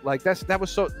Kenshin shit, like that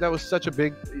was such a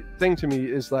big thing to me,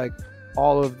 is like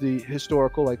all of the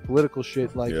historical like political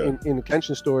shit like in the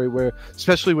Kenshin story, where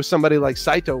especially with somebody like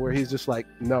Saito, where he's just like,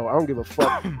 no, I don't give a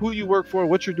fuck who you work for,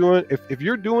 what you're doing. If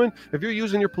you're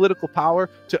using your political power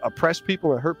to oppress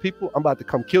people and hurt people, I'm about to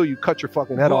come kill you, cut your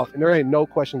fucking head off, and there ain't no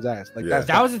questions asked. Like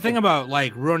that was the thing about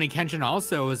like Rurouni Kenshin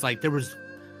also, is like there was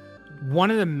one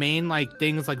of the main like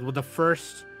things like with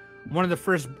one of the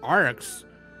first arcs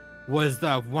was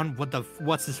the one with the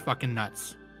what's his fucking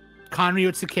nuts, Kanryu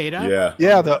Takeda.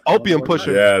 Yeah, the opium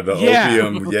pusher. Yeah, the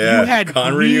opium. Yeah, you had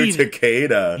Kanryu greed.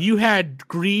 Takeda. You had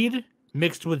greed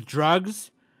mixed with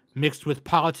drugs, mixed with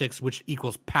politics, which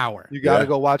equals power. You got to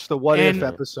go watch the What If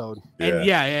episode. And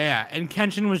and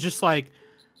Kenshin was just like,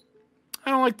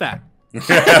 I don't like that.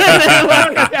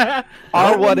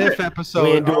 Our what if We episode.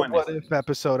 ain't Our doing what if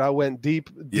episode. I went deep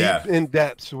Yeah. in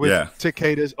depth with Yeah.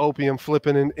 Takeda's opium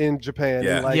flipping in Japan.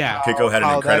 Yeah. And like Yeah. Kiko had an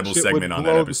how incredible that shit would segment on that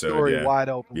blow the episode, story yeah. wide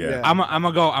open. Yeah. Yeah. I'm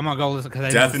gonna go listen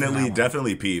because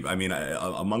Definitely peep. I mean,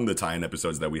 among the tie-in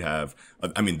episodes that we have,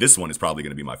 I mean, this one is probably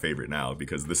going to be my favorite now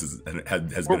because this has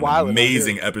We're been wilding an out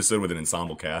amazing here. episode with an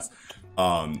ensemble cast.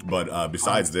 But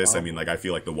besides this, I mean, like I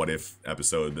feel like the what if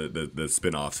episode, the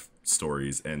spin-off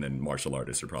stories, and then martial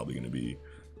artists are probably going to be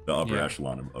the upper Yeah.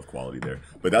 echelon of quality there.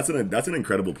 But that's an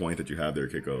incredible point that you have there,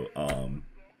 Kiko.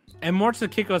 And more to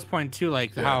Kiko's point too,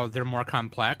 like Yeah. how they're more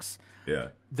complex. Yeah,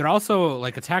 They're also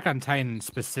like Attack on Titan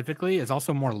specifically is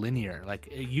also more linear. Like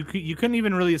you couldn't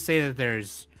even really say that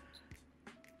there's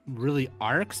really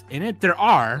arcs in it. There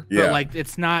are, Yeah. but like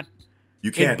it's not.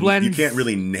 you can't blends-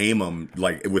 really name them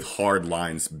like with hard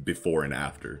lines before and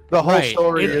after. The whole Right.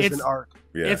 story is It's- an arc.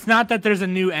 Yeah, It's not that there's a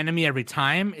new enemy every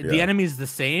time. The Yeah. enemy's the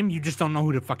same. You just don't know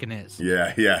who the fucking is.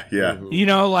 yeah. You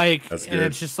know, like, That's and good.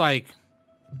 it's just like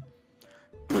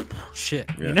shit.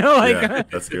 Yeah. You know, like. Yeah,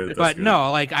 that's good. That's But good.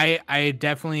 no, like I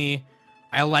definitely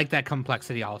I like that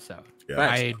complexity also. Yeah.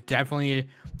 I definitely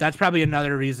that's probably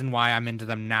another reason why I'm into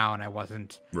them now and I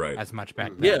wasn't Right. as much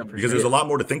back Yeah, then. for Because sure. there's a lot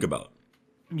more to think about.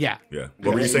 Yeah. Yeah.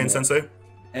 What were you saying, Sensei?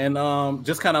 And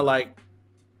just kind of like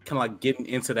getting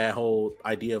into that whole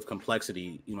idea of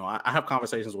complexity. You know, I have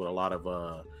conversations with a lot of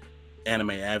anime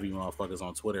avi motherfuckers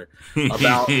on Twitter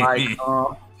about like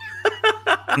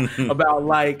about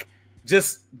like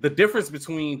just the difference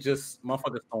between just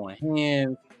motherfuckers throwing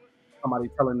hands, somebody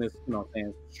telling this, you know what I'm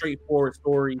saying, straightforward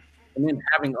story, and then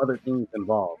having other things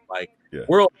involved. Like Yeah.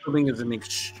 world building is an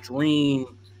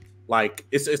extreme, like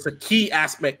it's a key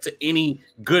aspect to any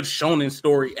good shonen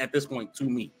story at this point to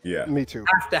me. Yeah. Me too.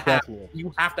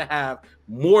 You have to have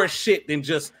more shit than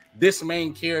just this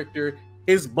main character,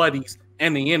 his buddies,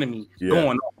 and the enemy Yeah.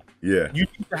 going on. Yeah. You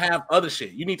need to have other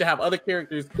shit. You need to have other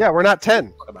characters. Yeah, we're not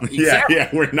 10. Talk about. Yeah. Exactly. Yeah.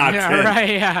 We're not yeah, 10. right,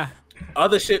 yeah.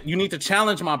 Other shit. You need to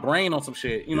challenge my brain on some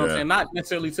shit. You know what Yeah. I'm saying? Not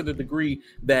necessarily to the degree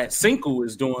that Senku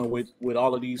is doing with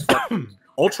all of these fucking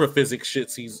ultra physics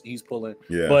shits he's pulling.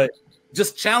 Yeah. But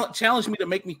just challenge me to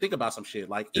make me think about some shit.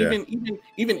 Like Yeah.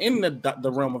 even in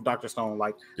the realm of Dr. Stone,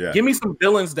 like Yeah. give me some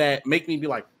villains that make me be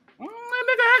like,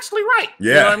 that nigga actually right.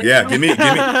 You know Yeah, what I mean?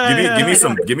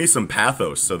 yeah. Give me some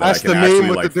pathos so that That's I can the actually meme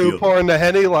with like the dude feel. pouring the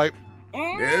Henny, like,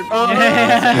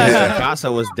 Yeah,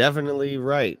 Casa was definitely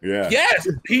right. Yeah. Yes,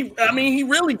 he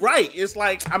really right. It's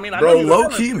like, I mean, I Bro, know low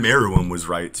key Meruem was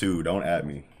right too. Don't at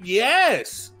me.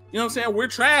 Yes. You know what I'm saying? We're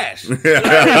trash.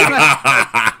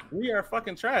 yeah. We are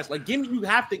fucking trash. Like, you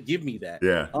have to give me that.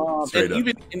 Straight And up.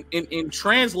 even in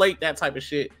translate that type of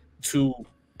shit to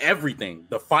everything,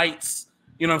 the fights.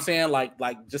 You know what I'm saying?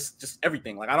 Like just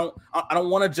everything. Like I don't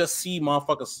want to just see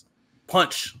motherfuckers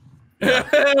punch, like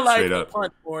straight a up.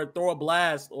 punch or throw a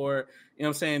blast or you know what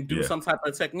I'm saying, do Yeah. some type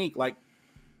of technique. Like,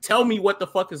 tell me what the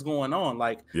fuck is going on.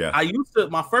 Like, Yeah. I used to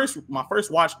my first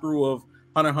watch through of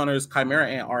Hunter x Hunter's Chimera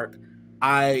Ant arc.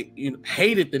 I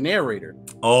hated the narrator.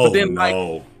 Oh But then, like,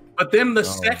 no. But then the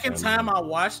second time I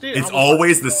watched it, It's I was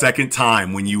always like, the second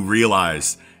time when you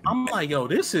realize I'm like, yo,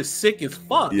 this is sick as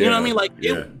fuck. You know what I mean? Like,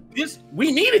 Yeah.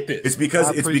 we needed this. It's because I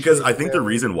I appreciate think that. the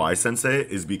reason why, Sensei,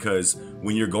 is because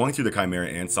when you're going through the Chimera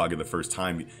Ant saga the first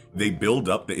time, they build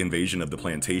up the invasion of the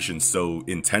plantation so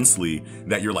intensely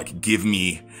that you're like, give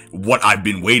me what I've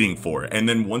been waiting for. And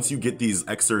then once you get these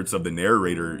excerpts of the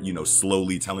narrator, you know,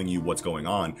 slowly telling you what's going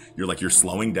on, you're like, you're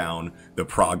slowing down the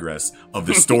progress of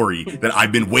the story that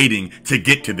I've been waiting to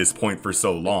get to this point for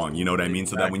so long. You know what I mean?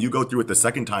 So that when you go through it the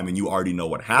second time and you already know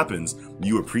what happens,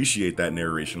 you appreciate that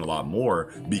narration a lot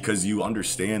more because you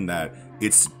understand that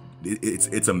it's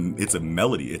a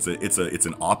melody. It's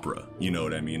an opera. You know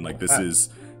what I mean? Like this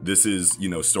is you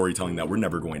know, storytelling that we're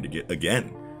never going to get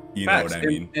again. You know Facts. what I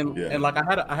mean? And like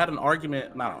I had an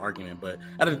argument, not an argument, but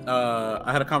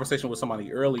I had a conversation with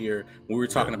somebody earlier when we were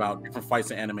talking about different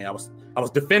fights in anime. I was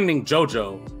defending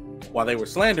JoJo while they were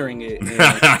slandering it. And,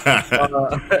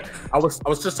 I was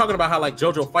just talking about how like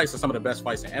JoJo fights are some of the best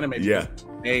fights in anime. Yeah. Because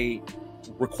they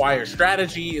require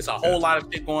strategy. It's a whole lot of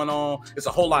shit going on. It's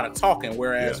a whole lot of talking.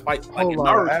 Whereas fights like whole in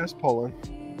lot of Naruto, ass pulling.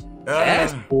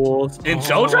 ass pulls in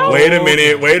JoJo.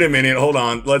 Wait a minute, hold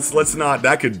on. Let's not.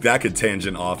 That could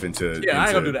tangent off into. Yeah, I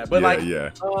ain't gonna do that. But yeah,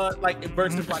 like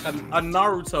versus like a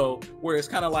Naruto, where it's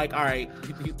kind of like, all right,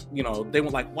 you know, they were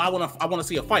like, well, I want to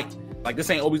see a fight. Like this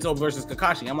ain't Obito versus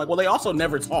Kakashi. I'm like, well, they also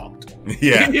never talked.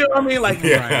 yeah, You know what I mean? Like,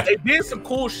 Yeah. they did some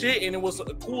cool shit, and it was a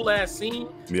cool ass scene.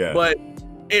 yeah. But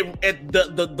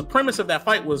the premise of that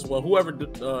fight was, well, whoever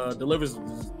delivers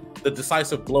the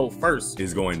decisive blow first.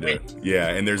 Is going to, yeah,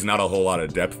 and there's not a whole lot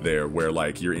of depth there where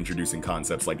like you're introducing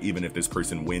concepts like even if this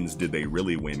person wins, did they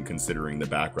really win considering the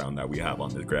background that we have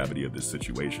on the gravity of this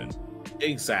situation?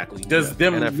 Exactly. Does Yeah.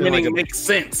 them And I feel winning like make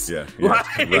sense? Yeah, Right.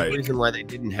 The right. reason why they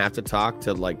didn't have to talk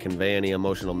to like convey any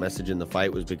emotional message in the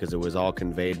fight was because it was all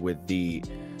conveyed with the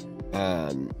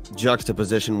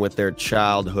juxtaposition with their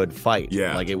childhood fight.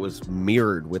 Yeah. Like it was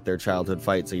mirrored with their childhood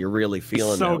fight, so you're really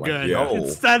feeling so that, good. Yeah.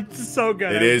 That's so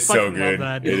good. It I is so fucking love good.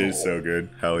 that. It is so good.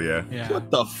 Hell yeah. Yeah. What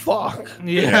the fuck?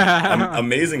 Yeah.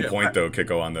 Amazing point though,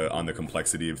 Kiko, on the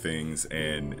complexity of things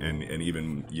and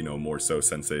even more so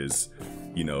Sensei's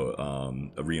a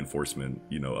reinforcement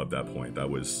of that point. That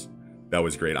was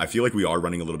great. I feel like we are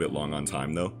running a little bit long on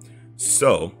time though,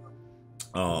 so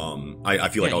I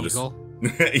feel like I'll just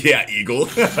yeah, Eagle.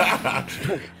 I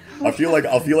feel like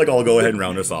I'll go ahead and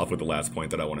round us off with the last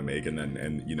point that I want to make, and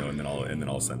then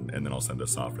I'll send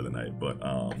us off for the night. But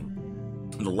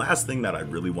the last thing that I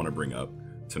really want to bring up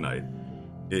tonight,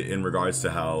 in regards to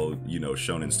how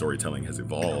shonen storytelling has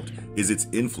evolved, is its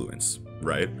influence,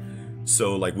 right?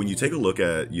 So like when you take a look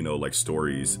at like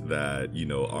stories that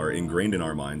are ingrained in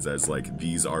our minds as like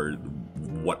these are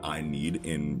what I need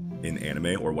in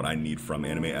anime, or what I need from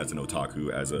anime as an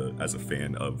otaku, as a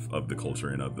fan of the culture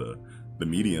and of the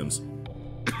mediums,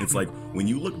 it's like when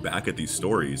you look back at these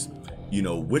stories,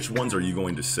 which ones are you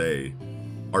going to say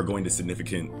are going to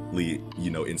significantly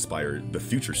inspire the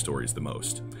future stories the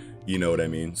most? You know what I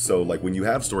mean? So like when you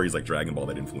have stories like Dragon Ball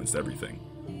that influenced everything,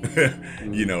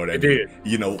 you know what I mean?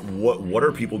 What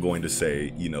are people going to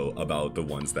say about the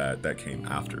ones that came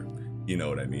after? You know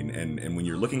what I mean? And when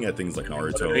you're looking at things like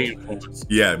Naruto,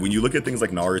 yeah, when you look at things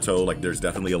like Naruto, like there's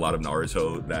definitely a lot of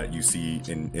Naruto that you see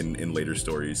in later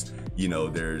stories.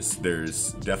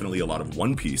 There's definitely a lot of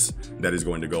One Piece that is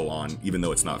going to go on, even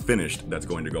though it's not finished, that's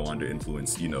going to go on to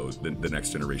influence, the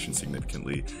next generation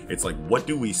significantly. It's like, what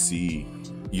do we see,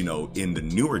 in the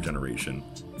newer generation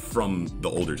from the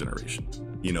older generation?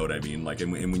 You know what I mean? Like,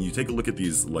 and when you take a look at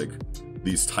these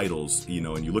titles,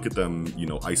 and you look at them,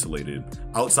 isolated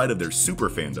outside of their super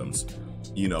fandoms,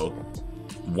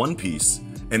 One Piece,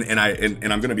 and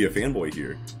I'm gonna be a fanboy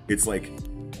here. It's like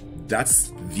that's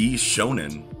the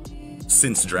shonen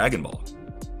since Dragon Ball.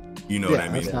 You know what I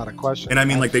mean? That's not a question. And I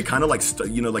mean, like they kind of like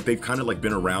like they've kind of like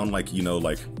been around, like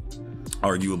like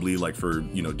arguably like for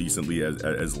decently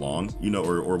as long,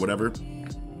 or whatever.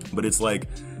 But it's like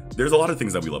there's a lot of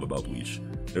things that we love about Bleach.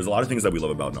 There's a lot of things that we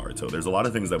love about Naruto. There's a lot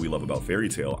of things that we love about Fairy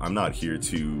Tail. I'm not here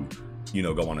to,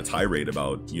 go on a tirade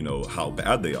about, how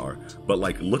bad they are. But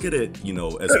like, look at it,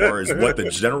 as far as what the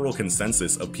general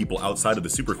consensus of people outside of the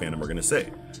super fandom are going to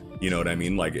say. You know what I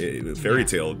mean? Like Fairy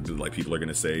Tail, like people are going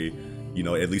to say,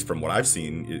 at least from what I've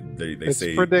seen, they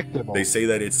say predictable. They say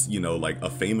that it's like a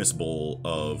famous bowl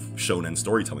of shonen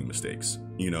storytelling mistakes.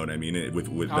 You know what I mean?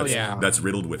 That's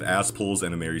riddled with ass pulls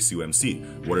and a Mary Sue MC.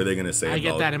 What are they gonna say? I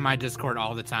get that in my Discord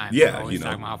all the time. Yeah, They're always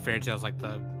talking about how Fairy Tail's like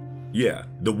the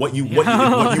what you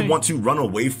want to run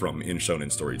away from in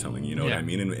shonen storytelling. You know what Yeah. I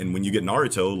mean? And when you get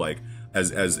Naruto, like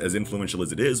as influential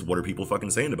as it is, what are people fucking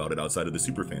saying about it outside of the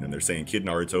super fan? And they're saying Kid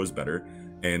Naruto is better,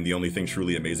 and the only thing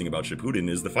truly amazing about Shippuden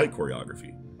is the fight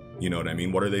choreography. You know what I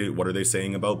mean? What are they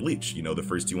saying about Bleach? The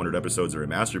first 200 episodes are a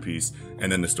masterpiece,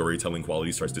 and then the storytelling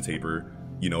quality starts to taper.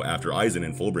 After Aizen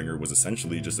and Fullbringer was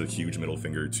essentially just a huge middle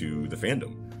finger to the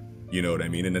fandom. You know what I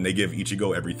mean? And then they give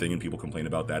Ichigo everything, and people complain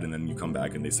about that, and then you come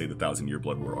back and they say the 1,000-Year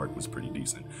Blood War arc was pretty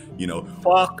decent.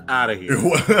 Fuck out of here.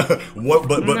 But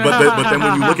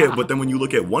then when you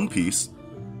look at One Piece,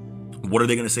 what are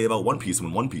they going to say about One Piece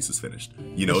when One Piece is finished?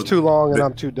 It's too long and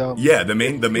I'm too dumb. Yeah, the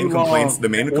main complaints,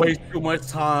 waste too much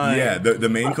time. Yeah, the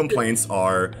main complaints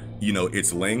are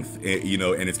its length,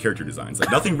 and its character designs. Like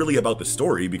nothing really about the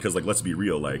story, because like let's be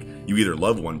real, like you either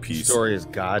love One Piece. Story is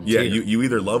god. Yeah, you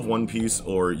either love One Piece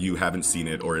or you haven't seen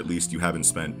it, or at least you haven't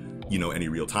spent any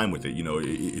real time with it.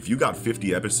 If you got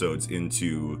 50 episodes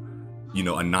into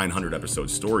a 900 episode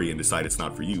story and decide it's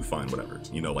not for you, fine, whatever,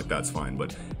 like that's fine.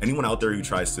 But anyone out there who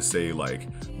tries to say like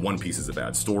One Piece is a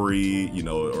bad story,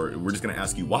 or we're just gonna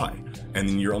ask you why, and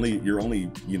then your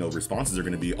only responses are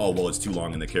gonna be, oh well, it's too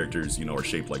long and the characters are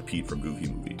shaped like Pete from Goofy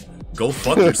Movie. Go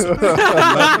fuck yourself. Go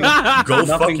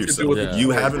fuck yourself. Yeah.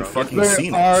 You haven't fucking They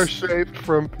seen are it. shaped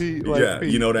from Pete. Like Yeah,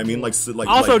 Pete. you know what I mean. Like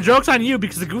Also, like, joke's on you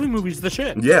because the Goofy movie's the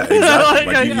shit. yeah,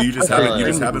 exactly. Like Yeah. you just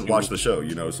haven't watched the show,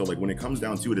 So like when it comes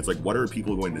down to it, it's like, what are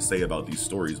people going to say about these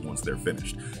stories once they're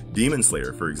finished? Demon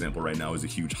Slayer, for example, right now is a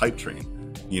huge hype train.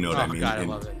 You know what I mean? God, I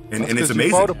love it. And That's it's 'cause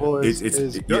amazing. Ufotable is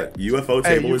good. UFO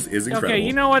Hey, table is incredible. Okay,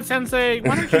 you know what, Sensei?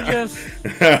 Why don't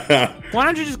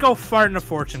you just go fart in a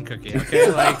fortune cookie? Okay,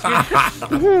 like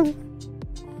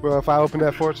Bro, if I open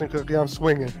that fortune cookie, I'm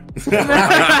swinging. but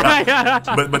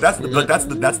that's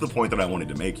the point that I wanted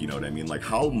to make. You know what I mean? Like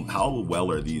how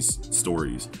well are these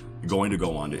stories going to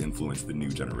go on to influence the new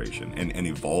generation and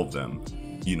evolve them?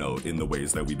 You know, in the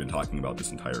ways that we've been talking about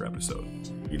this entire episode.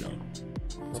 You know.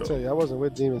 I'll tell you, I wasn't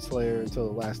with Demon Slayer until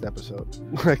the last episode.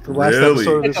 Like the last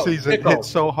episode of the season hit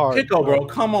so hard. Pickle, bro.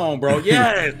 Come on, bro.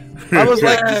 Yes. I was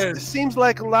like, this seems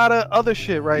like a lot of other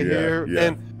shit right here.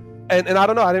 Yeah. And I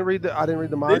don't know. I didn't read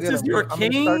the manga. This is your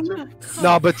king.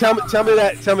 No, but tell me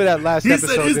that last He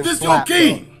episode. said, "Is this your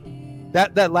king?"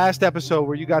 That last episode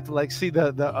where you got to like see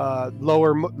the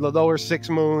lower six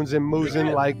moons and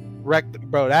Muzan like wrecked,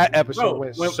 bro. That episode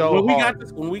went so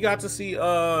hard. When we got to see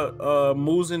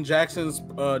Muzan Jackson's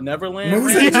Neverland.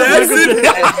 Muzan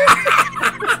Jackson.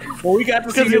 When we got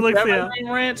to see his he looks Neverland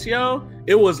ranch, yo,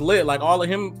 it was lit. Like all of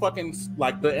him, fucking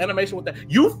like the animation with that.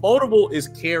 Ufotable is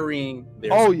carrying.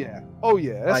 Their Oh yeah.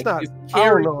 That's like, not. it's I don't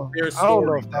carrying know. their I don't know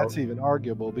story, if that's bro. even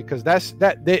arguable because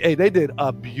they did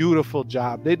a beautiful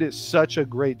job. They did such a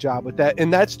great job with that,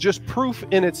 and that's just proof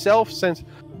in itself. Since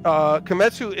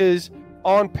Kimetsu is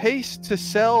on pace to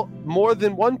sell more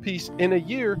than One Piece in a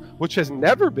year, which has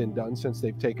never been done since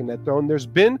they've taken that throne. There's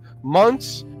been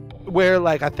months where,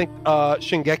 like, I think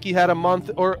Shingeki had a month,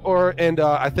 and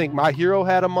I think My Hero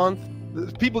had a month.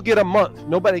 People get a month.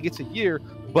 Nobody gets a year,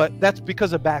 but that's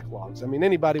because of backlogs. I mean,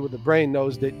 anybody with a brain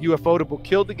knows that Ufotable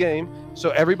killed the game, so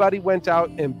everybody went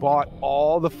out and bought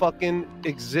all the fucking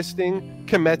existing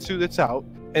Kimetsu that's out,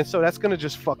 and so that's gonna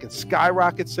just fucking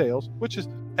skyrocket sales, which is,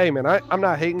 hey man, I'm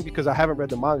not hating because I haven't read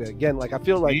the manga. Again, like I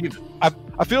feel like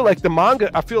the manga,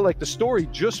 I feel like the story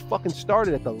just fucking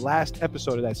started at the last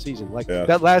episode of that season. Like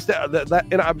that last that,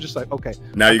 and I'm just like, okay,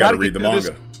 Now you got to read the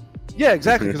manga. Yeah,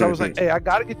 exactly. Because I was like, hey, I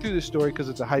got to get through this story because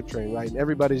it's a hype train, right? And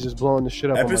everybody's just blowing the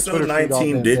shit up. Episode on my Twitter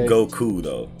 19 feed did all go cool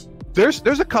though. There's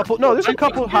a couple. No, there's a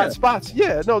couple hot spots.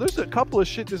 Yeah, no, there's a couple of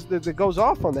shit that goes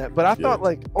off on that. But I thought,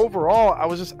 like, overall,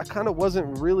 I kind of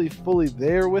wasn't really fully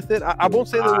there with it. I won't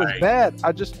say that it was bad.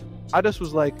 I just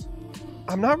was like,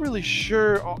 I'm not really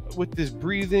sure with this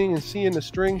breathing and seeing the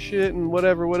string shit and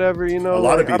whatever, you know. A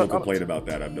lot like, of people complain about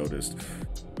that. I've noticed.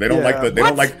 They don't like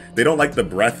they don't like the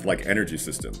breath like energy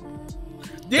system.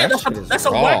 Yeah, that's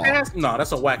a whack ass. No,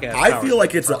 that's a whack ass. I feel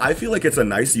like it's a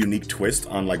nice unique twist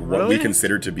on like what we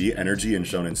consider to be energy in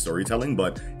shonen storytelling,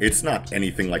 but it's not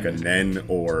anything like a Nen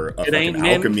or a fucking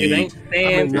alchemy. It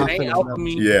ain't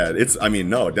alchemy. Yeah,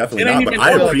 no, definitely not. But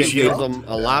I appreciate them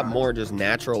a lot more just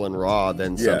natural and raw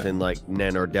than something like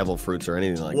Nen or devil fruits or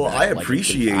anything like that.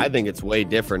 Well, I think it's way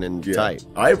different and tight.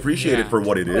 I appreciate it for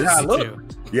what it is.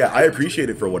 Yeah, I appreciate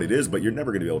it for what it is, but you're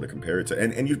never going to be able to compare it to,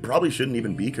 and you probably shouldn't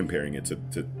even be comparing it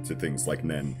to things like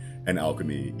Nen and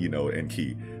alchemy, you know, and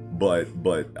Ki. But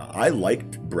I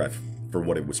liked Breath for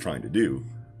what it was trying to do,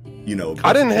 you know.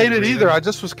 I didn't hate it either. I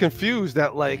just was confused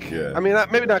that, like, I mean,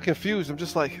 maybe not confused. I'm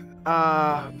just like,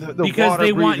 the because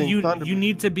they want you. thunder. You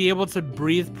need to be able to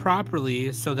breathe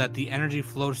properly so that the energy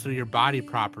flows through your body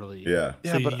properly. Yeah.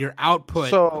 So but your output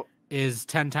so is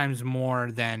 10 times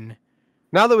more than.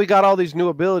 now that we got all these new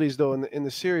abilities though in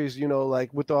the series, you know,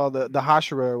 like with all the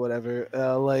Hashira or whatever,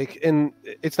 like, and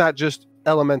it's not just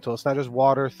elemental, it's not just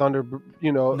water, thunder,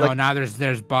 you know. No, like, now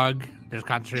there's bug, there's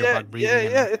concentrated bug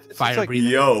breathing. It's fire like,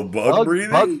 breathing. Yo, bug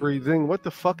breathing. Bug breathing. What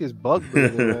the fuck is bug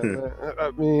breathing? Man?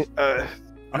 I mean,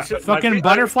 Fucking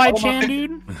butterfly Chan,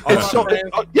 dude. it's so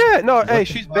hey,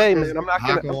 she's bae, man. I'm not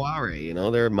gonna. Hakawari, you know,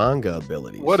 their manga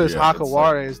abilities. What is Yeah,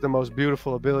 Hakawari is the most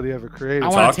beautiful ability ever created. I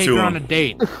want to take her on a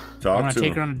date. I Talk want to to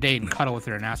take him. her on a date and cuddle with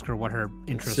her and ask her what her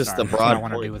interests just are. a That's what broad I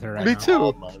want to point. do with her right Me now.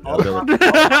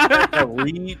 too.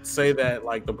 Read say that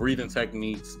like the breathing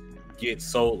techniques get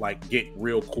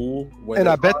real cool, And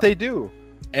I bet they do.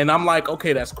 And I'm like,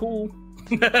 okay, that's cool,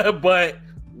 but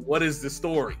what is the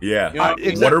story? Yeah. You know what I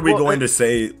mean? What are we going to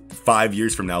say 5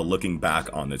 years from now, looking back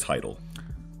on the title?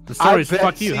 The I story's bet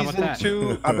fuck you. How about season that?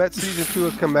 2. I bet season 2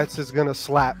 of Kimetsu is gonna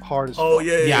slap hard as fuck.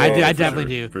 Yeah, I definitely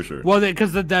do. For sure. Well,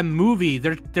 because the movie,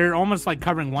 they're almost like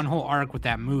covering one whole arc with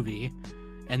that movie,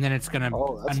 and then it's gonna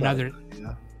that's another.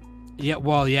 not- Yeah,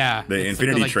 well, yeah. The It's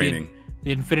Infinity like Training.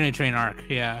 The Infinity Train arc,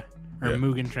 or Yeah.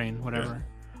 Mugen Train, whatever.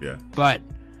 Yeah. But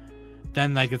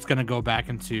then, like, it's gonna go back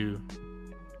into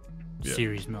Yeah.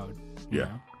 series mode. you Yeah.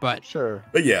 know? But Sure.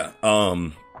 But yeah,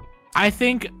 I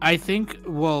think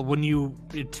well, when you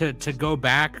to go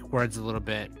backwards a little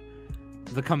bit,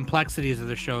 the complexities of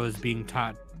the shows being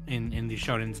taught in these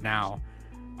shonens now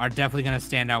are definitely going to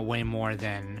stand out way more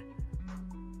than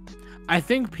I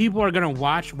think people are going to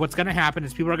watch. What's going to happen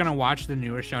is people are going to watch the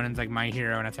newer shonens like My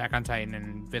Hero and Attack on Titan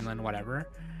and Vinland, whatever,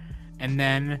 and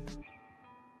then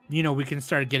we can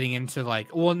start getting into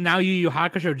like, well, now Yu Yu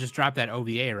Hakusho just dropped that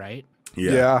OVA, right?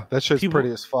 Yeah, that shit's People-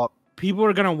 pretty as fuck. People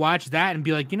are gonna watch that and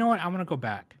be like, you know what, I want to go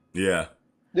back. Yeah.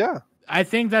 Yeah. I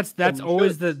think that's you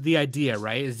always the idea,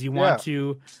 right? Is you want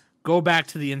to go back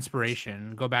to the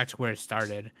inspiration, go back to where it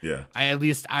started. Yeah.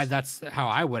 That's how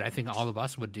I would. I think all of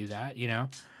us would do that,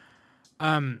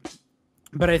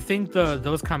 But I think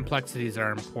those complexities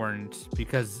are important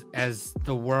because as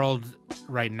the world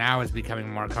right now is becoming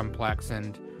more complex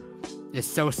and it's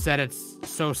so set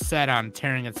on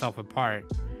tearing itself apart,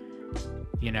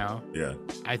 Yeah.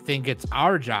 I think it's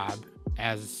our job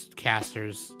as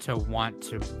casters to want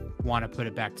to put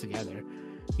it back together.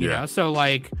 You know? So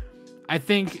like I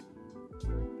think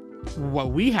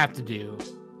what we have to do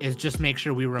is just make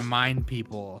sure we remind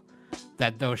people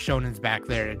that those shonens back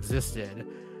there existed,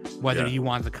 whether you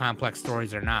want the complex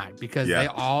stories or not, because they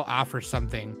all offer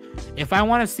something. If I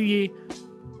want to see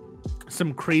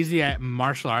some crazy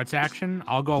martial arts action,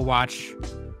 I'll go watch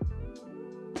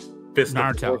Fist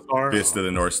Naruto. Fist of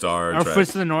the North Star. or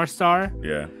Fist of the North Star.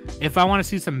 Yeah. If I want to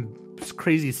see some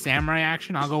crazy samurai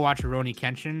action, I'll go watch Rurouni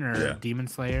Kenshin or Demon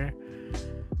Slayer.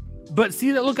 But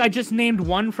see that, look, I just named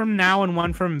one from now and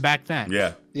one from back then.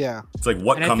 Yeah. Yeah. It's like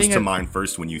what And I comes think to mind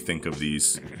first when you think of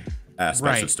these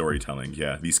aspects of storytelling.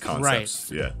 Yeah. These concepts.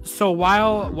 Yeah. So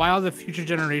while the future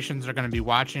generations are going to be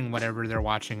watching whatever they're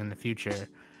watching in the future,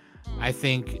 I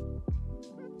think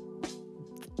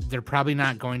they're probably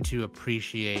not going to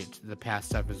appreciate the past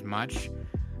stuff as much.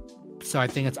 So I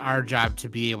think it's our job to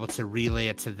be able to relay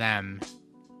it to them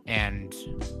and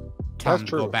tell them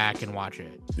to go back and watch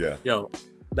it. Yeah. Yo,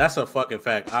 that's a fucking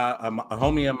fact. A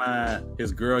homie of mine,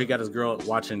 he got his girl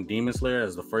watching Demon Slayer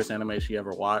as the first anime she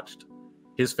ever watched.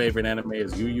 His favorite anime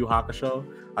is Yu Yu Hakusho.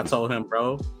 I told him,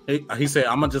 bro, he said,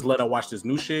 I'm gonna just let her watch this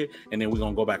new shit and then we're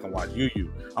gonna go back and watch Yu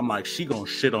Yu. I'm like, she gonna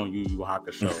shit on Yu Yu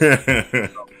Hakusho.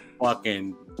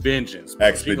 Fucking vengeance. Bro.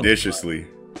 Expeditiously.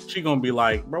 She gonna be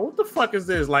like, bro, what the fuck is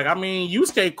this? Like, I mean,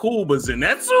 Yusuke cool, but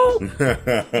Zenitsu?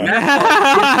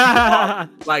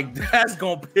 Like, that's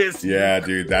gonna piss me. Yeah,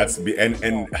 dude,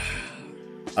 and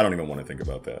I don't even want to think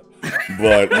about that.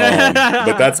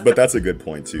 But that's a good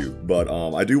point too. But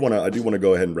I do want to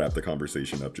go ahead and wrap the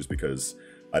conversation up just because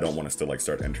I don't want us to like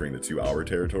start entering the 2-hour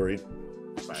territory.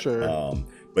 Sure.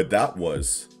 But that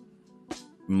was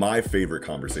my favorite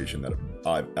conversation that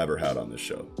I've ever had on this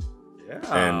show. Yeah.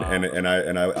 And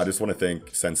I just want to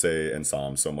thank Sensei and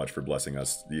Sam so much for blessing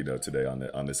us, today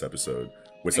on this episode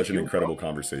with such an incredible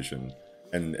conversation.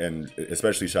 And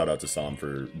especially shout out to Sam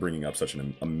for bringing up such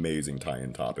an amazing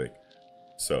tie-in topic.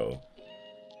 So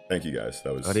thank you guys.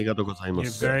 That was Arigatou gozaimasu.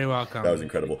 You're very welcome. that was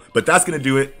incredible. But that's going to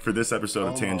do it for this episode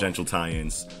of Tangential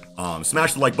Tie-Ins.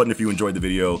 Smash the like button if you enjoyed the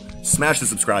video. Smash the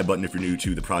subscribe button if you're new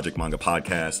to the Project Manga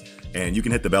Podcast. And you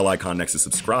can hit the bell icon next to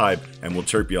subscribe, and we'll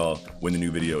chirp y'all when the new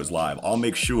video is live. I'll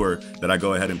make sure that I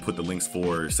go ahead and put the links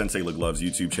for Sensei Love's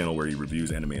YouTube channel where he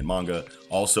reviews anime and manga.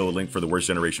 Also, a link for the Worst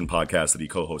Generation podcast that he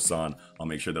co-hosts on. I'll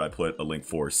make sure that I put a link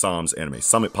for Sam's Anime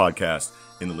Summit podcast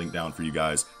in the link down for you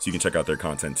guys so you can check out their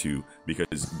content too,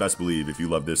 because best believe if you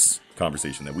love this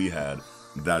conversation that we had,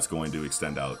 that's going to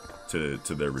extend out to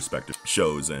their respective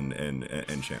shows and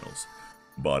channels.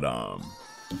 But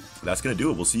that's gonna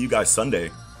do it. We'll see you guys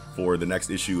Sunday for the next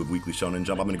issue of Weekly Shonen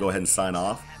Jump. I'm gonna go ahead and sign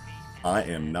off. I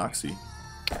am Noxie.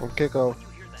 Okay, go.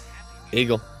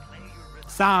 Eagle.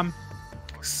 Sam.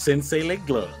 Sensei Leg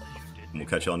Glove. And we'll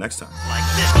catch y'all next time. Like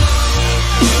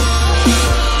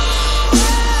this.